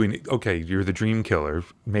you're doing, okay, you're the dream killer,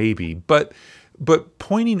 maybe, but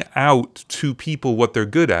pointing out to people what they're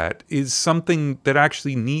good at is something that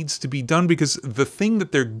actually needs to be done, because the thing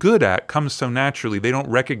that they're good at comes so naturally. They don't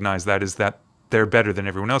recognize that as that they're better than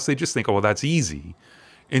everyone else. They just think, oh, well, that's easy,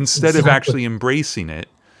 instead of actually embracing it.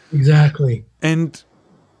 Exactly. And,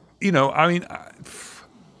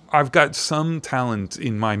 I've got some talent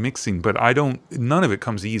in my mixing, but none of it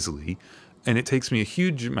comes easily. And it takes me a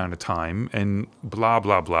huge amount of time and blah,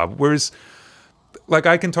 blah, blah. Whereas, like,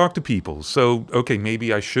 I can talk to people. So, okay,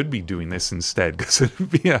 maybe I should be doing this instead, because it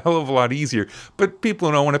would be a hell of a lot easier. But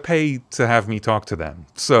people don't want to pay to have me talk to them.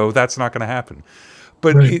 So that's not going to happen.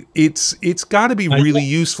 But right. It's got to be really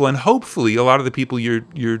useful. And hopefully a lot of the people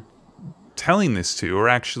you're telling this to are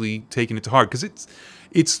actually taking it to heart. Because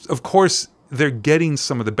it's of course, they're getting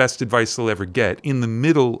some of the best advice they'll ever get in the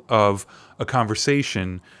middle of a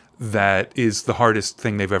conversation that is the hardest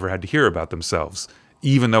thing they've ever had to hear about themselves,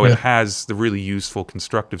 even though it has the really useful,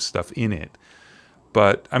 constructive stuff in it.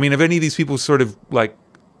 But, I mean, have any of these people sort of, like,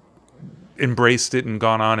 embraced it and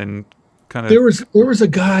gone on and kind of... There was a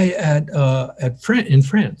guy in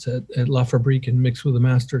France, at La Fabrique and Mix with the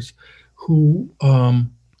Masters, who,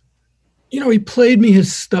 he played me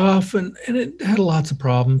his stuff, and it had lots of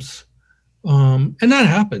problems. And that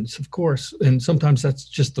happens, of course. And sometimes that's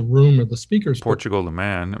just the room or the speakers. Portugal the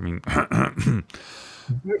man. I mean,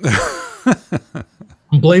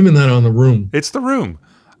 I'm blaming that on the room. It's the room.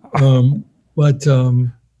 But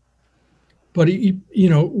he,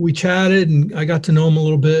 we chatted and I got to know him a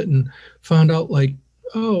little bit and found out like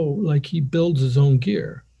he builds his own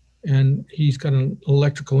gear and he's got an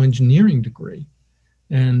electrical engineering degree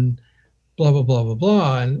and blah, blah, blah, blah,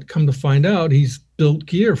 blah. And come to find out he's built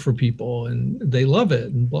gear for people and they love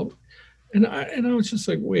it and blah. And I was just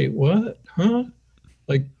like, wait, what? Huh?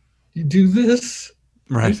 Like, you do this?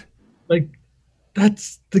 Right. Like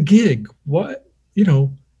that's the gig. What,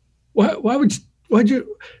 why do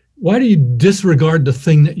you disregard the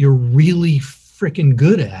thing that you're really freaking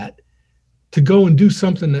good at to go and do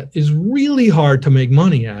something that is really hard to make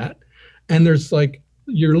money at? And there's like,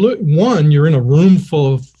 you're in a room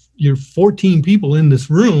full of, you're 14 people in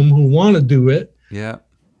this room who want to do it. Yeah.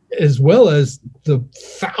 As well as the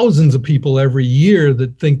thousands of people every year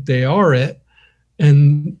that think they are it.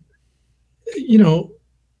 And,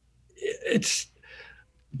 it's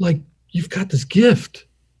like, you've got this gift,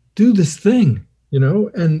 do this thing,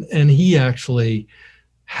 and he actually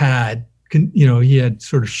had, he had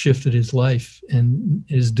sort of shifted his life and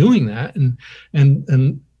is doing that. And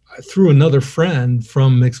through another friend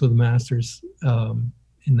from Mix with the Masters,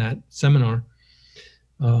 in that seminar,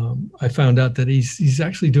 I found out that he's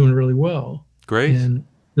actually doing really well. Great. And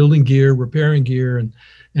building gear, repairing gear,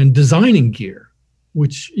 and designing gear,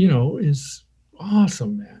 which, is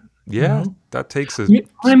awesome, man. Yeah, that takes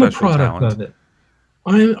I'm a product talent. of it.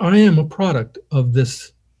 I am a product of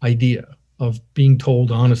this idea of being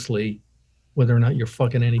told honestly whether or not you're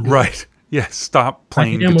fucking any good. Right. Yeah. Stop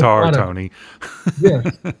playing guitar, Tony.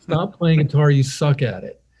 Yes. Stop playing guitar. You suck at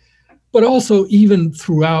it. But also, even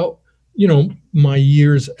throughout, my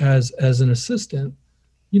years as an assistant,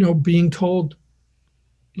 being told,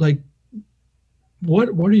 like, what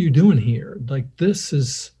are you doing here? Like, this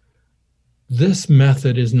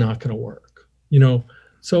method is not going to work.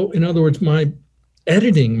 So in other words, my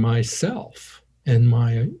editing myself and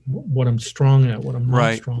what I'm strong at, what I'm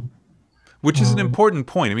not strong. Which is an important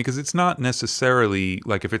point, because it's not necessarily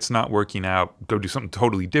like, if it's not working out, go do something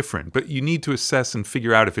totally different. But you need to assess and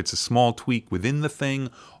figure out if it's a small tweak within the thing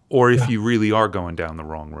or if you really are going down the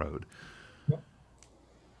wrong road.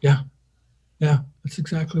 Yeah, that's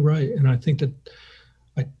exactly right. And I think that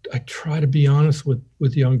I try to be honest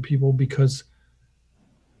with young people, because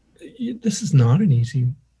this is not an easy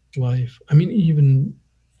life. I mean, even,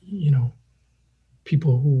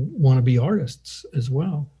 people who want to be artists as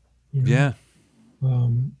well. Yeah.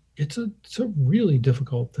 It's a really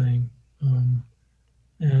difficult thing.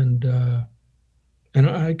 and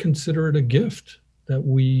I consider it a gift that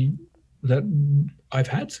I've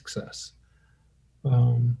had success,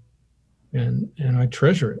 and I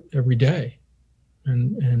treasure it every day,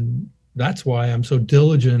 and that's why I'm so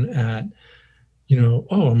diligent at,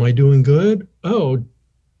 oh, am I doing good? Oh,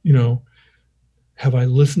 have I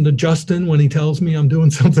listened to Justin when he tells me I'm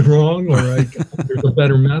doing something wrong, or there's a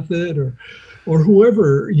better method, or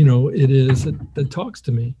whoever it is that talks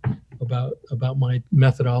to me about my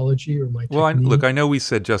methodology or my technique. Well, I know we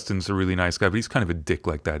said Justin's a really nice guy, but he's kind of a dick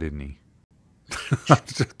like that, isn't he? I'm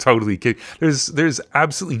just totally kidding. There's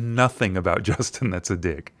absolutely nothing about Justin that's a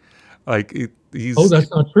dick. Like he's. Oh,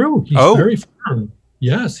 that's not true. He's very firm.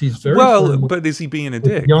 Yes, he's very firm. But is he being a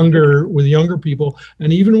dick? With younger people,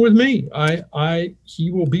 and even with me,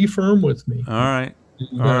 he will be firm with me. All right.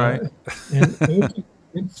 And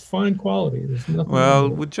it's fine quality. There's nothing. Well,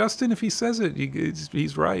 with Justin, if he says it,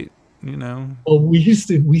 he's right. Well, we used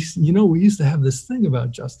to have this thing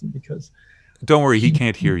about Justin because. Don't worry, he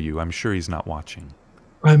can't hear you. I'm sure he's not watching.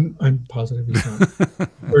 I'm positive he's not.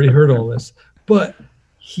 Already heard all this, but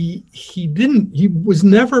he was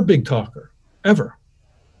never a big talker ever.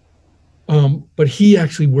 But he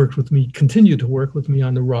actually continued to work with me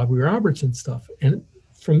on the Robbie Robertson stuff, and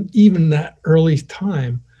from even that early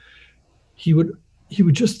time, he would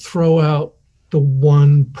just throw out the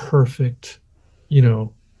one perfect,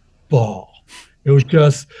 ball. It was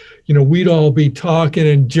just, we'd all be talking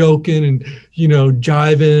and joking and,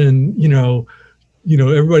 jiving and,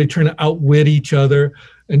 everybody trying to outwit each other.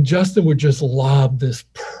 And Justin would just lob this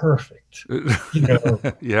perfect,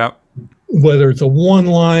 yeah. Whether it's a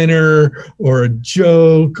one-liner or a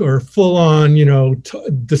joke or full on,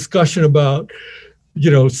 discussion about,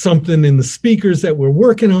 something in the speakers that we're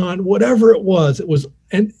working on, whatever it was,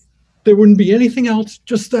 and there wouldn't be anything else,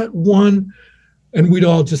 just that one. And we'd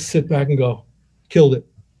all just sit back and go, killed it.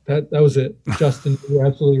 That was it. Justin, you're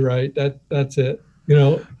absolutely right. That's it.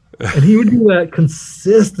 And he would do that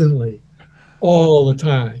consistently all the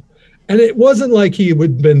time. And it wasn't like he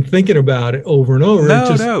would been thinking about it over and over.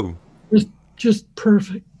 No. Just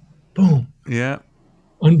perfect. Boom. Yeah.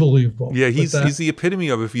 Unbelievable. Yeah, he's the epitome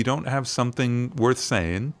of, if you don't have something worth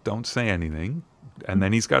saying, don't say anything. And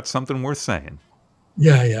then he's got something worth saying.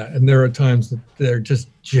 Yeah. And there are times that they're just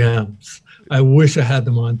gems. I wish I had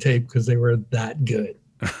them on tape because they were that good.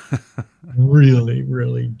 Really,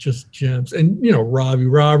 really just gems. And, Robbie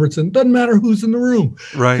Robertson, doesn't matter who's in the room.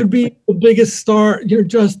 Right. Could be the biggest star.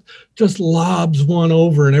 Just lobs one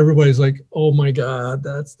over and everybody's like, oh my God,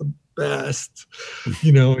 that's the best.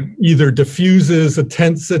 Either diffuses a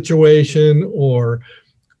tense situation or,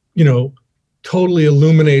 totally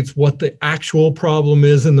illuminates what the actual problem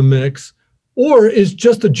is in the mix, or is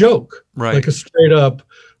just a joke. Right. Like a straight up,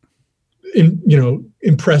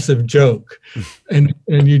 impressive joke. And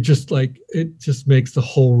you just it just makes the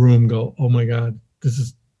whole room go, oh my God,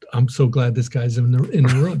 I'm so glad this guy's in the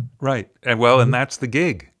room. Right. And that's the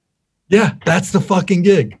gig. Yeah, that's the fucking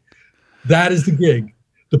gig. That is the gig.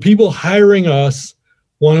 The people hiring us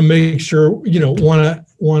want to make sure,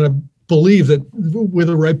 want to believe that we're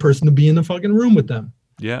the right person to be in the fucking room with them.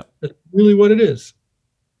 Yeah. That's really what it is.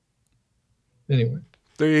 Anyway.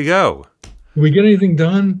 There you go. Did we get anything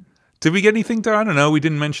done? Did we get anything done? I don't know. We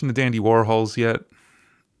didn't mention the Dandy Warhols yet.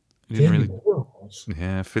 Warhols.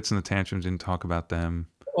 Yeah, Fitz and the Tantrums didn't talk about them.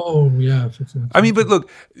 Oh, yeah. Fitz and the Tantrums. I mean, but look,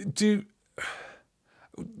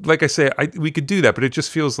 like I say, we could do that, but it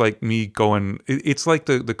just feels like me going. It's like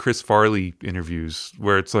the Chris Farley interviews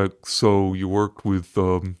where it's like, so you worked with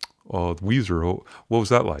Weezer. What was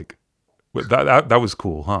that like? That was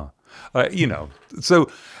cool, huh? So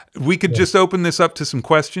we could just open this up to some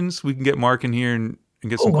questions. We can get Mark in here and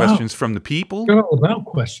get some questions from the people. All about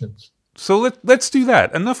questions. So let's do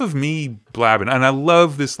that. Enough of me blabbing. And I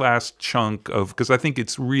love this last chunk because I think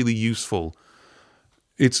it's really useful.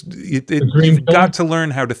 You've got to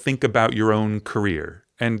learn how to think about your own career.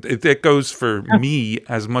 And it goes for me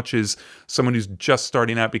as much as someone who's just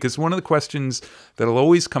starting out, because one of the questions that'll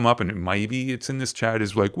always come up, and maybe it's in this chat,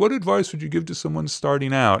 is like, what advice would you give to someone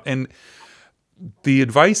starting out? And the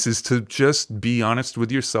advice is to just be honest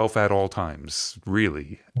with yourself at all times,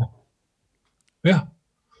 really. Yeah.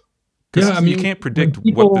 Because you can't predict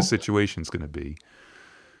what the situation's going to be.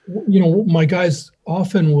 My guys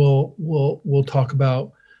often will talk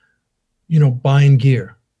about, buying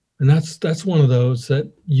gear. And that's one of those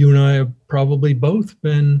that you and I have probably both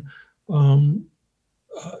been,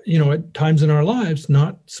 at times in our lives,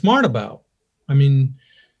 not smart about. I mean,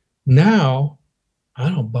 now I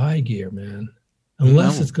don't buy gear, man,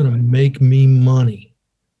 unless it's going to make me money.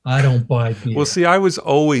 I don't buy gear. Well, see, I was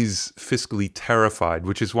always fiscally terrified,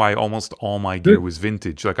 which is why almost all my gear was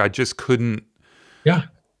vintage. Like I just couldn't. Yeah.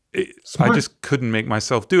 I just couldn't make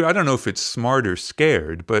myself do it. I don't know if it's smart or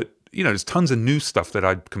scared, but there's tons of new stuff that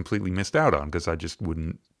I'd completely missed out on because I just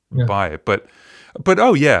wouldn't buy it. But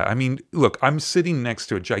oh yeah, I mean, look, I'm sitting next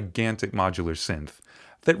to a gigantic modular synth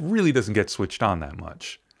that really doesn't get switched on that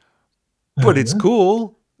much, but it's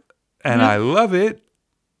cool, and I love it.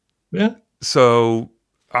 Yeah. So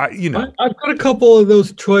I've got a couple of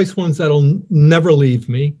those choice ones that'll never leave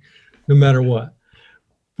me, no matter what.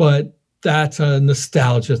 But that's a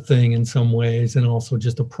nostalgia thing in some ways, and also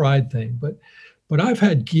just a pride thing. But I've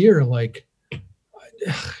had gear like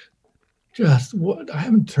I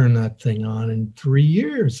haven't turned that thing on in 3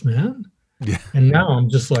 years, man. Yeah. And now I'm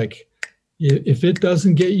just like, if it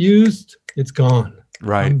doesn't get used, it's gone.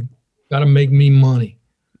 Right. Got to make me money.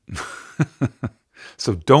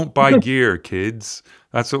 So don't buy gear, kids.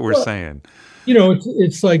 That's what we're saying.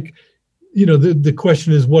 It's like, the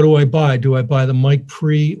question is, what do I buy? Do I buy the mic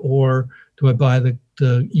pre, or do I buy the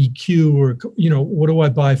EQ, or what do I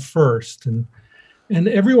buy first? And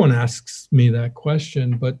everyone asks me that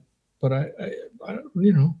question, but I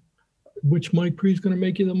which mic pre is going to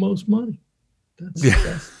make you the most money?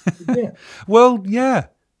 That's Well, yeah.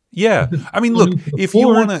 I mean, look, if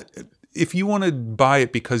you want to buy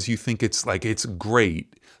it because you think it's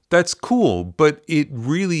great, that's cool. But it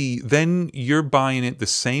really, then you're buying it the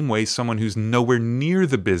same way someone who's nowhere near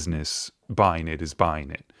the business buying it is buying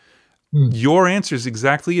it. Your answer is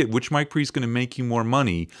exactly it. Which mic pre is going to make you more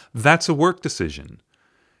money? That's a work decision.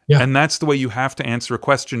 Yeah. And that's the way you have to answer a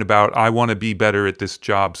question about, I want to be better at this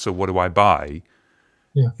job, so what do I buy?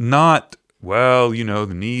 Yeah. Not, well,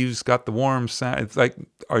 the Neve's got the warm sound. It's like,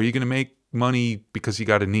 are you going to make money because you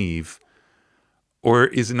got a Neve? Or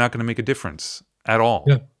is it not going to make a difference at all?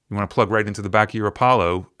 Yeah. You want to plug right into the back of your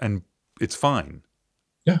Apollo and it's fine.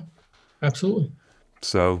 Yeah, absolutely.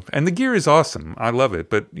 So, and the gear is awesome. I love it.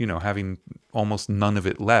 But, having almost none of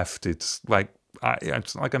it left, it's like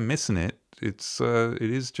I'm missing it. It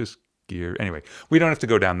is just gear. Anyway, we don't have to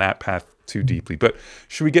go down that path too deeply. But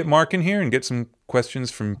should we get Mark in here and get some questions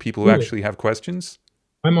from people who actually have questions?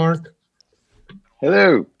 Hi, Mark.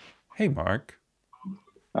 Hello. Hey, Mark.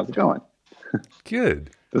 How's it going? Good.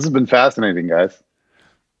 This has been fascinating, guys.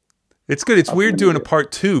 It's good. It's weird doing a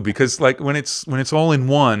part 2 because when it's all in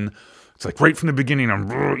one, it's like right from the beginning,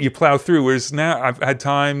 you plow through. Whereas now I've had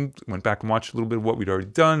time, went back and watched a little bit of what we'd already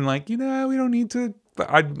done. Like, we don't need to.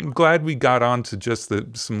 I'm glad we got on to just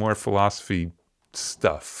some more philosophy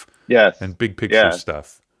stuff. Yes. And big picture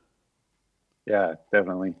stuff. Yeah,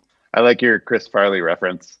 definitely. I like your Chris Farley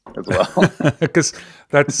reference as well. Because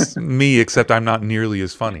that's me, except I'm not nearly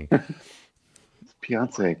as funny.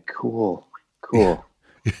 Beyonce, cool.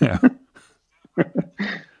 Yeah.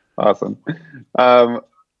 Awesome.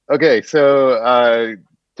 Okay, so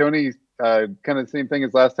Tony, kind of the same thing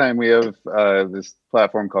as last time. We have this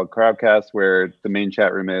platform called Crowdcast where the main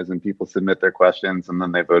chat room is, and people submit their questions, and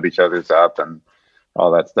then they vote each other's up and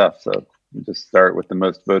all that stuff. So you just start with the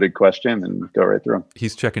most voted question and go right through them.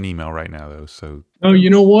 He's checking email right now, though. So. Oh, you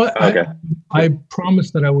know what? Okay. I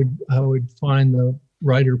promised that I would find the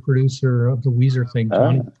writer producer of the Weezer thing,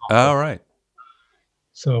 Johnny. All right.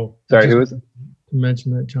 So. Sorry, who is it? To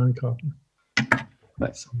mention that, Johnny Kaufman.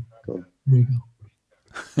 Nice. Cool. There you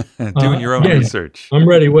go. Doing your own research. I'm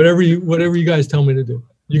ready. Whatever you guys tell me to do.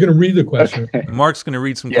 You're going to read the question. Okay. Mark's going to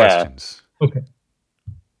read some questions.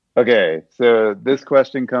 Okay. So this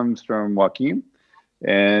question comes from Joaquin,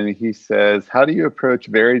 and he says, how do you approach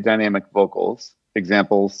very dynamic vocals?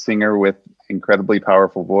 Example, singer with incredibly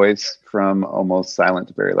powerful voice from almost silent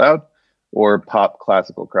to very loud, or pop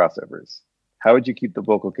classical crossovers? How would you keep the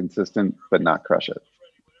vocal consistent but not crush it?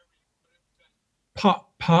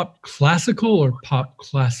 Pop classical or pop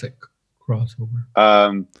classic crossover?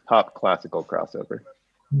 Pop classical crossover.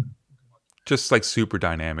 Just like super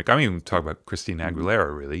dynamic. I mean, we talk about Christina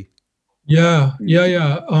Aguilera, really. Yeah.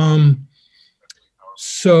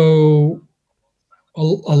 So a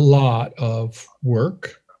lot of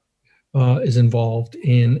work is involved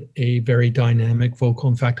in a very dynamic vocal.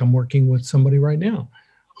 In fact, I'm working with somebody right now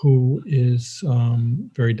who is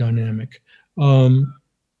very dynamic. And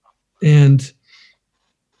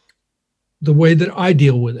the way that I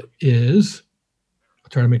deal with it is, I'll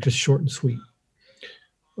try to make this short and sweet.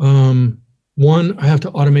 One, I have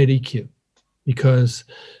to automate EQ because,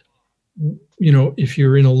 if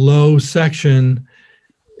you're in a low section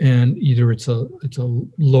and either it's a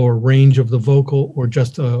lower range of the vocal or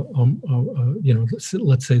just let's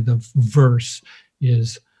say the verse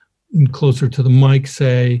is closer to the mic,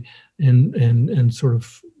 say, and sort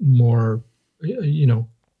of more,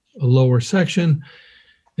 a lower section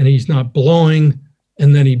and he's not blowing,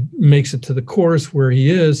 and then he makes it to the chorus where he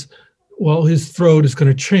is, well, his throat is going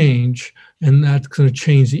to change, and that's going to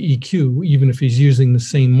change the EQ. Even if he's using the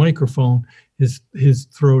same microphone, his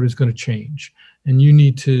throat is going to change, and you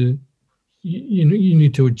need to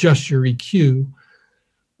adjust your EQ.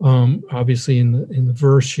 Obviously, in the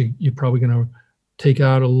verse, you're probably going to take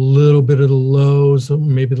out a little bit of the lows,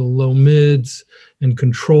 maybe the low mids, and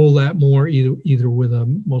control that more either with a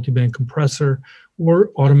multiband compressor or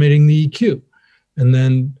automating the EQ. And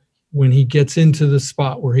then when he gets into the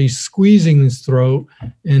spot where he's squeezing his throat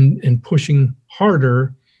and pushing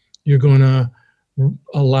harder, you're going to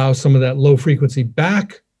allow some of that low frequency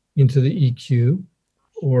back into the EQ,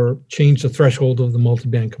 or change the threshold of the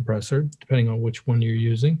multiband compressor, depending on which one you're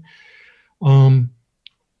using. And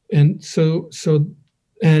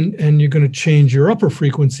you're going to change your upper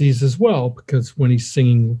frequencies as well, because when he's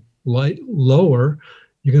singing lower,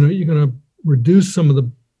 you're going to reduce some of the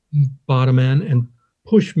bottom end and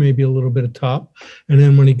push maybe a little bit of top. And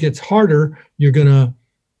then when he gets harder, you're going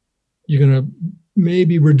to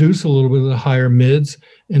maybe reduce a little bit of the higher mids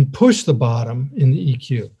and push the bottom in the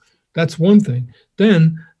EQ. That's one thing.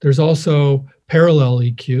 Then there's also parallel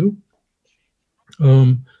EQ,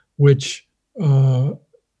 which the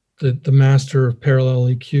master of parallel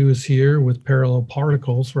EQ is here with parallel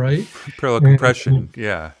particles, right? Parallel compression,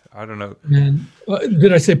 yeah. I don't know. And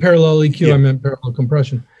did I say parallel EQ? Yeah. I meant parallel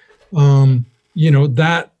compression.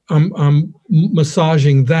 That I'm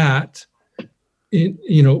massaging that,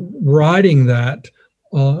 riding that,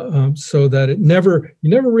 so that you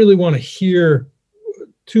never really want to hear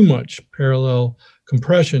too much parallel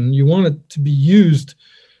compression. You want it to be used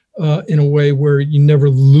in a way where you never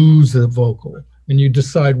lose the vocal, and you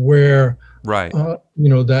decide where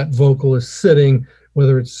that vocal is sitting,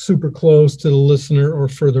 whether it's super close to the listener or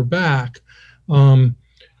further back.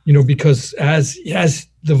 Because as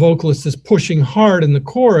the vocalist is pushing hard in the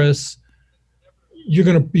chorus, you're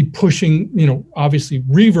going to be pushing, obviously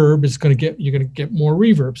reverb is you're going to get more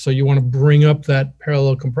reverb. So you want to bring up that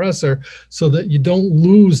parallel compressor so that you don't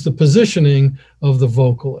lose the positioning of the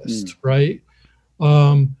vocalist, right?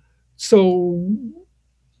 So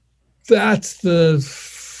that's the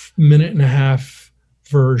minute and a half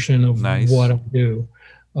version of what I do.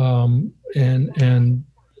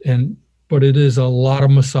 But it is a lot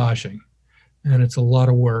of massaging, and it's a lot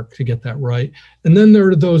of work to get that right. And then there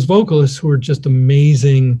are those vocalists who are just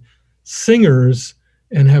amazing singers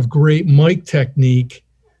and have great mic technique,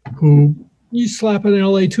 who you slap an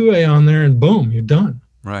LA2A on there and boom, you're done.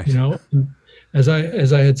 Right. As I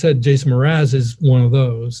had said, Jason Mraz is one of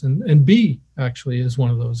those, and B actually is one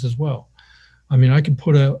of those as well. I mean, I could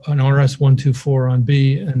put an RS-124 on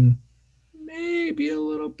B and maybe a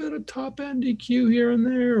little bit of top end EQ here and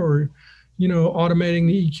there, or automating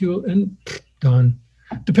the EQ, and done,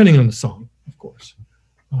 depending on the song, of course.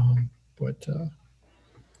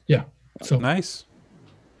 Yeah. So nice.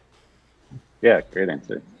 Yeah, great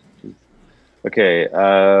answer. Okay,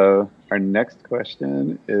 our next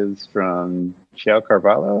question is from Chiao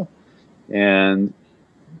Carvalho, and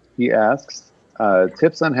he asks,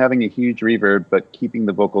 tips on having a huge reverb but keeping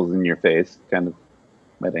the vocals in your face. Kind of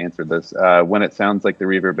might have answered this. When it sounds like the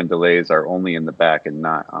reverb and delays are only in the back and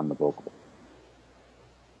not on the vocal.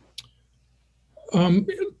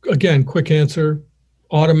 Again, quick answer: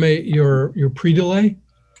 automate your pre-delay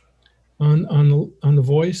on the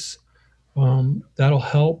voice. That'll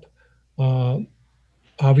help.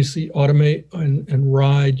 Obviously, automate and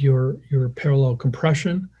ride your parallel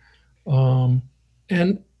compression.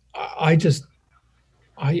 And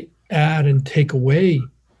I add and take away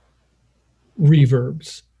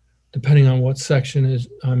reverbs depending on what section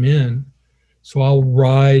I'm in. So I'll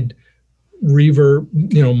ride reverb,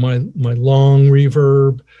 my long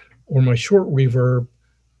reverb or my short reverb,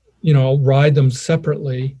 I'll ride them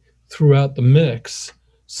separately throughout the mix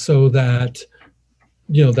so that,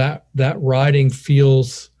 that riding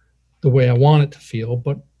feels the way I want it to feel,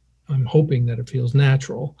 but I'm hoping that it feels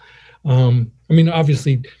natural.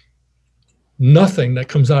 Obviously, nothing that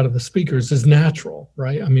comes out of the speakers is natural,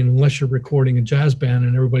 right? I mean, unless you're recording a jazz band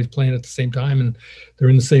and everybody's playing at the same time and they're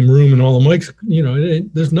in the same room and all the mics,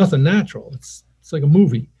 there's nothing natural. It's like a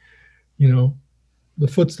movie, the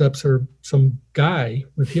footsteps are some guy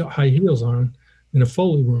with high heels on in a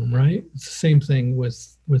Foley room, right? It's the same thing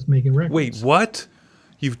with making records. Wait, what?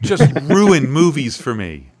 You've just ruined movies for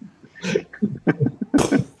me.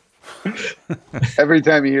 Every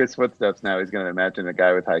time he hears footsteps now, he's going to imagine a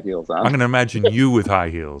guy with high heels on. I'm going to imagine you with high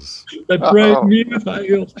heels. That's right, me with high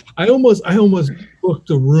heels. I almost booked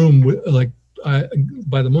a room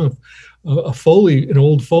by the month, an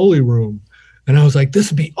old Foley room, And I was like, this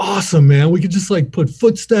would be awesome, man. We could just like put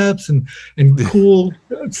footsteps and cool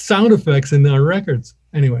sound effects in our records.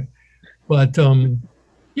 Anyway, but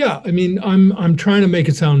yeah, I mean, I'm trying to make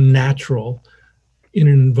it sound natural in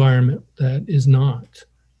an environment that is not.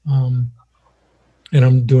 And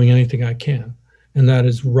I'm doing anything I can. And that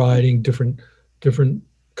is riding different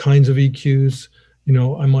kinds of EQs. You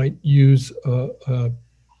know, I might use a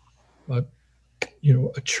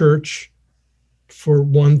church for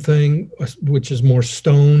one thing, which is more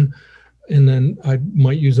stone, and then I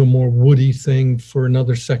might use a more woody thing for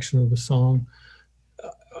another section of the song.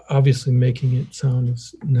 Obviously, making it sound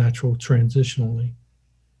as natural transitionally.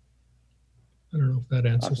 I don't know if that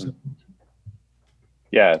answers it.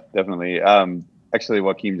 Yeah, definitely. Actually,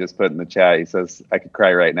 Joaquin just put in the chat, he says, I could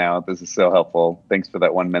cry right now. This is so helpful. Thanks for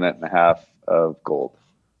that 1.5 minutes of gold.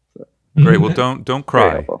 So, great. Well, don't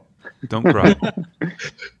cry. Don't cry.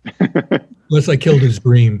 Unless I killed his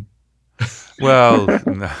dream. Well,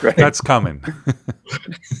 right. That's coming.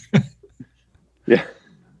 Yeah.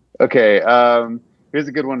 Okay. Here's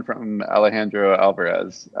a good one from Alejandro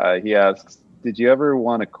Alvarez. He asks, did you ever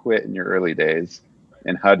want to quit in your early days?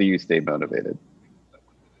 And how do you stay motivated?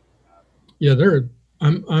 Yeah,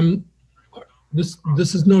 this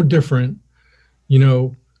is no different, you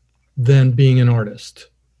know, than being an artist.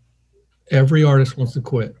 Every artist wants to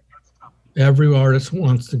quit. Every artist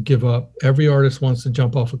wants to give up. Every artist wants to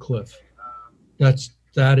jump off a cliff.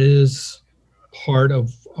 That is part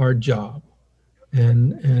of our job.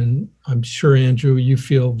 And I'm sure, Andrew, you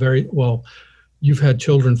feel very well. You've had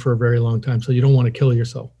children for a very long time, so you don't want to kill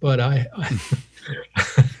yourself. But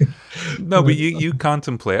no, but you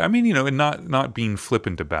contemplate. I mean, you know, and not being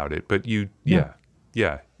flippant about it, but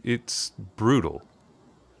yeah, it's brutal.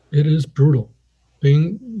 It is brutal.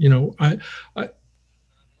 Being, you know,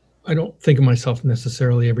 I don't think of myself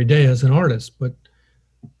necessarily every day as an artist, but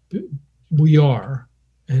we are,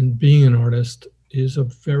 and being an artist is a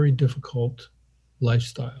very difficult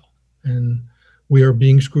lifestyle, and we are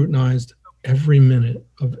being scrutinized every minute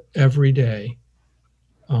of every day,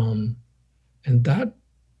 and that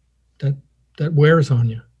wears on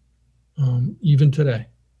you, even today.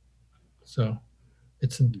 So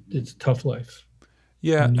it's a tough life.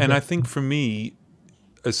 Yeah, and I think for me,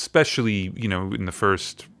 especially, you know, in the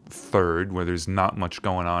first third where there's not much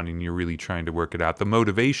going on and you're really trying to work it out, the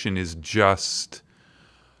motivation is just,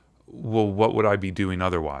 well, what would I be doing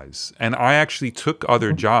otherwise? And I actually took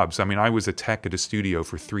other jobs. I mean, I was a tech at a studio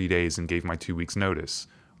for 3 days and gave my 2 weeks notice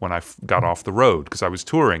when I got off the road because I was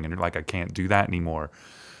touring, and like, I can't do that anymore.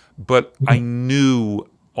 But I knew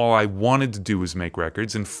all I wanted to do was make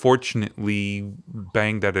records, and fortunately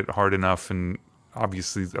banged at it hard enough, and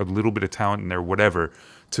obviously a little bit of talent in there, whatever,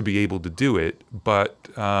 to be able to do it. But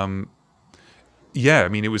yeah, I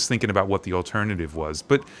mean, it was thinking about what the alternative was.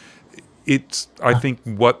 But I think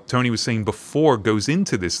what Tony was saying before goes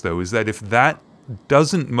into this, though, is that if that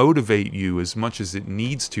doesn't motivate you as much as it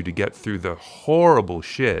needs to get through the horrible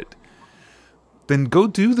shit, then go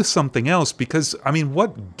do something else. Because, I mean,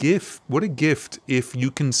 what a gift if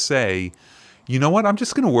you can say, you know what, I'm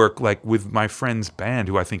just going to work like with my friend's band,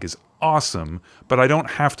 who I think is awesome, but I don't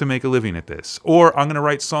have to make a living at this. Or I'm going to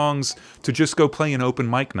write songs to just go play in open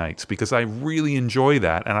mic nights because I really enjoy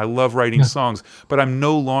that and I love writing songs, but I'm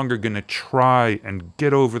no longer going to try and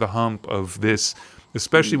get over the hump of this,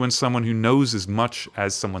 especially when someone who knows as much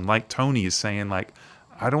as someone like Tony is saying, like,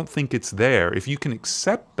 I don't think it's there. If you can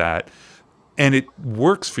accept that and it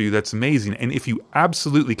works for you, that's amazing. And if you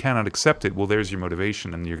absolutely cannot accept it, well, there's your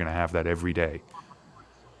motivation, and you're going to have that every day.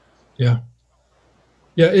 Yeah.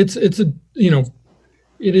 Yeah, it's a, you know,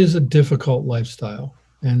 it is a difficult lifestyle,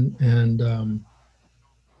 and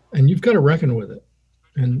you've got to reckon with it,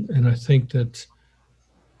 and I think that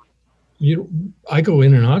I go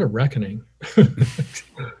in and out of reckoning.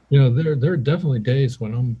 You know, there are definitely days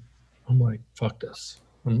when I'm like, fuck this,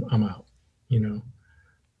 I'm out, you know,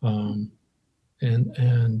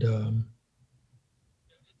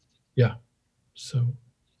 yeah, so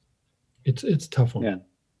it's a tough one. Yeah.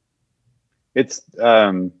 It's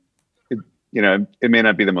you know, it may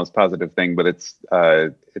not be the most positive thing, but it's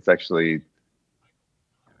actually,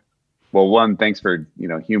 well, one, thanks for, you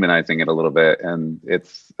know, humanizing it a little bit, and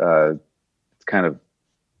it's kind of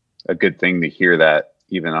a good thing to hear that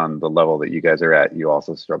even on the level that you guys are at, you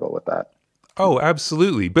also struggle with that. Oh,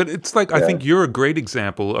 absolutely. But it's like, I think you're a great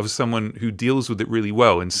example of someone who deals with it really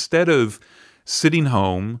well. Instead of sitting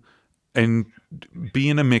home and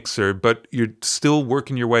being a mixer, but you're still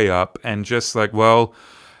working your way up and just like, well,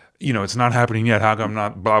 you know, it's not happening yet. How come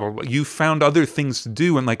not blah, blah, blah. You found other things to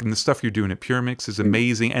do. And like, and the stuff you're doing at Pure Mix is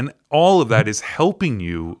amazing. And all of that is helping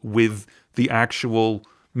you with the actual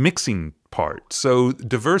mixing part. So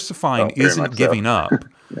diversifying isn't giving up.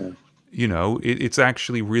 Yeah. You know, it's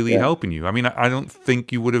actually really helping you. I mean, I don't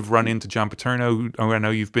think you would have run into John Paterno, who I know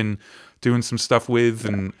you've been doing some stuff with,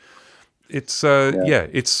 and it's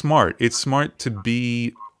it's smart. It's smart to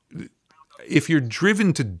be, if you're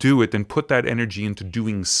driven to do it, then put that energy into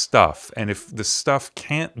doing stuff. And if the stuff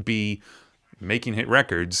can't be making hit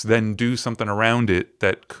records, then do something around it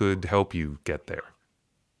that could help you get there.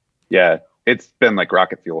 Yeah, it's been like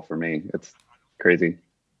rocket fuel for me. It's crazy.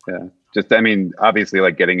 Yeah. Just, I mean, obviously,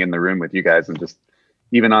 like getting in the room with you guys and just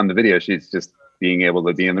even on the video sheets, just being able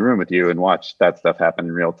to be in the room with you and watch that stuff happen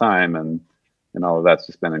in real time and all of that's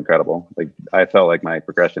just been incredible. Like I felt like my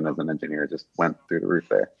progression as an engineer just went through the roof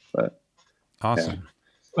there. But awesome.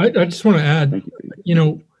 I just want to add, you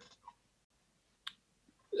know,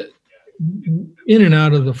 in and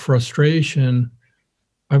out of the frustration,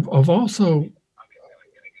 I've also,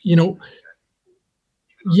 you know,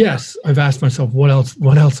 yes, I've asked myself, what else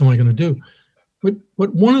am I going to do? But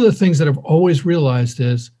one of the things that I've always realized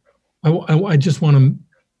is I just want to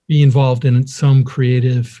be involved in some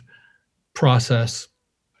creative process,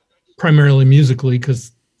 primarily musically,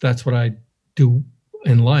 because that's what I do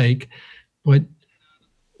and like. But,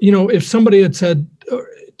 you know, if somebody had said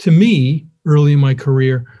to me early in my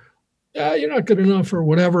career, you're not good enough or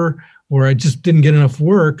whatever, or I just didn't get enough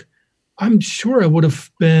work, I'm sure I would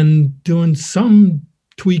have been doing some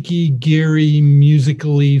tweaky, geary,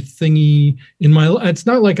 musically thingy in my life. It's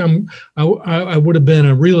not like I would have been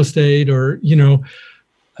a real estate or, you know,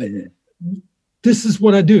 this is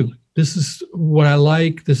what I do. This is what I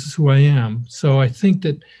like. This is who I am. So I think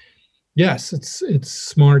that, yes, it's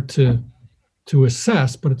smart to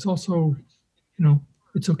assess, but it's also, you know,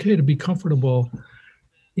 it's okay to be comfortable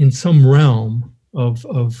in some realm of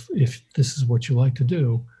if this is what you like to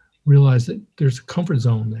do, realize that there's a comfort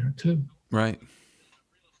zone there too. Right.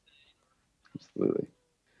 Absolutely.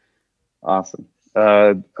 Awesome.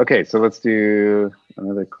 Okay, so let's do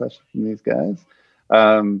another question from these guys.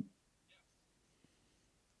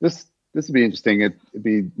 This would be interesting. It'd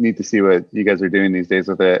be neat to see what you guys are doing these days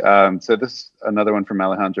with it. So this another one from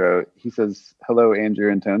Alejandro. He says, "Hello,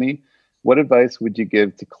 Andrew and Tony. What advice would you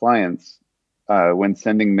give to clients when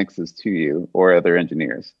sending mixes to you or other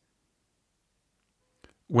engineers?"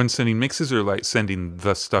 When sending mixes, or like sending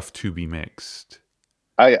the stuff to be mixed?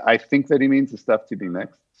 I think that he means the stuff to be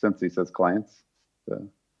mixed, since he says clients. So.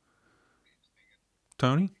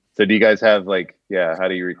 Tony? So do you guys have like, how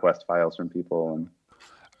do you request files from people? And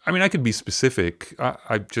I mean, I could be specific.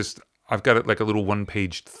 I've got like a little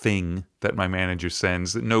one-page thing that my manager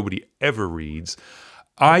sends that nobody ever reads.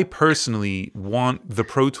 I personally want the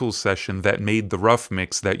Pro Tools session that made the rough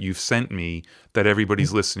mix that you've sent me that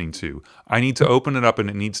everybody's listening to. I need to open it up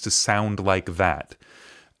and it needs to sound like that.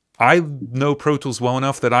 I know Pro Tools well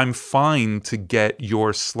enough that I'm fine to get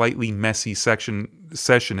your slightly messy session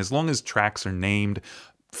as long as tracks are named.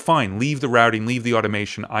 Fine, leave the routing, leave the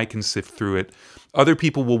automation. I can sift through it. Other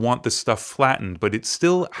people will want the stuff flattened, but it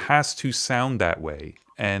still has to sound that way.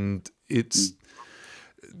 And it's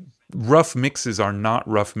rough mixes are not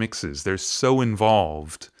rough mixes. They're so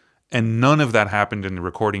involved, and none of that happened in the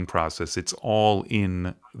recording process. It's all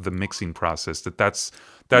in the mixing process.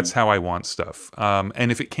 That's how I want stuff. And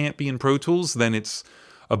if it can't be in Pro Tools, then it's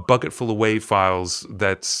a bucket full of WAV files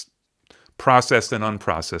that's processed and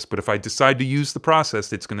unprocessed. But if I decide to use the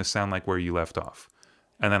processed, it's going to sound like where you left off.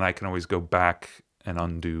 And then I can always go back and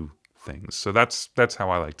undo things. So that's how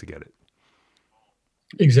I like to get it.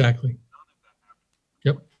 Exactly.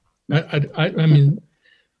 Yep. I mean,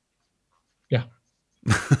 yeah.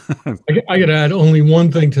 I could add only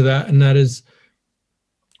one thing to that, and that is,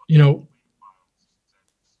 you know,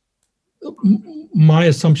 my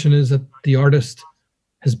assumption is that the artist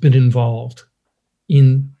has been involved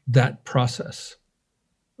in that process.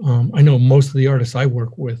 I know most of the artists I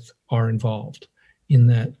work with are involved in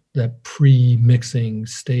that pre-mixing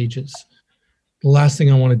stages. The last thing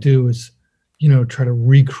I want to do is, you know, try to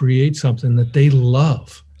recreate something that they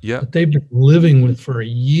love, that they've been living with for a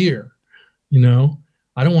year. You know,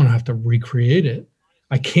 I don't want to have to recreate it.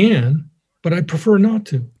 I can, but I prefer not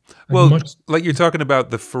to. Well, like you're talking about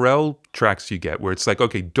the Pharrell tracks you get, where it's like,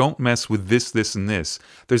 okay, don't mess with this, this, and this.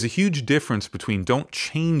 There's a huge difference between don't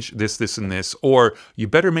change this, this, and this, or you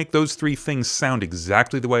better make those three things sound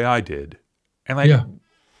exactly the way I did. And like,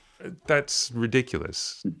 that's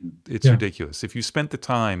ridiculous. It's ridiculous. If you spent the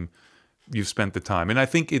time, you've spent the time. And I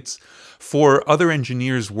think it's for other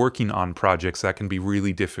engineers working on projects that can be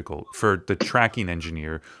really difficult. For the tracking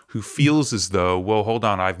engineer who feels as though, well, hold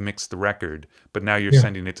on, I've mixed the record, but now you're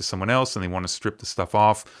sending it to someone else and they want to strip the stuff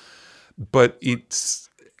off. But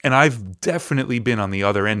And I've definitely been on the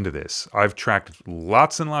other end of this. I've tracked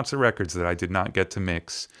lots and lots of records that I did not get to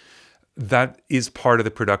mix. That is part of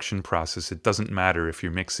the production process. It doesn't matter if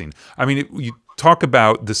you're mixing. I mean, you talk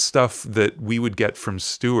about the stuff that we would get from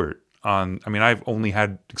Stuart on. I mean, I've only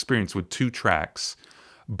had experience with 2 tracks,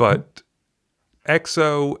 but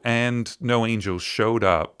EXO and No Angels showed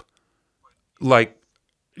up like,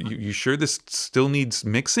 you sure this still needs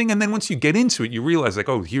mixing? And then once you get into it, you realize like,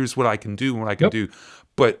 oh, here's what I can do and what I can do.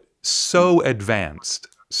 But so advanced,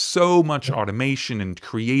 so much automation and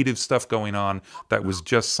creative stuff going on that was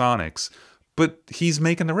just Sonic's. But he's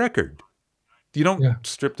making the record. You don't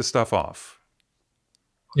strip the stuff off.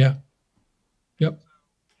 Yeah. Yep.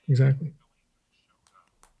 Exactly.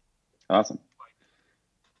 Awesome.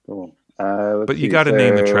 Cool. But you got to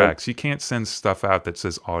name the tracks. You can't send stuff out that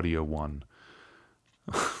says Audio 1.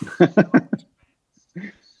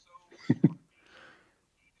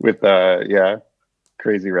 With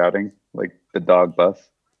crazy routing, like the dog bus.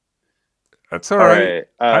 That's all right.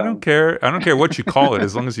 I don't care. I don't care what you call it,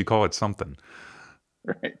 as long as you call it something.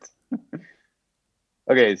 Right.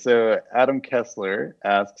 Okay, so Adam Kessler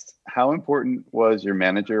asks, how important was your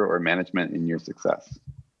manager or management in your success?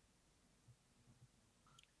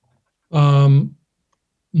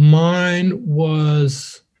 Mine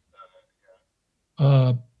was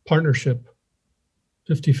partnership,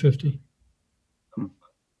 50-50.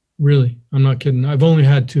 Really, I'm not kidding. I've only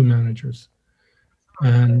had 2 managers.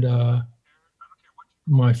 And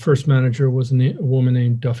my first manager was a woman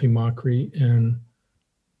named Duffy Mockery, and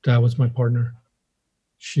that was my partner.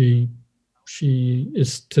 She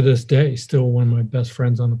is to this day still one of my best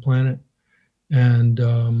friends on the planet. And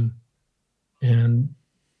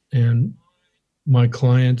my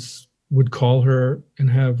clients would call her and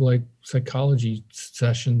have like psychology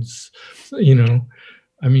sessions,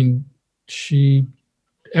 I mean,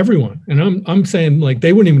 everyone. And I'm saying like,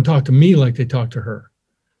 they wouldn't even talk to me like they talked to her.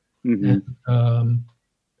 Mm-hmm.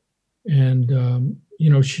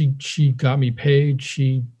 She got me paid.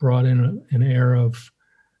 She brought in an air of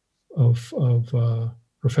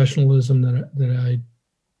professionalism that I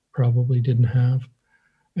probably didn't have.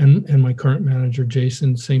 And my current manager,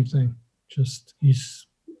 Jason, same thing. Just he's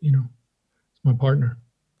my partner,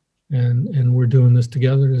 and we're doing this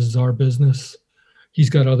together. This is our business. He's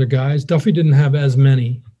got other guys. Duffy didn't have as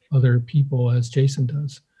many other people as Jason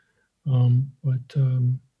does, but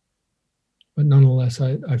nonetheless,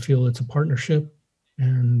 I feel it's a partnership,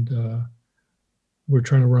 and we're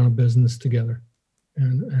trying to run a business together,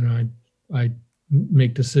 and I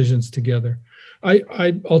make decisions together.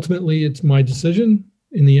 I ultimately, it's my decision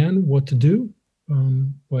in the end what to do,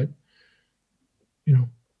 but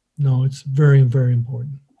no, it's very, very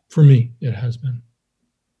important for me. It has been.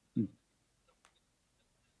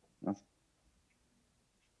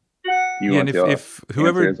 And if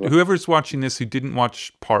whoever's watching this who didn't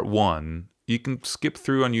watch part 1, you can skip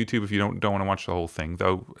through on YouTube if you don't want to watch the whole thing,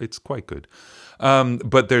 though it's quite good.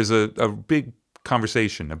 But there's a big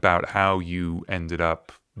conversation about how you ended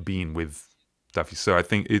up being with Duffy. So I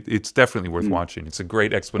think it's definitely worth watching. It's a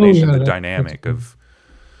great explanation of the dynamic of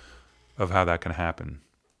how that can happen.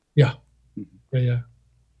 Yeah.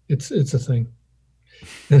 It's a thing.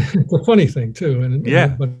 And it's a funny thing too,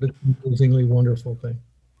 but it's an amazingly wonderful thing.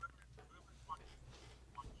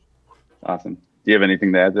 Awesome. Do you have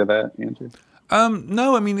anything to add to that, Andrew?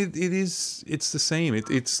 No, I mean it's the same.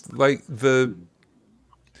 It's like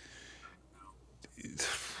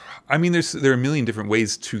I mean, there are a million different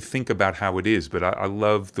ways to think about how it is, but I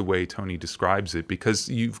love the way Tony describes it, because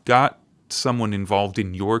you've got someone involved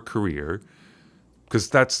in your career, because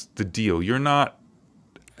that's the deal. You're not,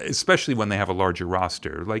 especially when they have a larger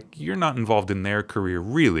roster, like you're not involved in their career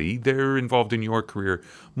really. They're involved in your career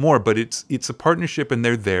more, but it's a partnership, and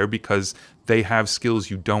they're there because they have skills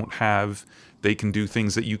you don't have. They can do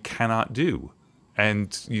things that you cannot do,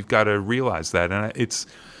 and you've got to realize that. And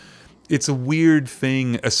it's a weird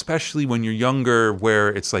thing, especially when you're younger, where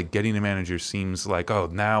it's like getting a manager seems like, oh,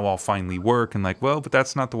 now I'll finally work. And like, well, but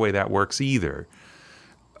that's not the way that works either.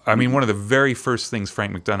 I mean, one of the very first things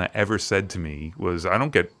Frank McDonough ever said to me was, I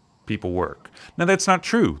don't get people work. Now, that's not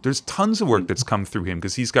true. There's tons of work that's come through him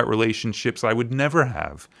because he's got relationships I would never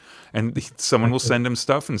have. And someone will send him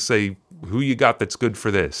stuff and say, who you got that's good for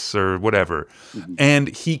this or whatever. And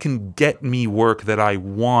he can get me work that I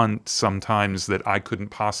want sometimes that I couldn't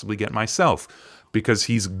possibly get myself, because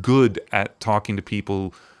he's good at talking to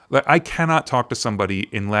people. I cannot talk to somebody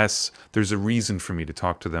unless there's a reason for me to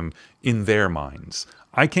talk to them in their minds.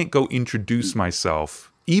 I can't go introduce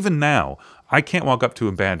myself. Even now, I can't walk up to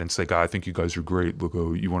a band and say, God, I think you guys are great. Look,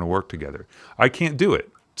 oh, you want to work together. I can't do it.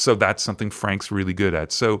 So that's something Frank's really good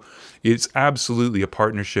at. So it's absolutely a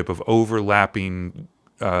partnership of overlapping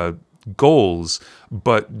goals,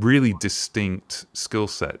 but really distinct skill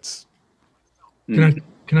sets. Can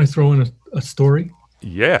I throw in a story?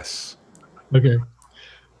 Yes. Okay.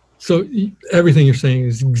 So everything you're saying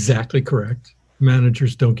is exactly correct.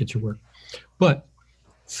 Managers don't get your work. But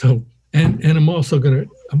so and I'm also gonna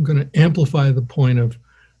amplify the point of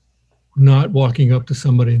not walking up to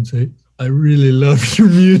somebody and say, I really love your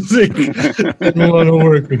music and want to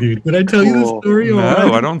work with you. Did I tell you the story? No,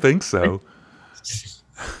 already? I don't think so.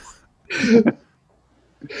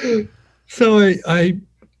 So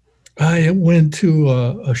I went to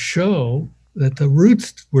a show that the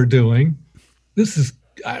Roots were doing. This is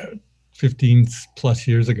 15 plus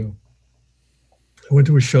years ago. I went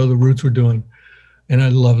to a show the Roots were doing, and I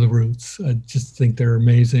love the Roots. I just think they're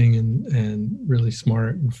amazing and really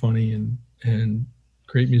smart and funny and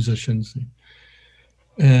great musicians.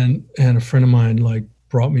 And a friend of mine like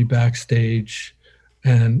brought me backstage,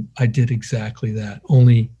 and I did exactly that.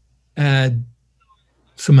 Only add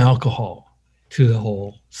some alcohol to the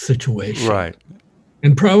whole situation, Right?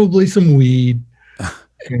 And probably some weed,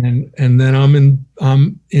 and then I'm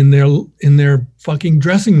in their fucking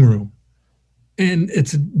dressing room, and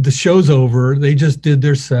the show's over. They just did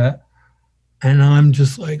their set, and I'm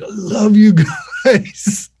just like, I love you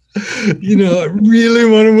guys. I really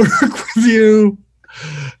want to work with you.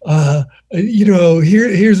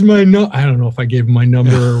 Here's my I don't know if I gave him my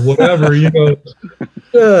number or whatever.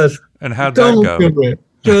 Just and how'd that go? Do it.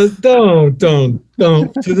 Just don't.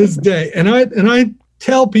 To this day, and I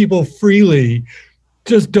tell people freely,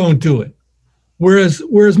 just don't do it.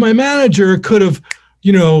 Whereas my manager could have,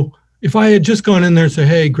 if I had just gone in there and said,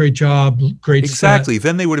 hey, great job, great exactly, set.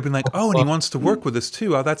 then they would have been like, oh, and he wants to work with us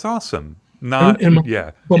too. Oh, that's awesome. But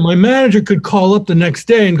my manager could call up the next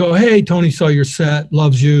day and go, hey, Tony saw your set,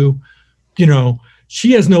 loves you.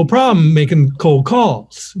 She has no problem making cold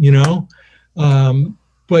calls,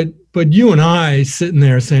 But you and I sitting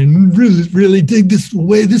there saying, really, really dig this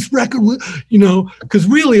way, this record, because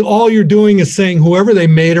really all you're doing is saying whoever they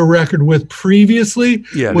made a record with previously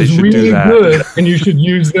was really good and you should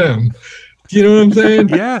use them. Do you know what I'm saying?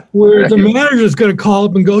 Yeah. Where the manager's going to call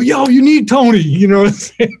up and go, yo, you need Tony. You know what I'm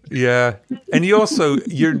saying? Yeah. And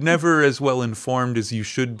you're never as well informed as you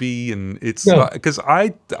should be. And it's because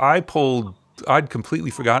I'd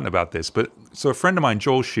completely forgotten about this. But so a friend of mine,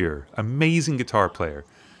 Joel Shear, amazing guitar player,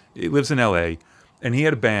 he lives in LA, and he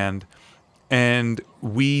had a band, and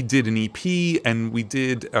we did an EP, and we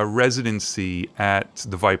did a residency at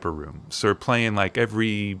the Viper Room. So we're playing like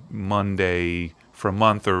every Monday for a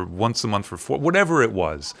month or once a month for 4, whatever it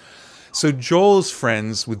was. So Joel's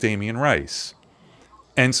friends with Damien Rice.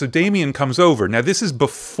 And so Damien comes over. Now, this is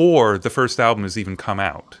before the first album has even come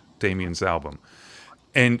out, Damien's album.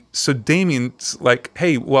 And so Damien's like,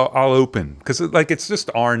 hey, well, I'll open. Because it's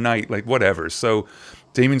just our night, like whatever. So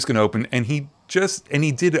Damien's going to open. And he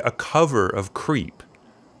did a cover of Creep.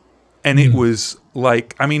 And it was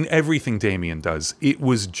like, everything Damien does, it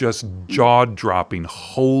was just jaw-dropping,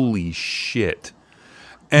 holy shit.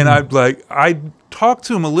 And I talked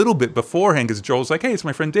to him a little bit beforehand because Joel's like, hey, it's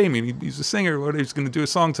my friend Damien. He's a singer. He's going to do a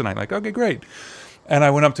song tonight. Like, okay, great. And I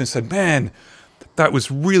went up to him and said, man, that was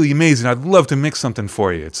really amazing. I'd love to mix something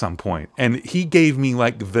for you at some point. And he gave me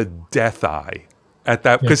like the death eye at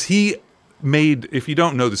that because he made, if you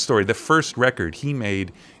don't know the story, the first record he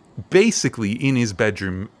made basically in his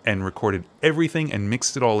bedroom and recorded everything and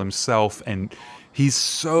mixed it all himself. And he's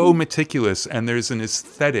so meticulous, and there's an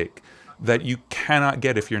aesthetic that you cannot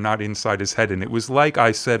get if you're not inside his head. And it was like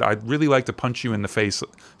I said, I'd really like to punch you in the face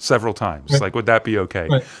several times. Right. Like, would that be okay?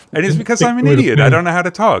 Right. And it's because I'm an idiot. I don't know how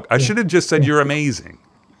to talk. I should have just said, you're amazing.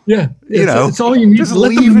 Yeah. It's all you need. Just let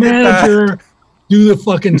the manager do the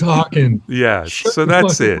fucking talking. Yeah. So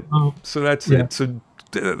that's it. So that's it. So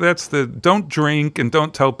that's don't drink and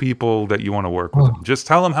don't tell people that you want to work with them. Just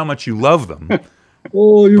tell them how much you love them.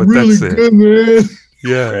 Oh, you're really good, man.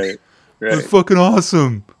 Yeah. Right. It's fucking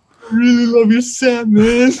awesome. I really love your set,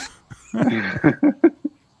 man.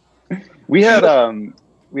 We had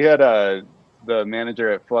the manager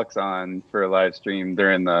at Flux on for a live stream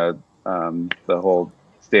during the whole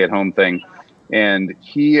stay-at-home thing, and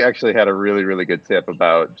he actually had a really, really good tip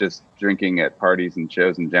about just drinking at parties and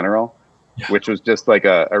shows in general, which was just like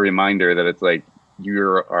a reminder that it's like you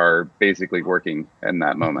are basically working in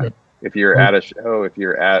that moment. Right. If you're at a show, if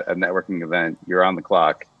you're at a networking event, you're on the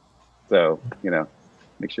clock. So,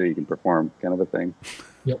 make sure you can perform, kind of a thing.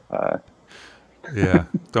 Yep. Yeah.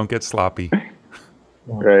 Don't get sloppy.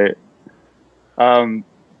 Right.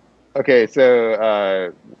 Okay.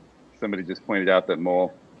 So somebody just pointed out that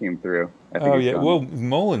Mole came through. I think Oh he's yeah, gone. well,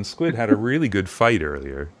 Mole and Squid had a really good fight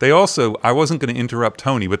earlier. They also, I wasn't going to interrupt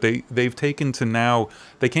Tony, but they've taken to now,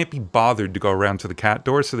 they can't be bothered to go around to the cat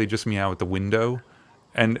door, so they just meow at the window.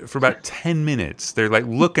 And for about 10 minutes, they're like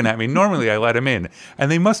looking at me. Normally I let them in,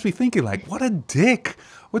 and they must be thinking like, what a dick,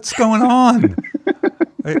 what's going on?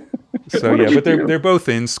 So yeah, but they're both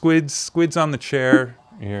in. Squid's on the chair.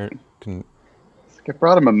 Here, I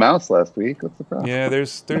brought him a mouse last week. What's the problem? yeah,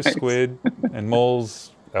 there's Nice. Squid, and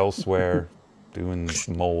Mole's elsewhere doing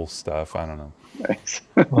mole stuff. I don't know. Nice.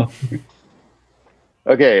 Awesome.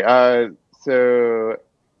 Okay, so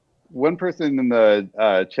one person in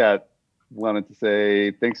the chat wanted to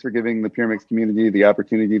say, thanks for giving the Pure Mix community the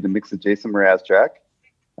opportunity to mix a Jason Mraz track.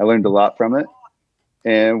 I learned a lot from it.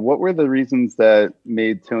 And what were the reasons that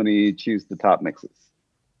made Tony choose the top mixes?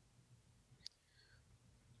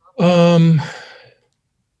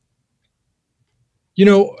 You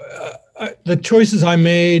know, the choices I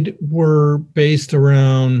made were based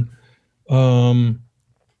around how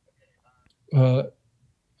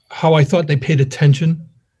I thought they paid attention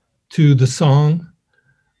to the song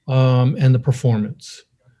and the performance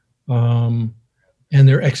and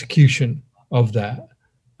their execution of that.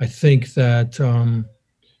 I think that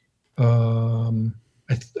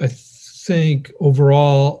I think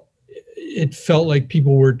overall it felt like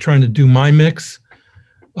people were trying to do my mix.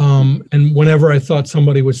 And whenever I thought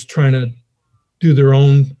somebody was trying to do their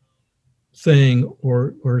own thing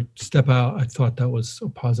or step out, I thought that was a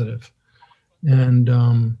positive.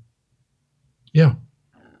 And yeah,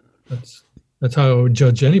 that's how I would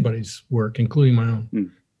judge anybody's work, including my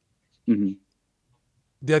own. Mm-hmm.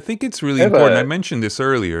 Yeah, I think it's really important. I mentioned this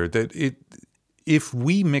earlier that if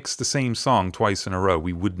we mix the same song twice in a row,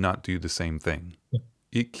 we would not do the same thing. Yeah,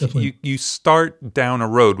 you start down a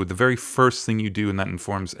road with the very first thing you do, and that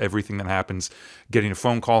informs everything that happens. Getting a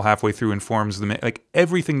phone call halfway through informs them. Like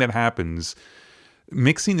everything that happens,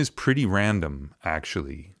 mixing is pretty random,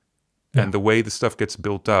 actually. Yeah. And the way the stuff gets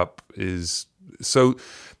built up is so.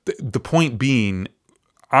 The point being,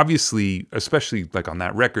 obviously, especially like on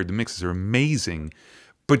that record, the mixes are amazing,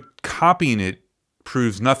 but copying it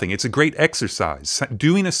proves nothing. It's a great exercise.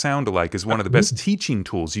 Doing a sound-alike is one of the best teaching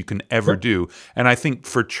tools you can ever do. And I think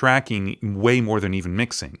for tracking, way more than even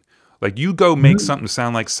mixing. Like you go make something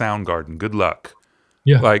sound like Soundgarden. Good luck.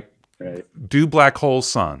 Yeah. Like do Black Hole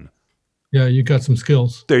Sun. Yeah, you got some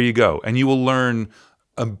skills. There you go. And you will learn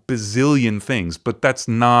a bazillion things, but that's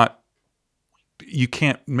not, you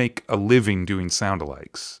can't make a living doing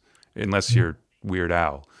sound-alikes unless you're Weird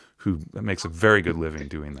Al, who makes a very good living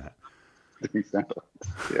doing that.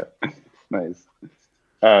 Yeah, nice.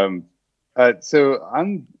 So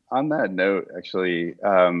on that note, actually,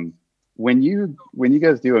 when you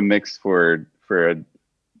guys do a mix for a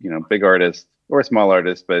big artist or a small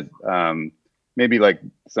artist, but maybe like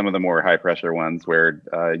some of the more high pressure ones where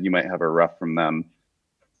you might have a rough from them,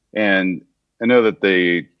 and I know that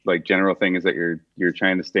the like general thing is that you're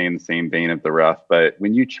trying to stay in the same vein of the rough, but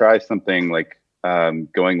when you try something like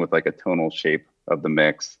going with like a tonal shape of the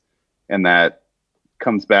mix, and that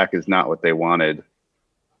comes back as not what they wanted,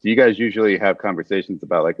 do you guys usually have conversations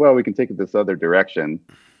about like, well, we can take it this other direction?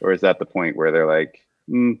 Or is that the point where they're like,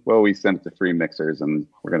 well, we sent it to 3 mixers and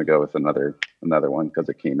we're going to go with another one because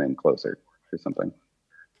it came in closer or something?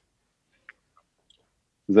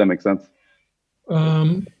 Does that make sense?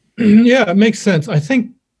 Yeah, it makes sense. I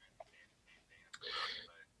think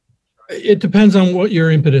it depends on what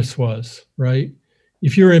your impetus was, right?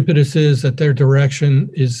 If your impetus is that their direction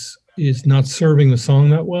is not serving the song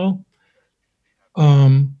that well,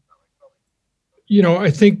 I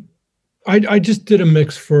think I just did a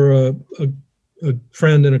mix for a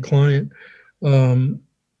friend and a client, and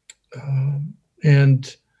I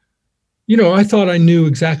thought I knew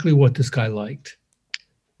exactly what this guy liked,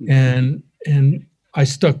 and I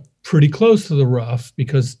stuck pretty close to the rough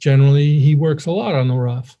because generally he works a lot on the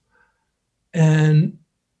rough, and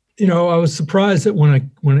I was surprised that when I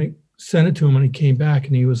sent it to him and he came back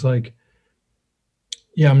and he was like,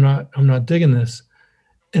 yeah, I'm not digging this.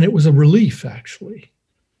 And it was a relief actually,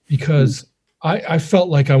 because I felt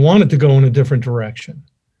like I wanted to go in a different direction.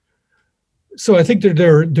 So I think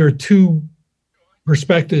there are 2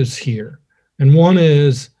 perspectives here. And one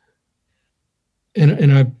is,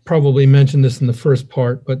 and I probably mentioned this in the first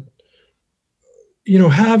part, but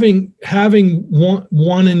having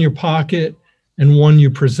one in your pocket and one you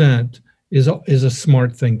present is a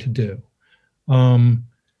smart thing to do.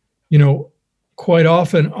 Quite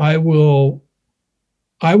often I will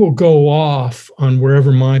go off on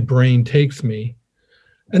wherever my brain takes me,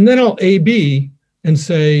 and then I'll A/B and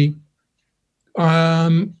say,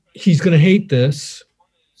 he's going to hate this,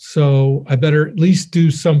 So I better at least do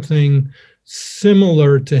something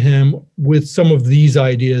similar to him with some of these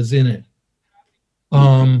ideas in it.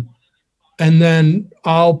 And then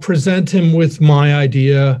I'll present him with my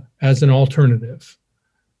idea as an alternative.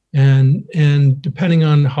 And depending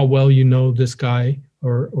on how well you know this guy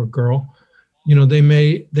or girl, you know, they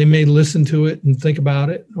may listen to it and think about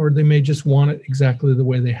it, or they may just want it exactly the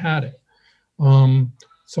way they had it.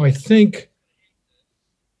 So I think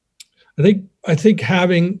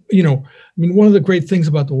having, you know, I mean, one of the great things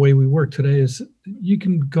about the way we work today is you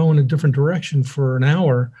can go in a different direction for an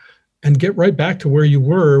hour and get right back to where you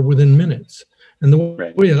were within minutes. And the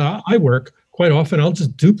way that I work, quite often I'll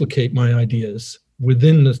just duplicate my ideas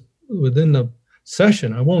within the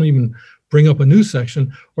session. I won't even bring up a new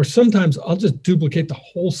section, or sometimes I'll just duplicate the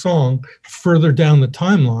whole song further down the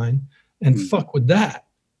timeline and fuck with that,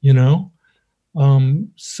 you know?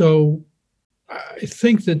 So I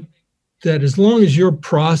think that as long as your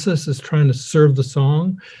process is trying to serve the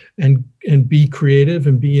song and be creative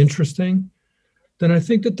and be interesting, then I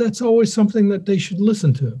think that that's always something that they should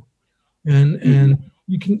listen to. And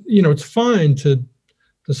you can, you know, it's fine to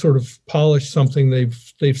sort of polish something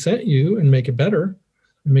they've sent you and make it better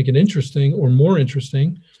and make it interesting or more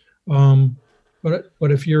interesting. But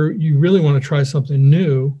if you really want to try something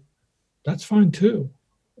new, that's fine too,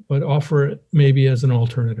 but offer it maybe as an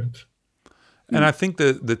alternative. And I think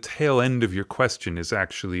the tail end of your question is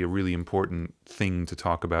actually a really important thing to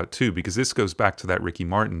talk about too, because this goes back to that Ricky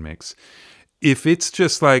Martin mix. If it's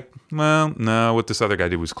just like, well, no, what this other guy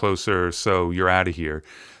did was closer, so you're out of here,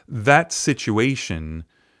 that situation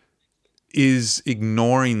is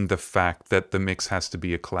ignoring the fact that the mix has to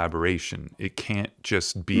be a collaboration. It can't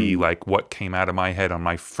just be like what came out of my head on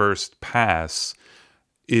my first pass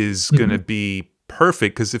is going to be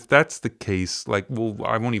perfect, because if that's the case, like, well,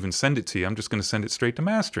 I won't even send it to you. I'm just going to send it straight to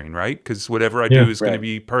mastering, right? Because whatever I do is going to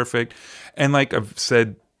be perfect. And like I've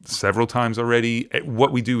said several times already,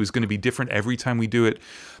 what we do is going to be different every time we do it.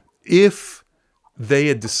 If they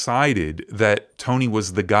had decided that Tony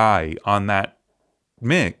was the guy on that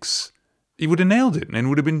mix, he would have nailed it and it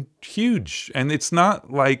would have been huge. And it's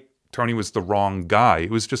not like Tony was the wrong guy. It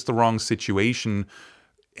was just the wrong situation.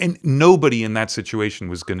 And nobody in that situation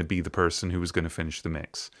was going to be the person who was going to finish the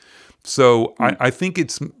mix. So I think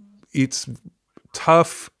it's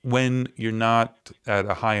tough when you're not at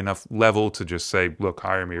a high enough level to just say, look,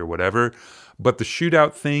 hire me or whatever. But the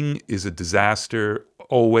shootout thing is a disaster.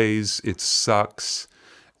 Always. It sucks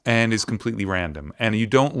and is completely random. And you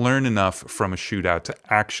don't learn enough from a shootout to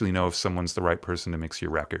actually know if someone's the right person to mix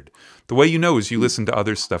your record. The way you know is you listen to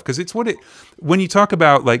other stuff. Because it's when you talk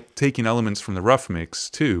about like taking elements from the rough mix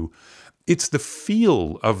too, it's the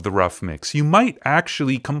feel of the rough mix. You might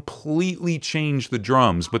actually completely change the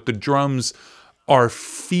drums, but the drums are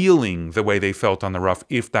feeling the way they felt on the rough,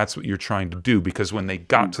 if that's what you're trying to do, because when they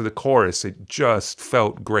got to the chorus, it just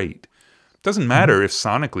felt great. It doesn't matter if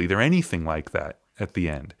sonically they're anything like that at the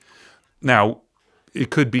end. Now, it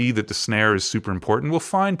could be that the snare is super important. Well,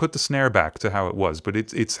 fine, put the snare back to how it was, but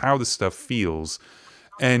it's how the stuff feels.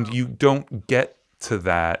 And you don't get to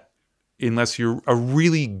that unless you're a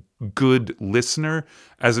really good listener.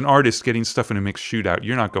 As an artist getting stuff in a mixed shootout,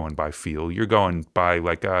 you're not going by feel. You're going by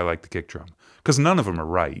like, I like the kick drum. Because none of them are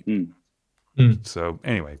right. So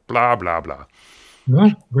anyway, blah, blah, blah.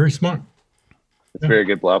 Well, very smart. It's very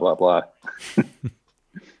good, blah, blah, blah.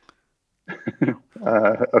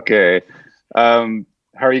 Okay. How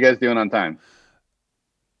are you guys doing on time?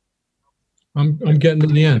 I'm getting to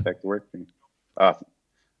the end. Back to work. Awesome.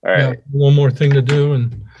 All right. Yeah, one more thing to do,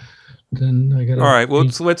 and then I got. All right. Well,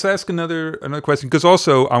 so let's ask another question, because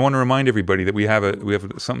also I want to remind everybody that we have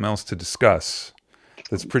something else to discuss.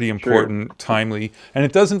 That's pretty important, timely, and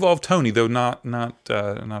it does involve Tony, though not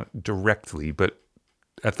directly, but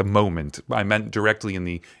at the moment. I meant directly in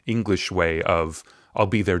the English way of I'll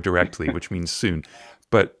be there directly, which means soon,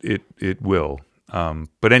 but it will.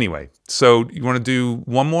 But anyway, so you want to do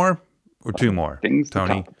one more or two more, things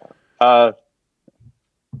Tony?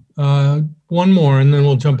 One more, and then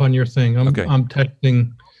we'll jump on your thing. I'm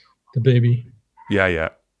texting the baby. Yeah.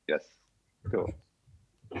 Yes. Cool.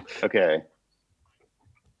 Okay.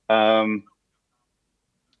 All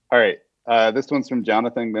right. This one's from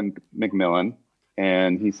Jonathan McMillan,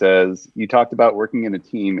 and he says, you talked about working in a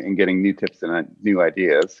team and getting new tips and new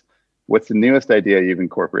ideas. What's the newest idea you've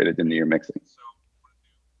incorporated into your mixing?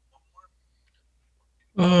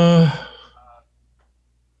 I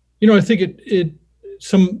think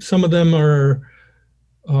some of them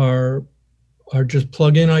are just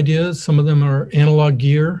plug-in ideas. Some of them are analog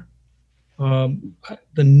gear. The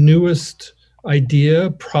newest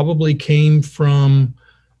idea probably came from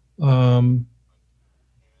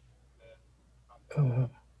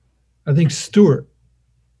I think Stuart.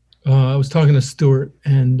 I was talking to Stuart,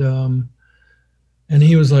 and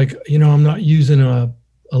he was like, I'm not using a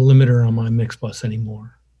limiter on my mix bus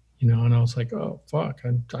anymore, and I was like, oh fuck,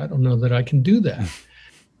 I don't know that I can do that.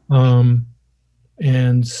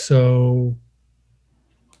 And so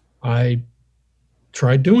I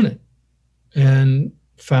tried doing it and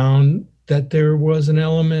found that there was an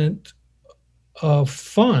element of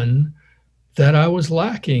fun that I was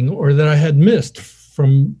lacking or that I had missed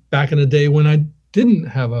from back in the day when I didn't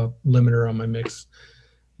have a limiter on my mix,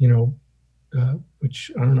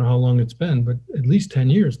 which I don't know how long it's been, but at least 10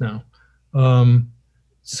 years now.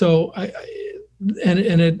 So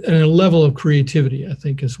and a level of creativity, I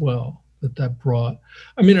think, as well, that brought.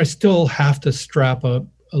 I mean, I still have to strap a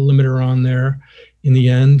limiter on there in the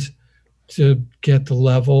end to get the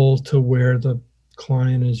level to where the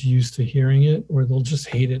client is used to hearing it, or they'll just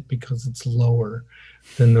hate it because it's lower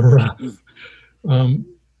than the rough.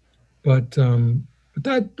 But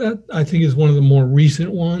that I think is one of the more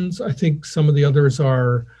recent ones. I think some of the others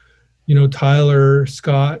are, Tyler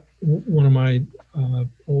Scott, one of my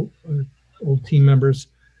old team members.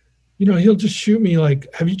 He'll just shoot me like,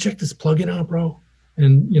 "Have you checked this plugin out, bro?"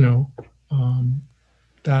 And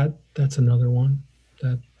that's another one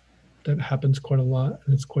that happens quite a lot,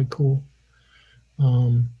 and it's quite cool.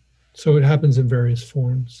 So it happens in various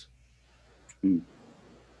forms.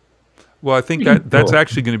 Well, I think that's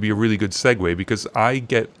actually going to be a really good segue, because I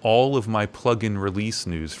get all of my plugin release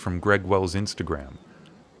news from Greg Wells' Instagram,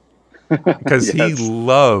 because he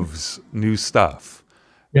loves new stuff.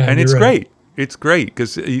 Yeah, and it's right. great. It's great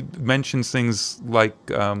because he mentions things like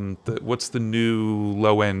what's the new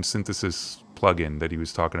low-end synthesis plugin that he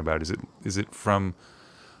was talking about? Is it from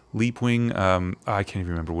Leapwing? I can't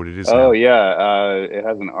even remember what it is. Oh, yeah. It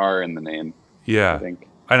has an R in the name. Yeah. I think.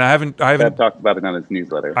 And I haven't Fab talked about it on his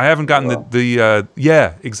newsletter. I haven't gotten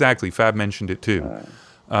yeah, exactly. Fab mentioned it too.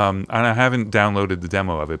 And I haven't downloaded the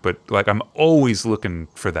demo of it, but like I'm always looking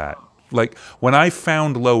for that. Like when I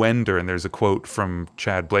found Low Ender, and there's a quote from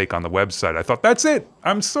Chad Blake on the website, I thought, that's it,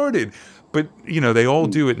 I'm sorted. But they all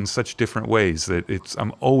do it in such different ways that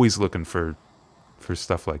I'm always looking for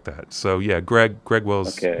stuff like that. So yeah, Greg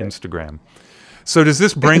Wells' Instagram. So does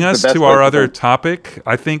this bring us to our other topic?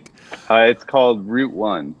 I think it's called Route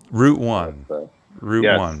One. Route One.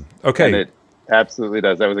 Route One. Okay. And it absolutely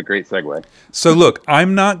does. That was a great segue. So look,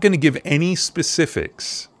 I'm not going to give any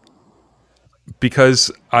specifics because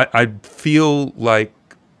I feel like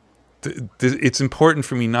it's important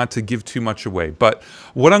for me not to give too much away. But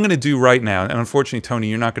what I'm going to do right now, and unfortunately, Tony,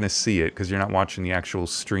 you're not going to see it because you're not watching the actual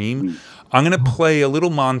stream. I'm going to play a little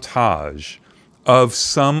montage of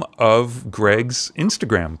some of Greg's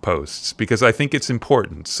Instagram posts because I think it's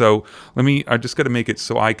important. So I just got to make it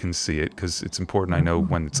so I can see it because it's important. I know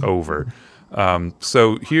when it's over.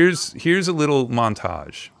 So here's a little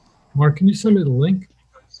montage. Mark, can you send me the link?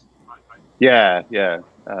 Yeah.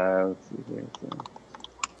 Let's see here.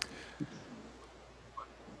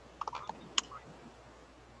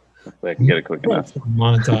 Hopefully I can get it quick enough.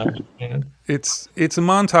 Montage, man. It's a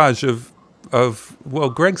montage of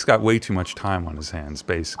Greg's got way too much time on his hands,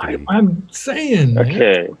 basically. I'm saying.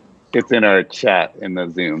 Okay. Man. It's in our chat in the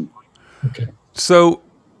Zoom. Okay. So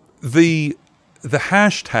the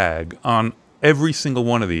hashtag on every single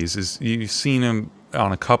one of these is, you've seen him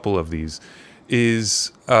on a couple of these,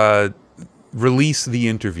 is release the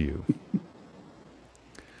interview.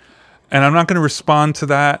 And I'm not going to respond to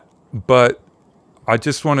that, but I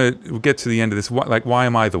just want to get to the end of this. Like, why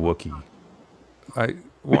am I the Wookiee?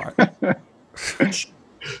 Why?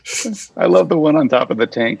 I love the one on top of the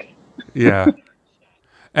tank. Yeah.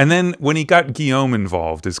 And then when he got Guillaume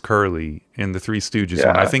involved as Curly in the Three Stooges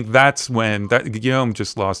one, I think that's when Guillaume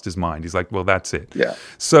just lost his mind. He's like, well, that's it. Yeah.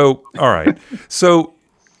 So, all right. So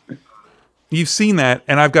you've seen that,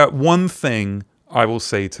 and I've got one thing I will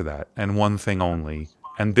say to that, and one thing only,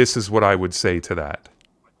 and this is what I would say to that.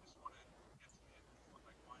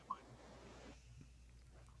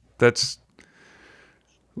 That's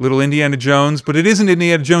little Indiana Jones, but it isn't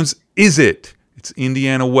Indiana Jones, is it? It's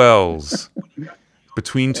Indiana Wells,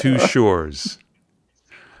 Between Two Shores.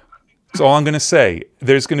 That's all I'm going to say.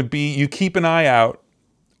 There's going to be, you keep an eye out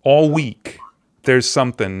all week. There's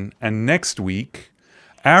something. And next week,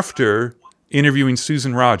 after interviewing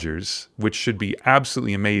Susan Rogers, which should be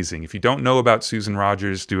absolutely amazing. If you don't know about Susan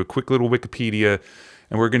Rogers, do a quick little Wikipedia,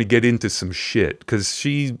 and we're going to get into some shit because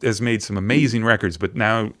she has made some amazing records, but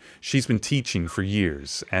now she's been teaching for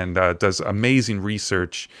years and does amazing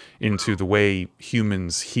research into the way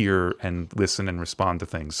humans hear and listen and respond to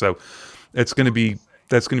things. So that's going to be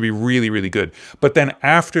really, really good. But then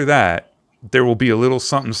after that, there will be a little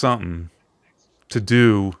something to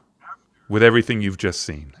do with everything you've just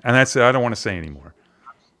seen. And that's it. I don't want to say anymore.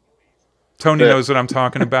 Tony knows what I'm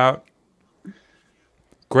talking about.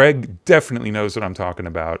 Greg definitely knows what I'm talking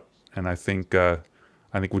about. And I think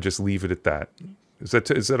we'll just leave it at that. Is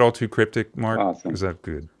that all too cryptic, Mark? Awesome. Is that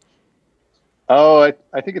good? Oh,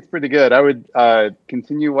 I think it's pretty good. I would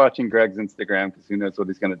continue watching Greg's Instagram because who knows what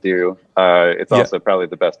he's going to do. It's also probably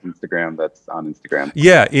the best Instagram that's on Instagram.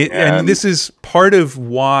 Yeah, and this is part of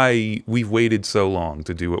why we've waited so long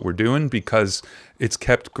to do what we're doing, because it's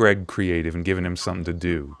kept Greg creative and given him something to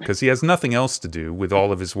do, because he has nothing else to do with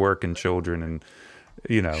all of his work and children and,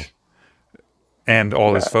 and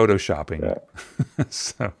all his photoshopping. Yeah.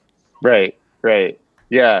 So. Right.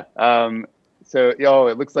 Yeah. So,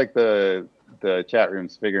 it looks like the chat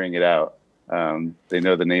room's figuring it out. They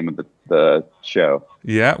know the name of the show.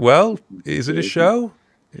 Yeah. Well, is it a show?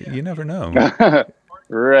 You never know.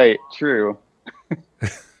 Right. True.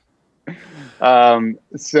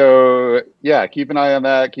 So yeah, keep an eye on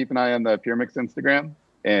that. Keep an eye on the Pure Mix Instagram,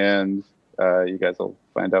 and you guys will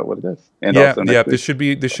find out what it is. And also next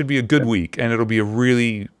week. This should be a good week, and it'll be a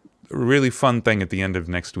really fun thing at the end of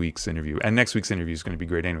next week's interview. And next week's interview is going to be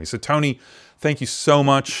great anyway. So Tony, thank you so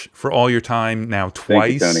much for all your time now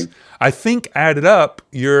twice. Thank you, Tony. I think added up,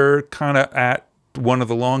 you're kind of at one of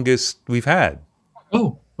the longest we've had.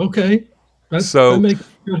 Oh, okay. That makes me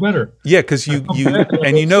feel better. Yeah, because you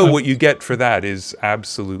what you get for that is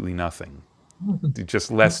absolutely nothing.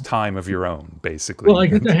 Just less time of your own, basically. Well, I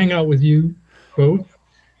get to hang out with you both,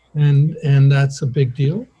 and that's a big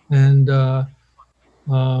deal. And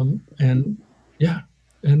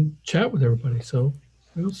chat with everybody. So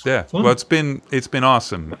it was fun. Well, it's been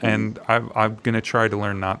awesome, and I'm gonna try to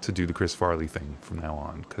learn not to do the Chris Farley thing from now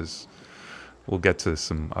on, because we'll get to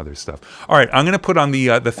some other stuff. All right, I'm gonna put on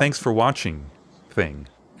the thanks for watching thing,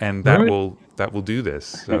 and that will do this.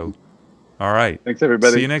 So, all right, thanks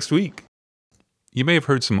everybody. See you next week. You may have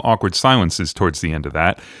heard some awkward silences towards the end of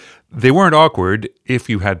that. They weren't awkward if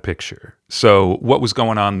you had picture. So what was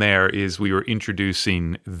going on there is we were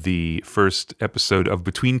introducing the first episode of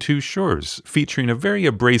Between Two Shores, featuring a very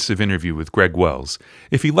abrasive interview with Greg Wells.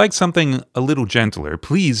 If you'd like something a little gentler,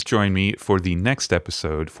 please join me for the next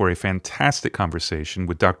episode for a fantastic conversation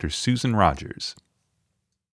with Dr. Susan Rogers.